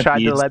day I tried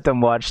to let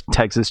them watch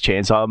Texas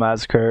Chainsaw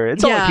Massacre.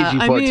 It's only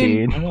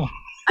PG-14.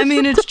 I I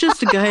mean, it's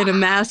just a guy in a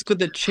mask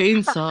with a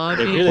chainsaw.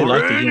 They really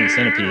like the Human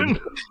Centipede.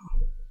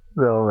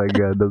 Oh my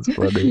god, that's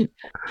funny.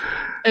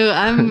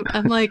 I'm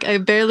like, I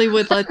barely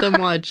would let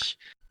them watch.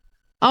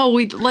 Oh,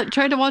 we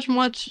tried to watch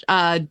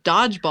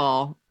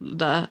Dodgeball,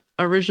 the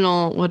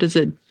original. What is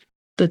it?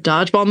 The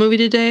Dodgeball movie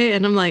today,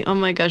 and I'm like, oh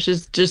my gosh,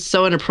 it's just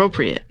so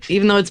inappropriate.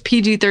 Even though it's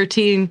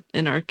PG-13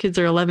 and our kids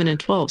are 11 and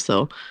 12,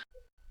 so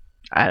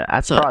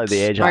that's probably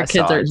the age I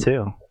saw it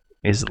too.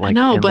 Is like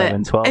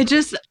 11, 12.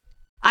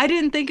 I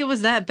didn't think it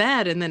was that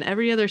bad, and then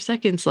every other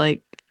second's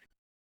like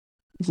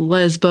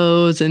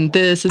lesbos and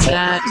this and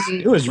that.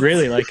 It was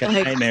really like a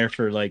nightmare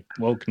for like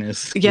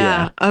wokeness.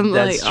 Yeah, I'm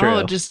that's like, true.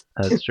 oh, just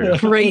That's true.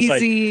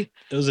 crazy.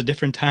 It was a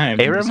different time.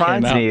 It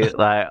reminds me,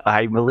 like,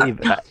 I believe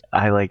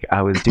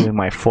I was doing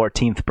my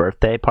 14th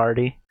birthday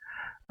party,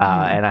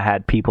 and I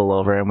had people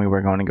over, and we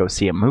were going to go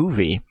see a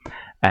movie.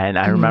 And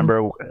I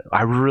remember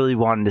I really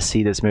wanted to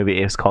see this movie.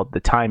 It was called The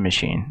Time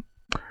Machine.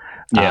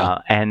 Yeah,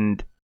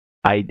 and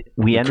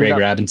we ended Craig up,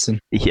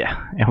 Robinson.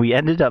 Yeah, and we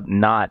ended up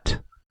not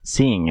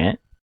seeing it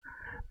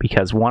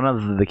because one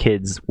of the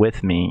kids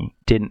with me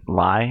didn't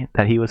lie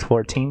that he was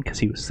 14 because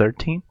he was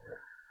 13.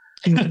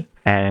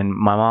 And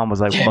my mom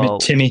was like, well,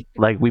 Timmy,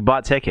 like, we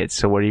bought tickets,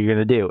 so what are you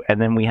gonna do?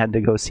 And then we had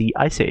to go see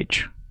Ice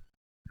Age.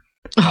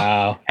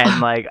 Wow.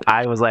 And like,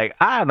 I was like,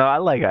 I don't know, I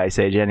like Ice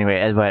Age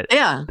anyway. But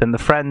Yeah. then the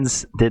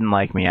friends didn't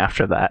like me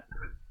after that.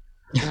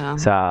 Yeah.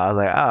 So I was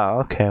like,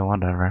 oh, okay,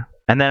 whatever.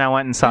 And then I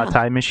went and saw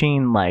Time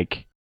Machine,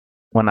 like,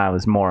 when I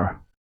was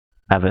more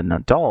of an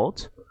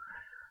adult.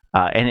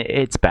 And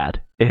it's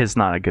bad. It is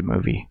not a good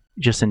movie.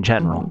 Just in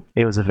general,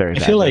 it was a very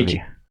bad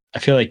movie. I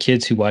feel like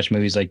kids who watch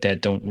movies like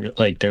that don't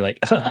like. They're like,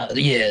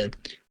 yeah,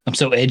 I'm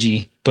so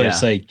edgy, but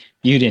it's like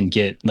you didn't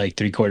get like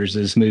 3/4 of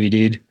this movie,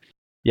 dude.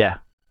 Yeah,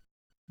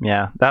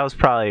 that was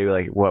probably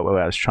like what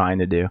I was trying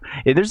to do.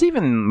 There's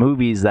even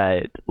movies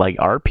that like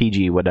are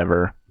PG,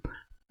 whatever,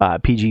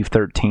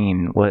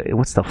 PG-13.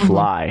 What's The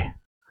Fly?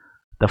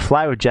 The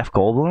Fly with Jeff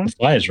Goldblum. The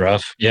Fly is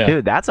rough. Yeah,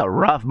 dude, that's a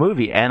rough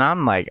movie, and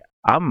I'm like,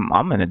 I'm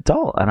an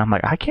adult, and I'm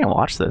like, I can't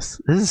watch this.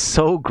 This is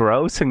so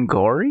gross and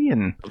gory,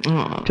 and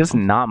just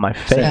not my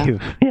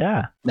fave.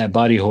 Yeah, that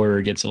body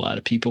horror gets a lot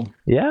of people.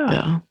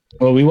 Yeah.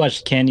 Well, we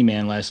watched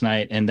Candyman last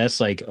night, and that's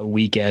like a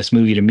weak ass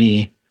movie to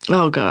me.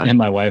 Oh god. And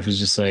my wife was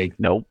just like,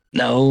 nope,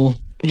 no,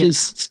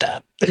 just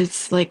stop.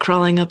 It's like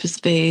crawling up his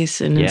face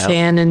and his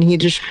hand, and he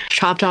just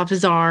chopped off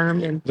his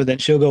arm. And but then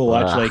she'll go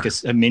watch like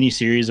a mini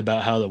series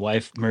about how the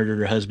wife murdered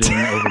her husband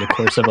over the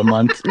course of a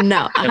month.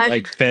 No, and,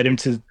 like fed him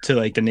to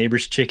like the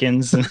neighbor's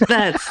chickens.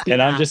 That's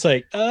and I'm just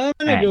like, I'm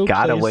gonna go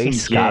got play away some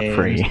scot games.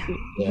 free.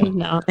 Yeah.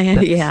 No,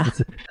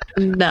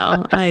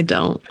 no, I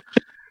don't.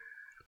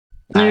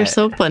 You're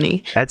so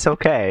funny. That's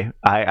okay.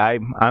 I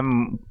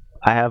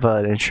have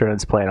an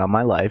insurance plan on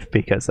my life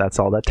because that's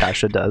all that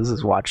Tasha does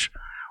is watch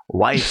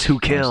wives who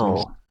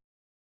kill.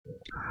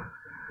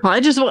 Well,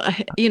 I just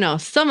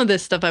want, some of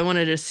this stuff I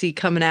wanted to see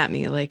coming at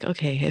me. Like,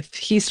 okay, if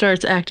he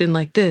starts acting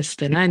like this,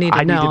 then I need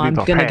to know I'm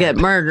going to get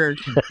murdered.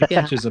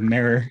 Yeah. Which is a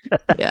mirror.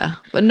 Yeah.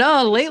 But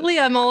no, lately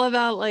I'm all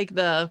about like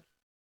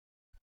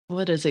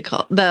what is it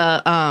called?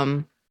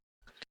 The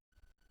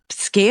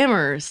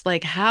scammers,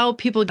 like how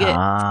people get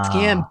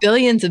scammed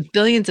billions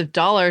of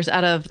dollars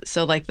out of,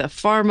 so like the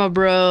Pharma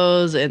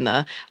Bros and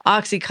the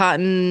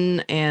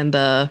OxyContin and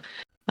the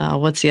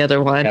what's the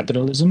other one?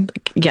 Capitalism.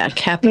 Yeah,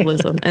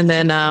 capitalism. And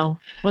then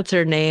what's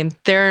her name?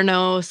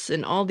 Theranos,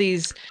 and all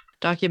these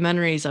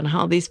documentaries on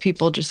how these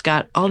people just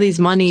got all these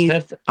money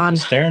on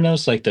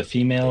Theranos, like the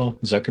female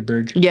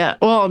Zuckerberg. Yeah.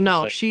 Well,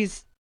 no, like,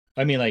 she's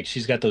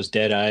she's got those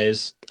dead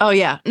eyes. Oh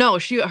yeah. No,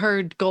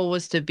 her goal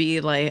was to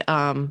be like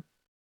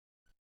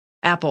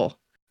Apple.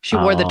 She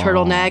wore the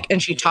turtleneck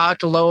and she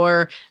talked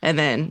lower, and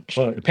then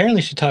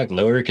apparently she talked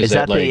lower because is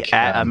that like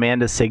the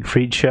Amanda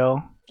Siegfried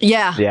show?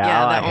 Yeah,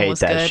 I hate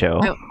that show.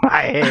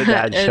 I hate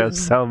that show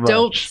so much.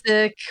 Dope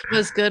Sick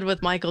was good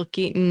with Michael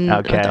Keaton.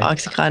 Okay. With the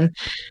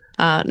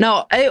OxyContin.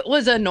 No, it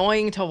was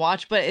annoying to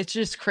watch, but it's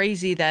just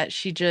crazy that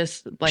she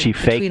just like she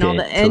faked between all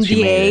the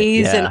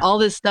NDAs and all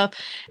this stuff,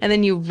 and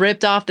then you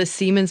ripped off the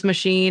Siemens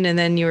machine, and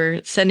then you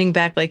were sending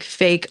back like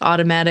fake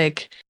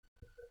automatic,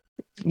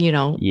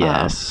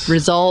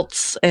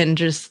 results,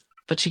 and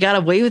but she got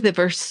away with it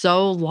for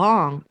so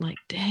long. Like,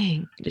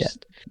 dang,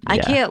 I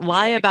can't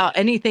lie about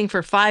anything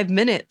for 5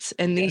 minutes,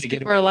 and these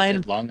people are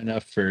lying long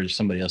enough for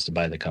somebody else to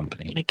buy the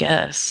company. I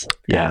guess.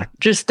 Yeah,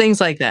 just things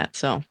like that.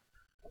 So.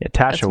 Yeah,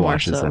 Tasha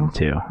watches them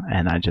too,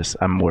 and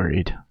I'm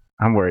worried.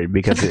 I'm worried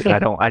because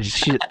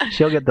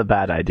she'll get the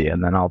bad idea,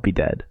 and then I'll be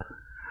dead.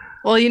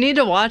 Well, you need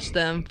to watch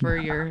them for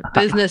your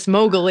business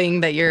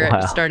moguling that you're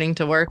starting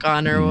to work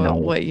on, or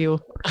what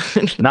you.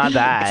 Not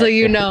that. So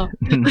you know.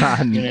 You're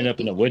gonna end up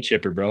in a wood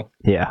chipper, bro.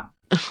 Yeah.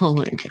 Oh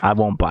my God. I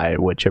won't buy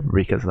a wood chipper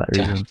because of that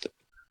reason.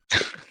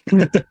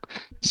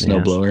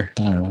 Snowblower.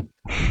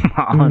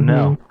 I don't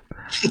know.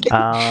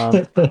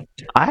 Oh no.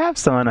 I have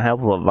some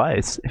unhelpful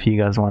advice. If you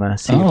guys want to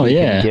see,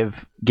 can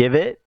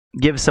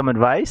give some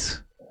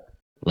advice.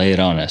 Lay it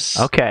on us.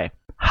 Okay.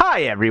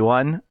 Hi,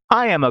 everyone.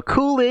 I am a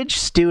Coolidge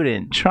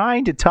student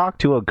trying to talk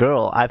to a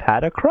girl I've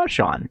had a crush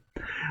on.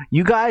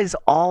 You guys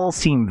all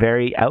seem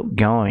very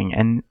outgoing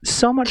and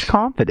so much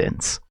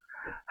confidence.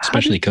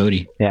 Especially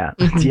Cody. Yeah,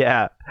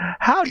 yeah.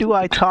 How do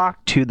I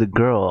talk to the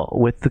girl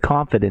with the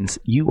confidence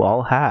you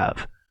all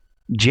have?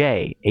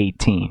 J,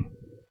 18.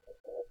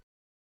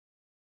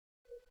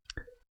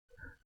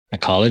 A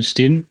college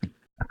student?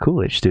 A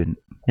Coolidge student,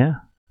 yeah.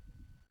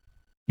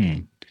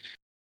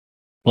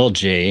 Well,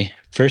 Jay,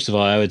 first of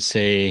all, I would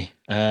say,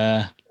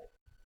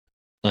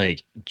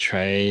 like,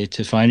 try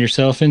to find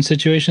yourself in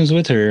situations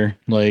with her.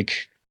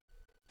 Like,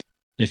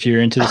 if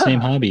you're into the same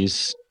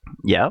hobbies,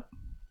 Yep.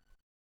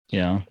 you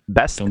know,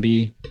 Best. don't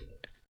be,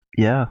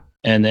 Yeah.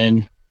 and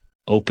then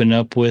open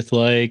up with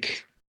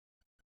like,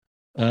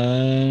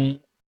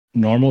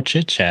 normal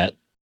chit chat.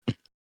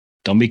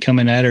 Don't be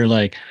coming at her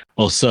like,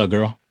 "Oh, sup,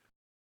 girl."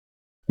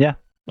 Yeah.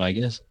 Well, I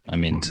guess. I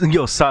mean,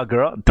 Yo, saw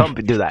girl. Don't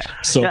do that.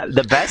 so Yeah,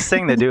 the best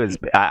thing to do is,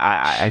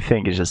 I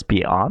think, is just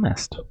be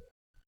honest.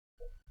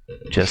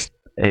 Just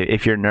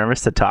if you're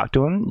nervous to talk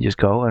to him, just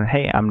go and,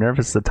 hey, I'm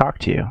nervous to talk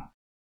to you.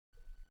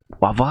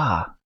 Wah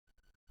wah.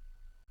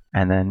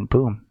 And then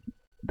boom,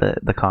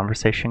 the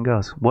conversation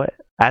goes. What,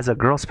 as a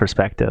girl's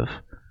perspective,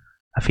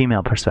 a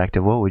female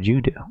perspective, what would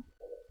you do?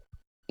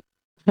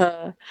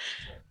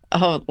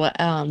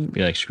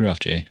 be like, screw off,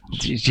 Jay.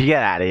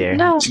 Get out of here.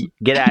 No.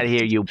 Get out of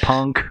here, you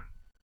punk.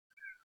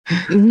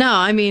 No,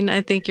 I mean,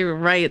 I think you're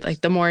right.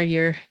 Like the more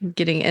you're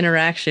getting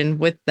interaction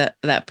with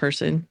that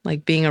person,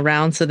 like being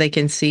around so they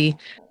can see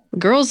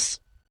girls.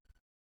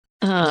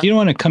 You don't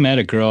want to come at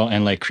a girl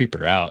and like creep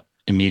her out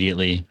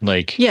immediately.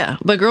 Like, Yeah,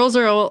 but girls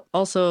are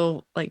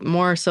also like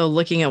more so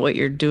looking at what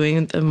you're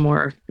doing, the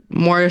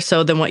more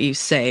so than what you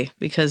say,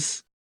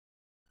 because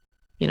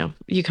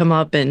you come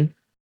up and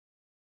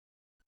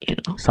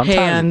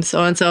Sometimes hey,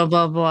 and so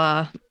blah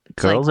blah.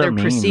 It's girls like are they're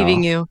mean,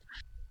 perceiving though. you.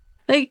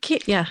 They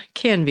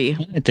can be.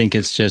 I think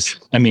it's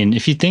just, I mean,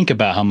 if you think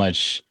about how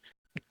much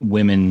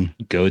women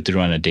go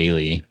through on a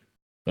daily,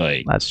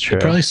 like, That's true.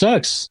 it probably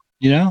sucks,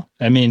 you know?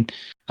 I mean,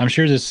 I'm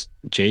sure this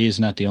Jay is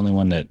not the only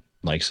one that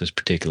likes this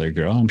particular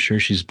girl. I'm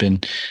sure she's been,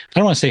 I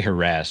don't want to say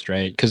harassed,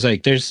 right? Because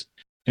like there's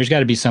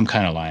got to be some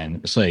kind of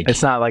line. It's like,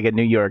 It's not like a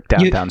New York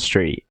downtown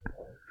street.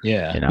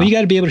 yeah, you know? well, you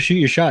got to be able to shoot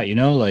your shot, you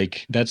know?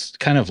 Like that's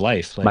kind of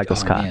life. Like, Michael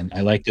Scott. Man,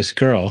 I like this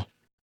girl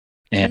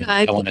and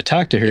I I want to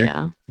talk to her.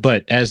 Yeah.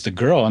 But as the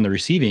girl on the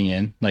receiving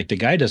end, like the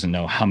guy doesn't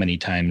know how many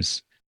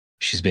times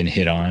she's been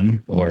hit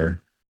on,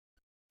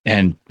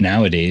 and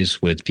nowadays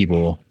with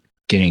people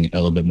getting a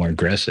little bit more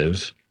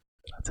aggressive,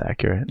 That's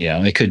accurate.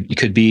 yeah, it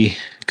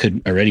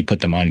could already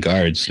put them on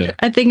guard. So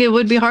I think it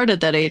would be hard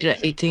at that age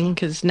at 18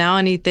 because now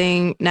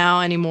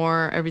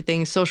anymore,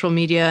 everything's social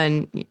media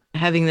and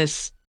having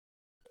this,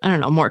 I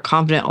don't know, more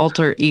confident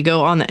alter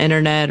ego on the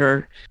internet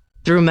or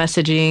through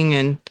messaging.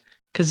 And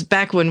because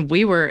back when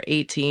we were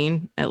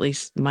 18, at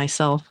least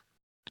myself,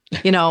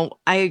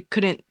 I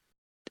couldn't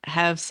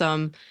have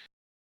some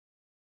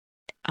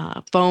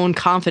phone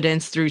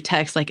confidence through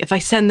text. Like if I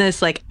send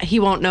this, like he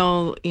won't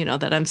know,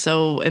 that I'm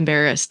so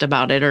embarrassed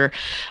about it, or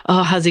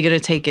oh, how's he gonna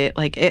take it?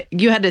 Like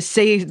you had to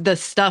say the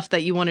stuff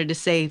that you wanted to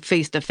say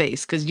face to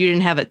face because you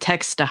didn't have a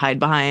text to hide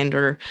behind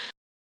or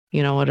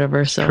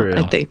whatever. So True.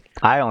 I think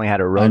I only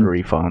had a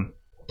rotary phone.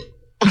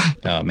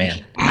 oh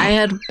man, I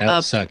had that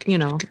would suck.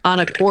 on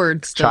a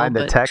cord still. Trying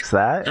to but text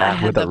that I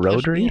had with a to push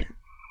rotary? it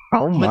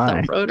Oh with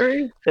my. the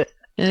rotary.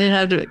 And it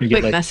had to You get,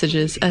 quick like-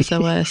 messages,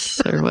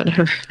 SOS or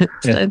whatever it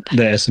Yeah, said.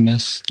 the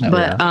SMS. That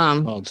But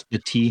was called the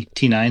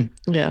T9.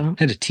 yeah. I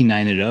had to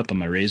T9 it up on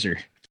my razor.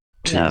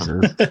 Yeah.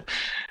 Jesus.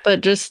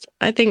 But just,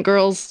 I think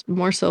girls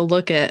more so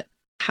look at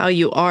how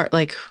you are,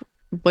 like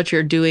what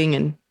you're doing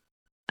and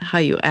how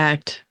you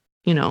act.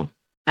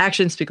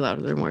 Actions speak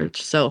louder than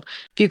words. So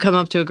if you come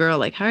up to a girl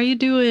like, how are you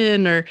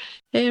doing? Or,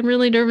 hey, I'm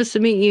really nervous to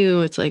meet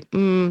you. It's like,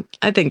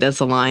 I think that's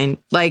a line.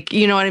 Like,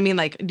 you know what I mean?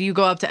 Like, do you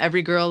go up to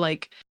every girl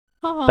like,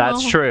 oh,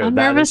 That's true. I'm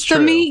That nervous is to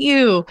true. meet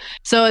you.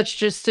 So it's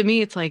just, to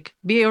me, it's like,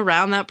 be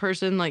around that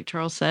person, like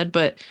Charles said,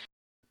 but,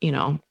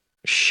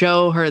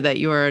 show her that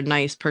you are a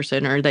nice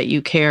person or that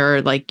you care,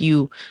 or like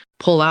you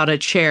pull out a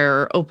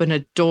chair or open a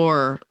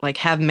door, like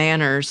have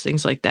manners,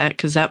 things like that,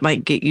 because that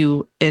might get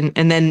you in,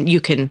 and then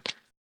you can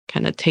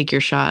kind of take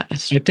your shot.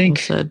 As I think-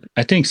 Charles said.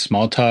 I think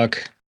small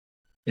talk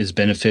is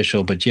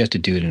beneficial, but you have to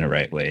do it in the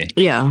right way.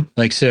 Yeah.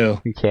 Like,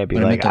 so You can't be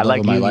when I'm like, at the I love like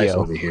of my life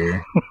Yu-Gi-Oh. over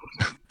here.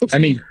 I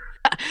mean,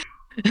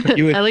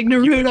 you would- I like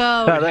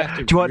Naruto. have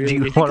to Do you want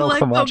really- to I like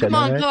come watch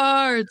Pokemon anime?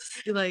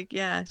 cards. Like,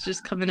 yeah, it's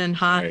just coming in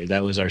hot. Sorry,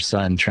 that was our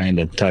son trying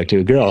to talk to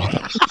a girl.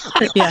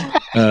 Yeah.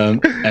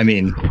 I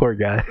mean, Poor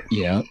guy.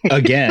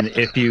 again,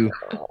 if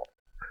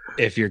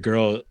the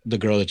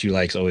girl that you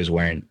like is always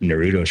wearing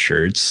Naruto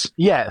shirts,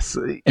 Yes.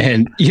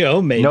 and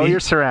maybe, Know your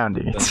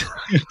surroundings.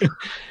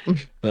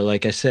 but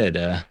like I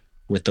said,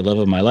 with the love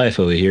of my life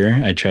over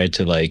here, I tried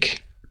to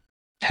like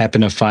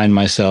happen to find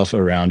myself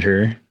around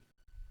her,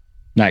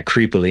 not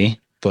creepily,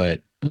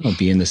 but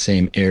be in the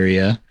same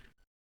area.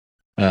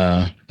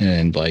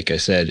 And like I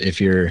said,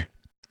 if you're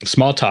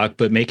small talk,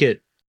 but make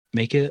it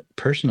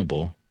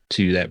personable.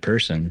 to that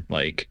person.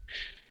 Like,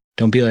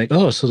 don't be like,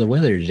 oh, so the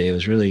weather today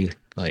was really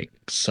like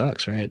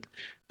sucks, right?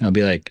 And I'll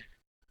be like,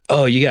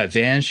 oh, you got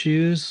Vans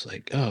shoes?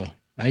 Like, oh,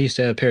 I used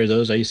to have a pair of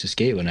those. I used to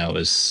skate when I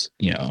was,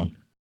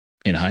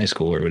 in high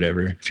school or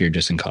whatever, if you're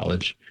just in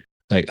college.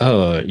 Like,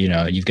 oh,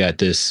 you've got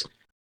this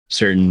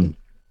certain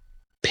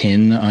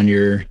pin on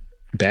your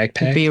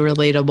backpack. Be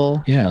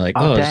relatable. Yeah, like,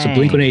 oh, it's a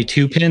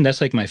Blink-182 pin.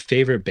 That's like my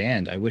favorite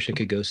band. I wish I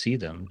could go see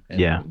them.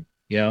 And,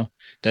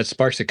 that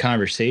sparks a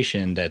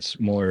conversation that's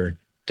more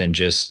than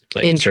just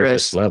like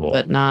interest, surface level,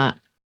 but not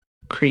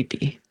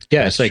creepy.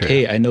 Yeah, it's like,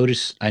 hey, I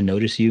notice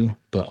you,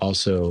 but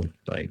also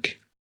like,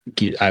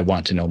 I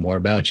want to know more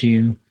about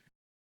you.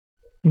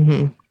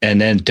 Mm-hmm.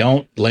 And then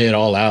don't lay it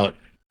all out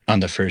on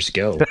the first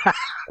go.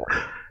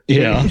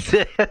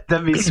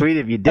 That'd be sweet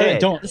if you did.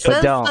 Don't.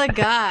 Says the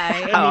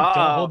guy. Don't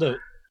hold it.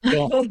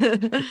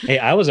 Hey,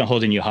 I wasn't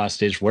holding you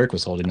hostage. Work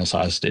was holding us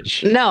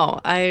hostage. No.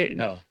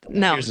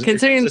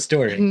 Considering the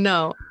story.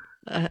 No.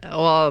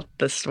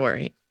 The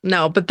story.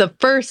 No, but the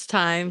first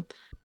time.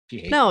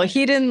 No,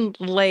 he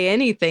didn't lay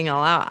anything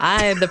all out.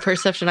 The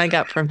perception I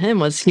got from him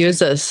was he was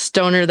a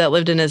stoner that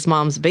lived in his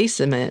mom's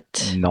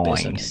basement.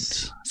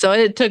 Nice. So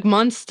it took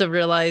months to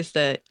realize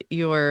that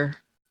you were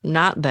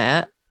not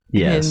that.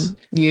 Yes. And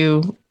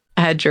you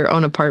had your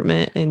own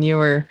apartment and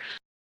you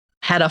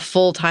had a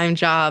full-time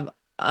job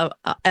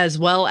as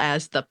well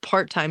as the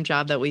part-time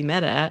job that we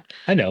met at.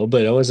 I know,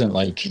 but I wasn't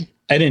like,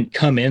 I didn't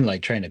come in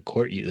like trying to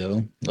court you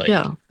though. Like,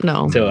 yeah,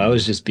 no. So I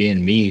was just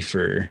being me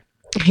for.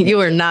 You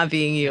were not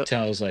being you.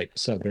 Until I was like,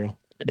 what's up, girl?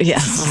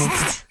 Yeah.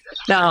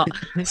 No.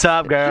 What's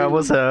up, girl?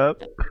 What's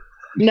up?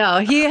 No,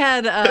 he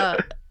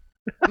had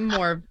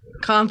more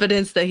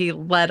confidence that he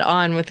led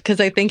on with, because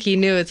I think he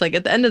knew it's like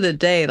at the end of the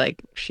day,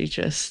 like it's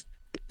just,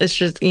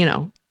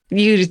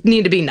 you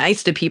need to be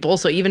nice to people.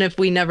 So even if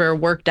we never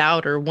worked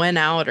out or went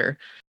out, or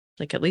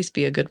like at least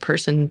be a good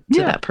person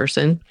to that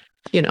person,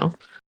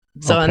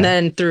 So, okay. And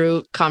then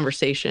through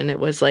conversation, it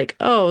was like,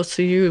 oh,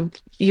 so you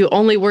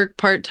only work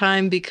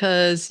part-time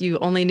because you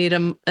only need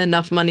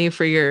enough money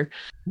for your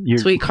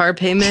sweet car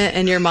payment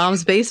and your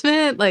mom's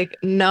basement? Like,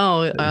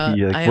 no,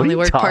 I only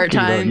work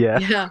part-time.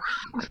 Yeah.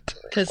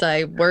 Because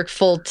I work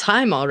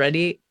full-time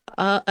already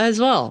as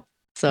well.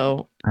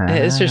 So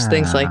it's just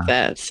things like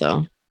that.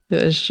 So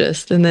it was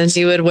just, and then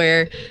he would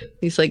wear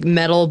these like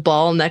metal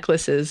ball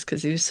necklaces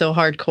because he was so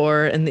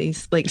hardcore, and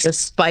these like the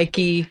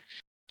spiky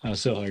I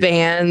was so hard.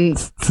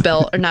 Vans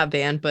belt, or not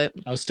band, but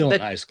I was still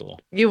in high school.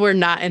 You were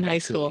not in high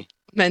school.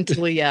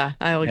 Mentally, yeah,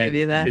 I will give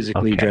you that.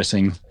 Physically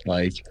dressing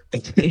like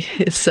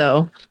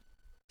so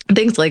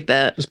things like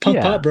that. It's punk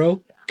pop,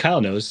 bro.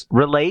 Kyle knows.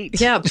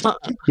 Relate. Yeah.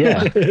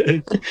 Yeah.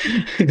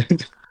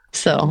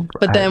 So,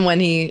 but then when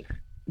he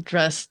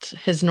dressed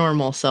his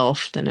normal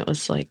self, then it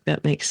was like,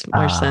 that makes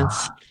more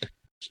sense.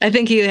 I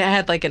think he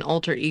had like an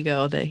alter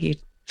ego that he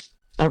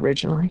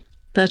originally.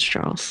 That's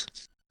Charles.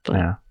 But,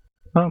 yeah.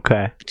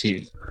 Okay.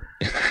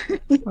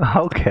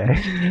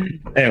 Okay.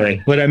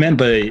 Anyway, what I meant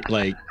by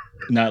like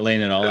not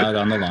laying it all out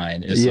on the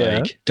line is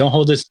like, don't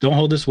hold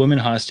this woman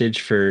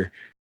hostage for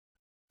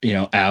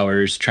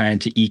hours trying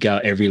to eke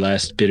out every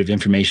last bit of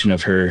information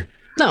of her.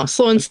 No,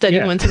 slow and steady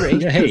wins the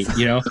race. Yeah, hey,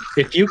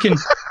 if you can,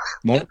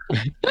 more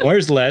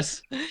is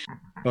less,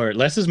 or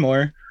less is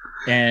more,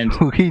 and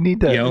we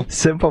need to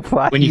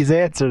simplify these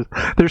answers.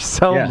 There's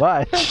so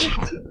much.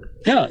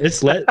 No,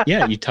 it's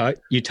you talk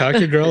to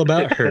your girl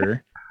about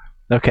her.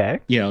 Okay.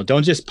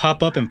 Don't just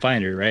pop up and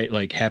find her, right?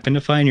 Like, happen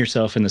to find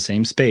yourself in the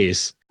same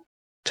space,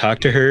 talk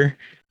to her,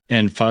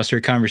 and foster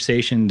a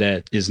conversation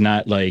that is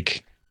not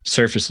like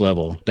surface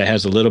level, that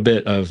has a little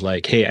bit of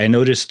like, hey, I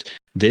noticed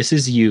this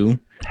is you.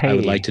 Hey. I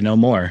would like to know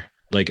more.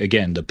 Like,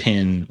 again, the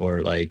pin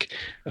or like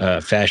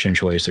fashion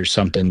choice or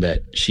something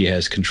that she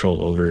has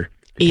control over.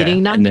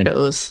 Eating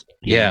nachos.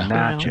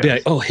 Nachos. Be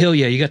like, oh, hell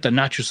yeah, you got the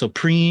Nacho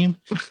Supreme.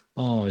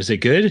 Oh, is it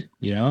good?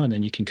 And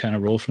then you can kind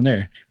of roll from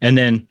there. And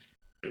then,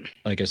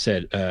 like I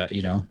said,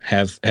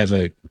 have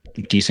a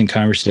decent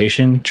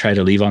conversation, try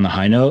to leave on the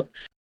high note,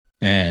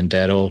 and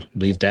that'll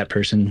leave that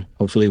person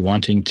hopefully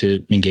wanting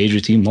to engage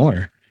with you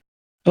more.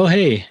 Oh,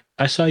 hey,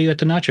 I saw you at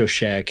the Nacho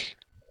Shack,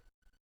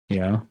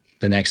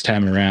 the next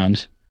time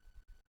around.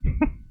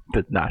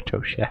 The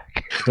Nacho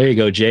Shack. There you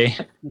go, Jay.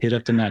 Hit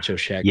up the Nacho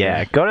Shack.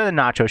 Yeah, go to the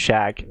Nacho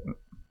Shack.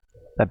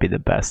 That'd be the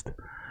best.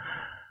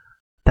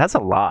 That's a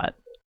lot.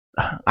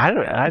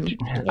 I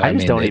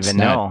just don't even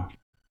know.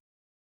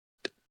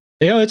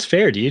 It's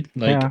fair, dude.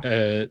 Like,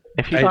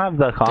 if you don't have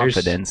the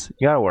confidence,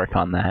 you got to work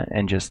on that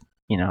and just,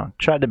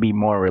 try to be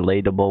more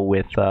relatable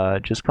with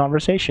just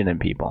conversation and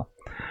people.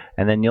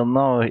 And then you'll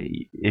know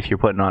if you're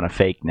putting on a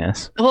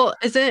fakeness. Well,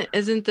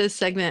 isn't this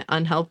segment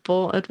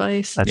unhelpful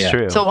advice? That's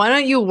true. So why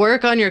don't you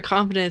work on your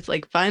confidence?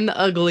 Like, find the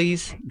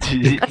uglies.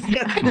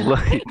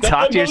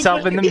 Talk to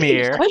yourself in the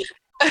mirror.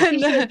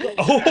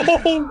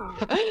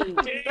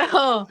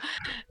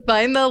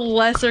 Find the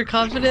lesser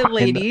confident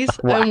ladies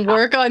and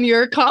work on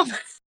your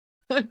confidence.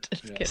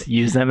 Just kidding.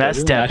 Use them as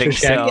stepping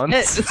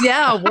stones.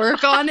 Yeah,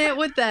 work on it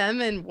with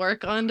them and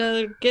work on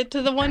to get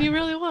to the one you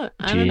really want.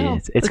 I don't know.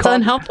 It's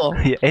unhelpful.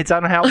 It's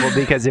unhelpful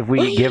because if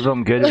we give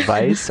them good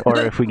advice or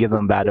if we give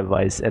them bad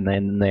advice and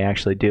then they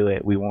actually do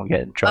it, we won't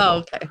get in trouble. Oh,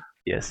 okay.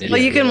 Yes. Well,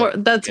 you can work.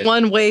 That's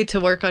one way to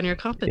work on your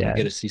confidence. Yeah.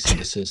 Get a cease and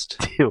desist.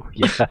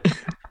 Yeah.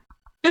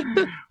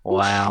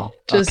 Wow.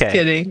 Just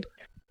kidding.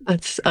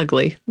 That's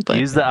ugly. But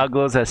use the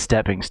uggles as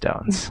stepping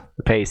stones,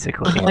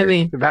 basically. I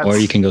mean, or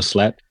you can go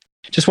slap.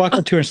 Just walk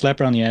up to her and slap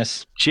her on the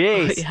ass.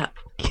 Jeez. Yeah.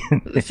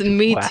 Listen,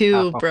 me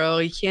too, bro.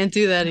 You can't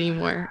do that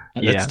anymore.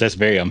 That's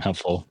very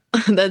unhelpful.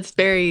 That's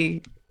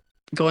very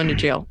going to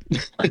jail.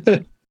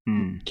 Getting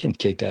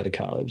kicked out of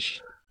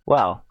college.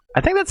 Well,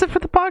 I think that's it for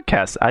the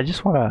podcast. I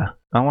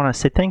want to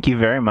say thank you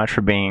very much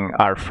for being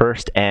our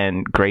first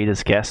and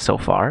greatest guest so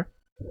far.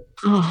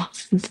 Oh,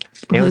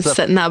 it was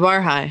setting that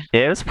bar high.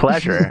 It was a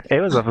pleasure.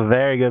 It was a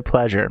very good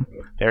pleasure.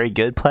 Very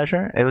good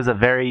pleasure. It was a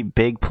very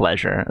big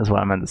pleasure, is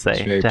what I meant to say.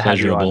 It's very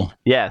pleasurable.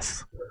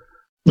 Yes.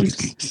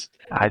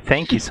 I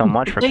thank you so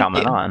much for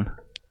coming on.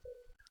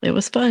 It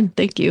was fun.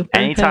 Thank you.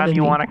 Anytime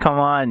you want to come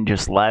on,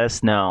 just let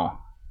us know.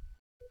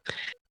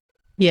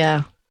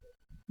 Yeah.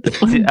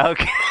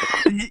 Okay.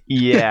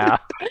 Yeah.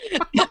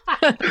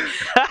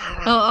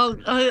 I'll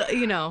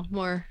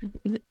more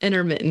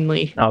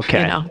intermittently.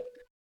 Okay.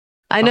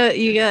 I know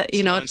you got,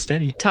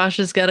 steady.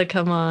 Tasha's got to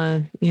come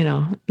on,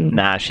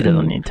 Nah, she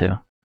doesn't need to.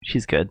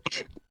 She's good.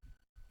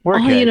 We're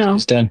good.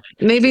 It's done.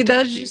 Maybe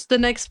that's just the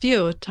next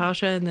few,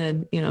 Tasha and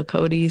then,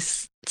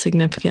 Cody's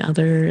significant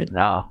other.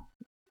 No.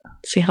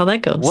 See how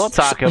that goes. We'll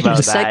talk about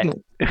that.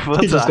 Segment.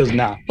 He just goes,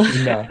 no,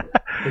 we're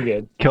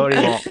good.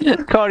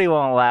 Cody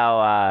won't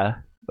allow,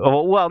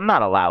 well,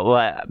 not allow,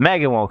 but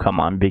Megan won't come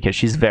on because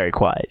she's very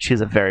quiet. She's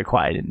a very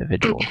quiet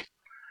individual.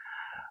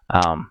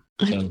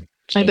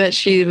 I bet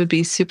she would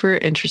be super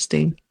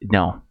interesting.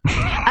 No.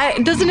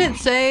 Doesn't it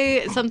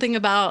say something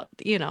about,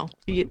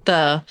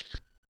 the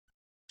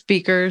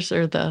speakers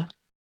or the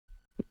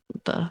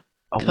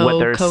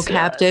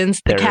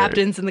co-captains, the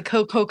captains and the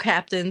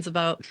co-captains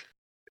about,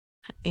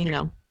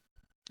 their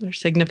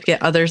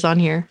significant others on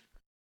here?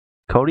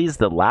 Cody's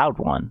the loud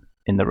one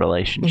in the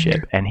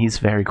relationship, and he's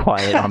very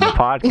quiet on the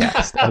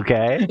podcast,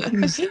 okay?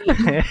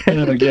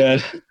 Oh,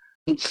 God.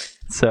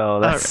 So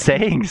that's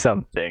saying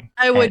something.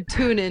 I would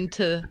tune in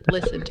to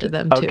listen to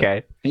them too.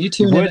 Okay. You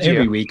tune in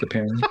every week,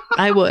 apparently.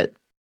 I would.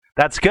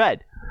 That's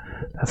good.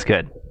 That's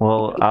good.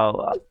 We'll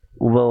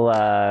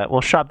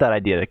shop that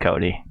idea to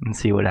Cody and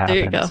see what happens.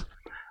 There you go.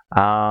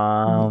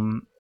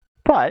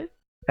 But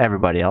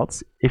everybody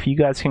else, if you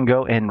guys can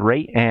go and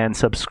rate and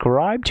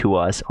subscribe to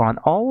us on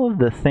all of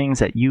the things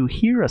that you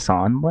hear us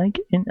on, like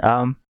in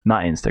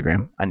not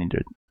Instagram. I need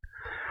to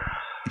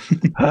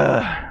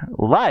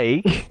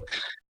like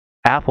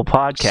Apple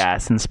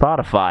Podcasts and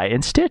Spotify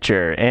and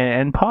Stitcher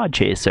and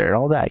Podchaser and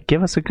all that.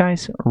 Give us a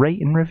nice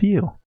rate and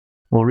review.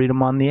 We'll read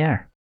them on the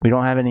air. We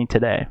don't have any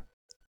today.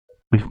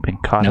 We've been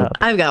caught up.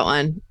 I've got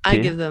one. I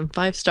give them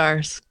 5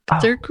 stars.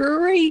 They're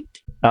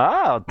great.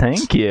 Oh,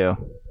 thank you.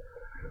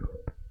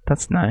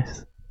 That's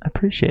nice. I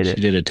appreciate it.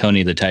 She did a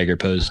Tony the Tiger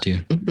pose too.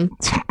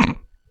 Mm-hmm.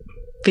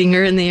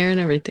 Finger in the air and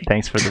everything.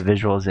 Thanks for the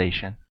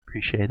visualization.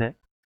 Appreciate it.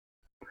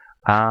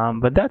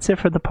 But that's it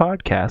for the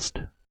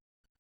podcast.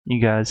 You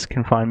guys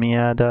can find me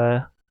at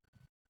I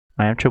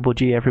am Triple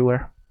G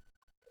everywhere.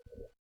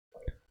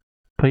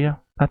 But yeah,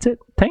 that's it.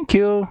 Thank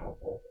you.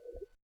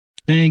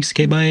 Thanks.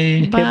 Okay,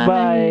 bye.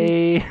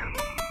 Goodbye.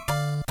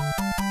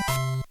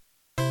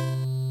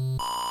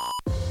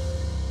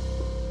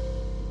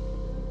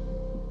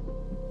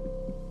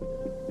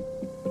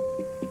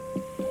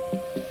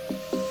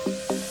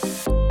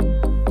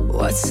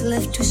 What's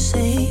left to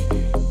say?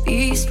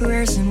 These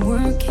prayers aren't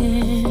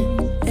working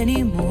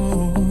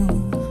anymore.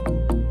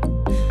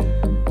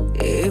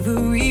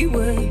 Every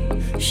way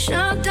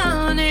shut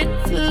down in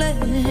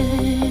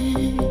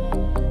flames.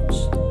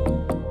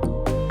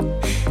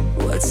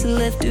 What's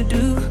left to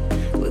do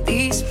with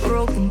these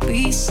broken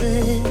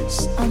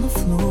pieces on the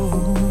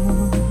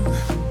floor?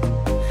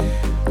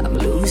 I'm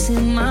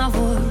losing my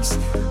voice,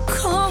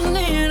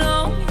 calling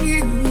on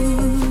you.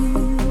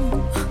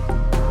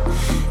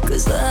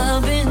 'Cause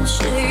I've been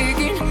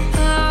shaking,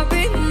 I've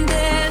been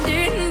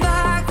bending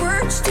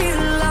backwards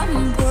till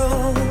I'm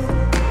broke.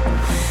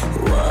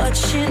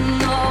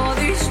 Watching all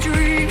these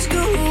dreams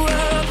go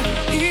up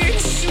in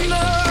smoke.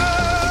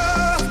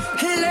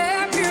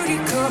 Let beauty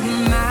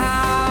come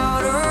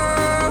out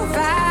of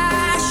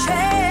ashes.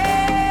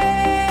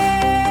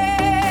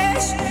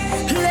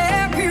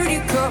 Let beauty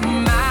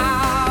come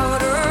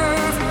out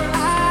of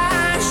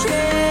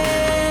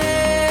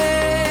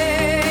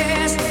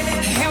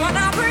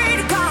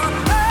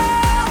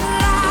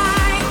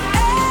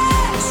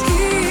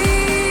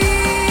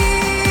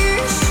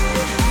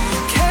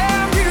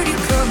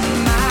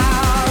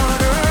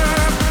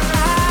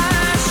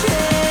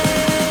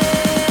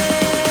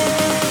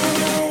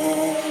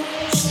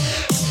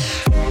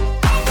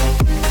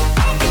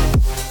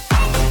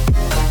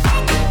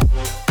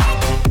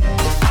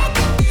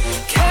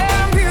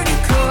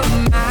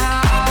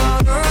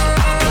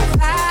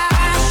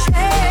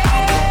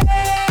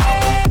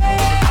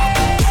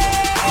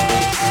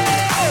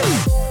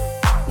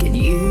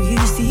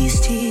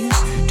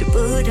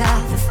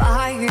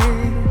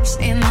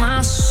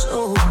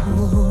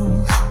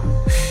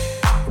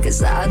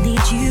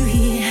you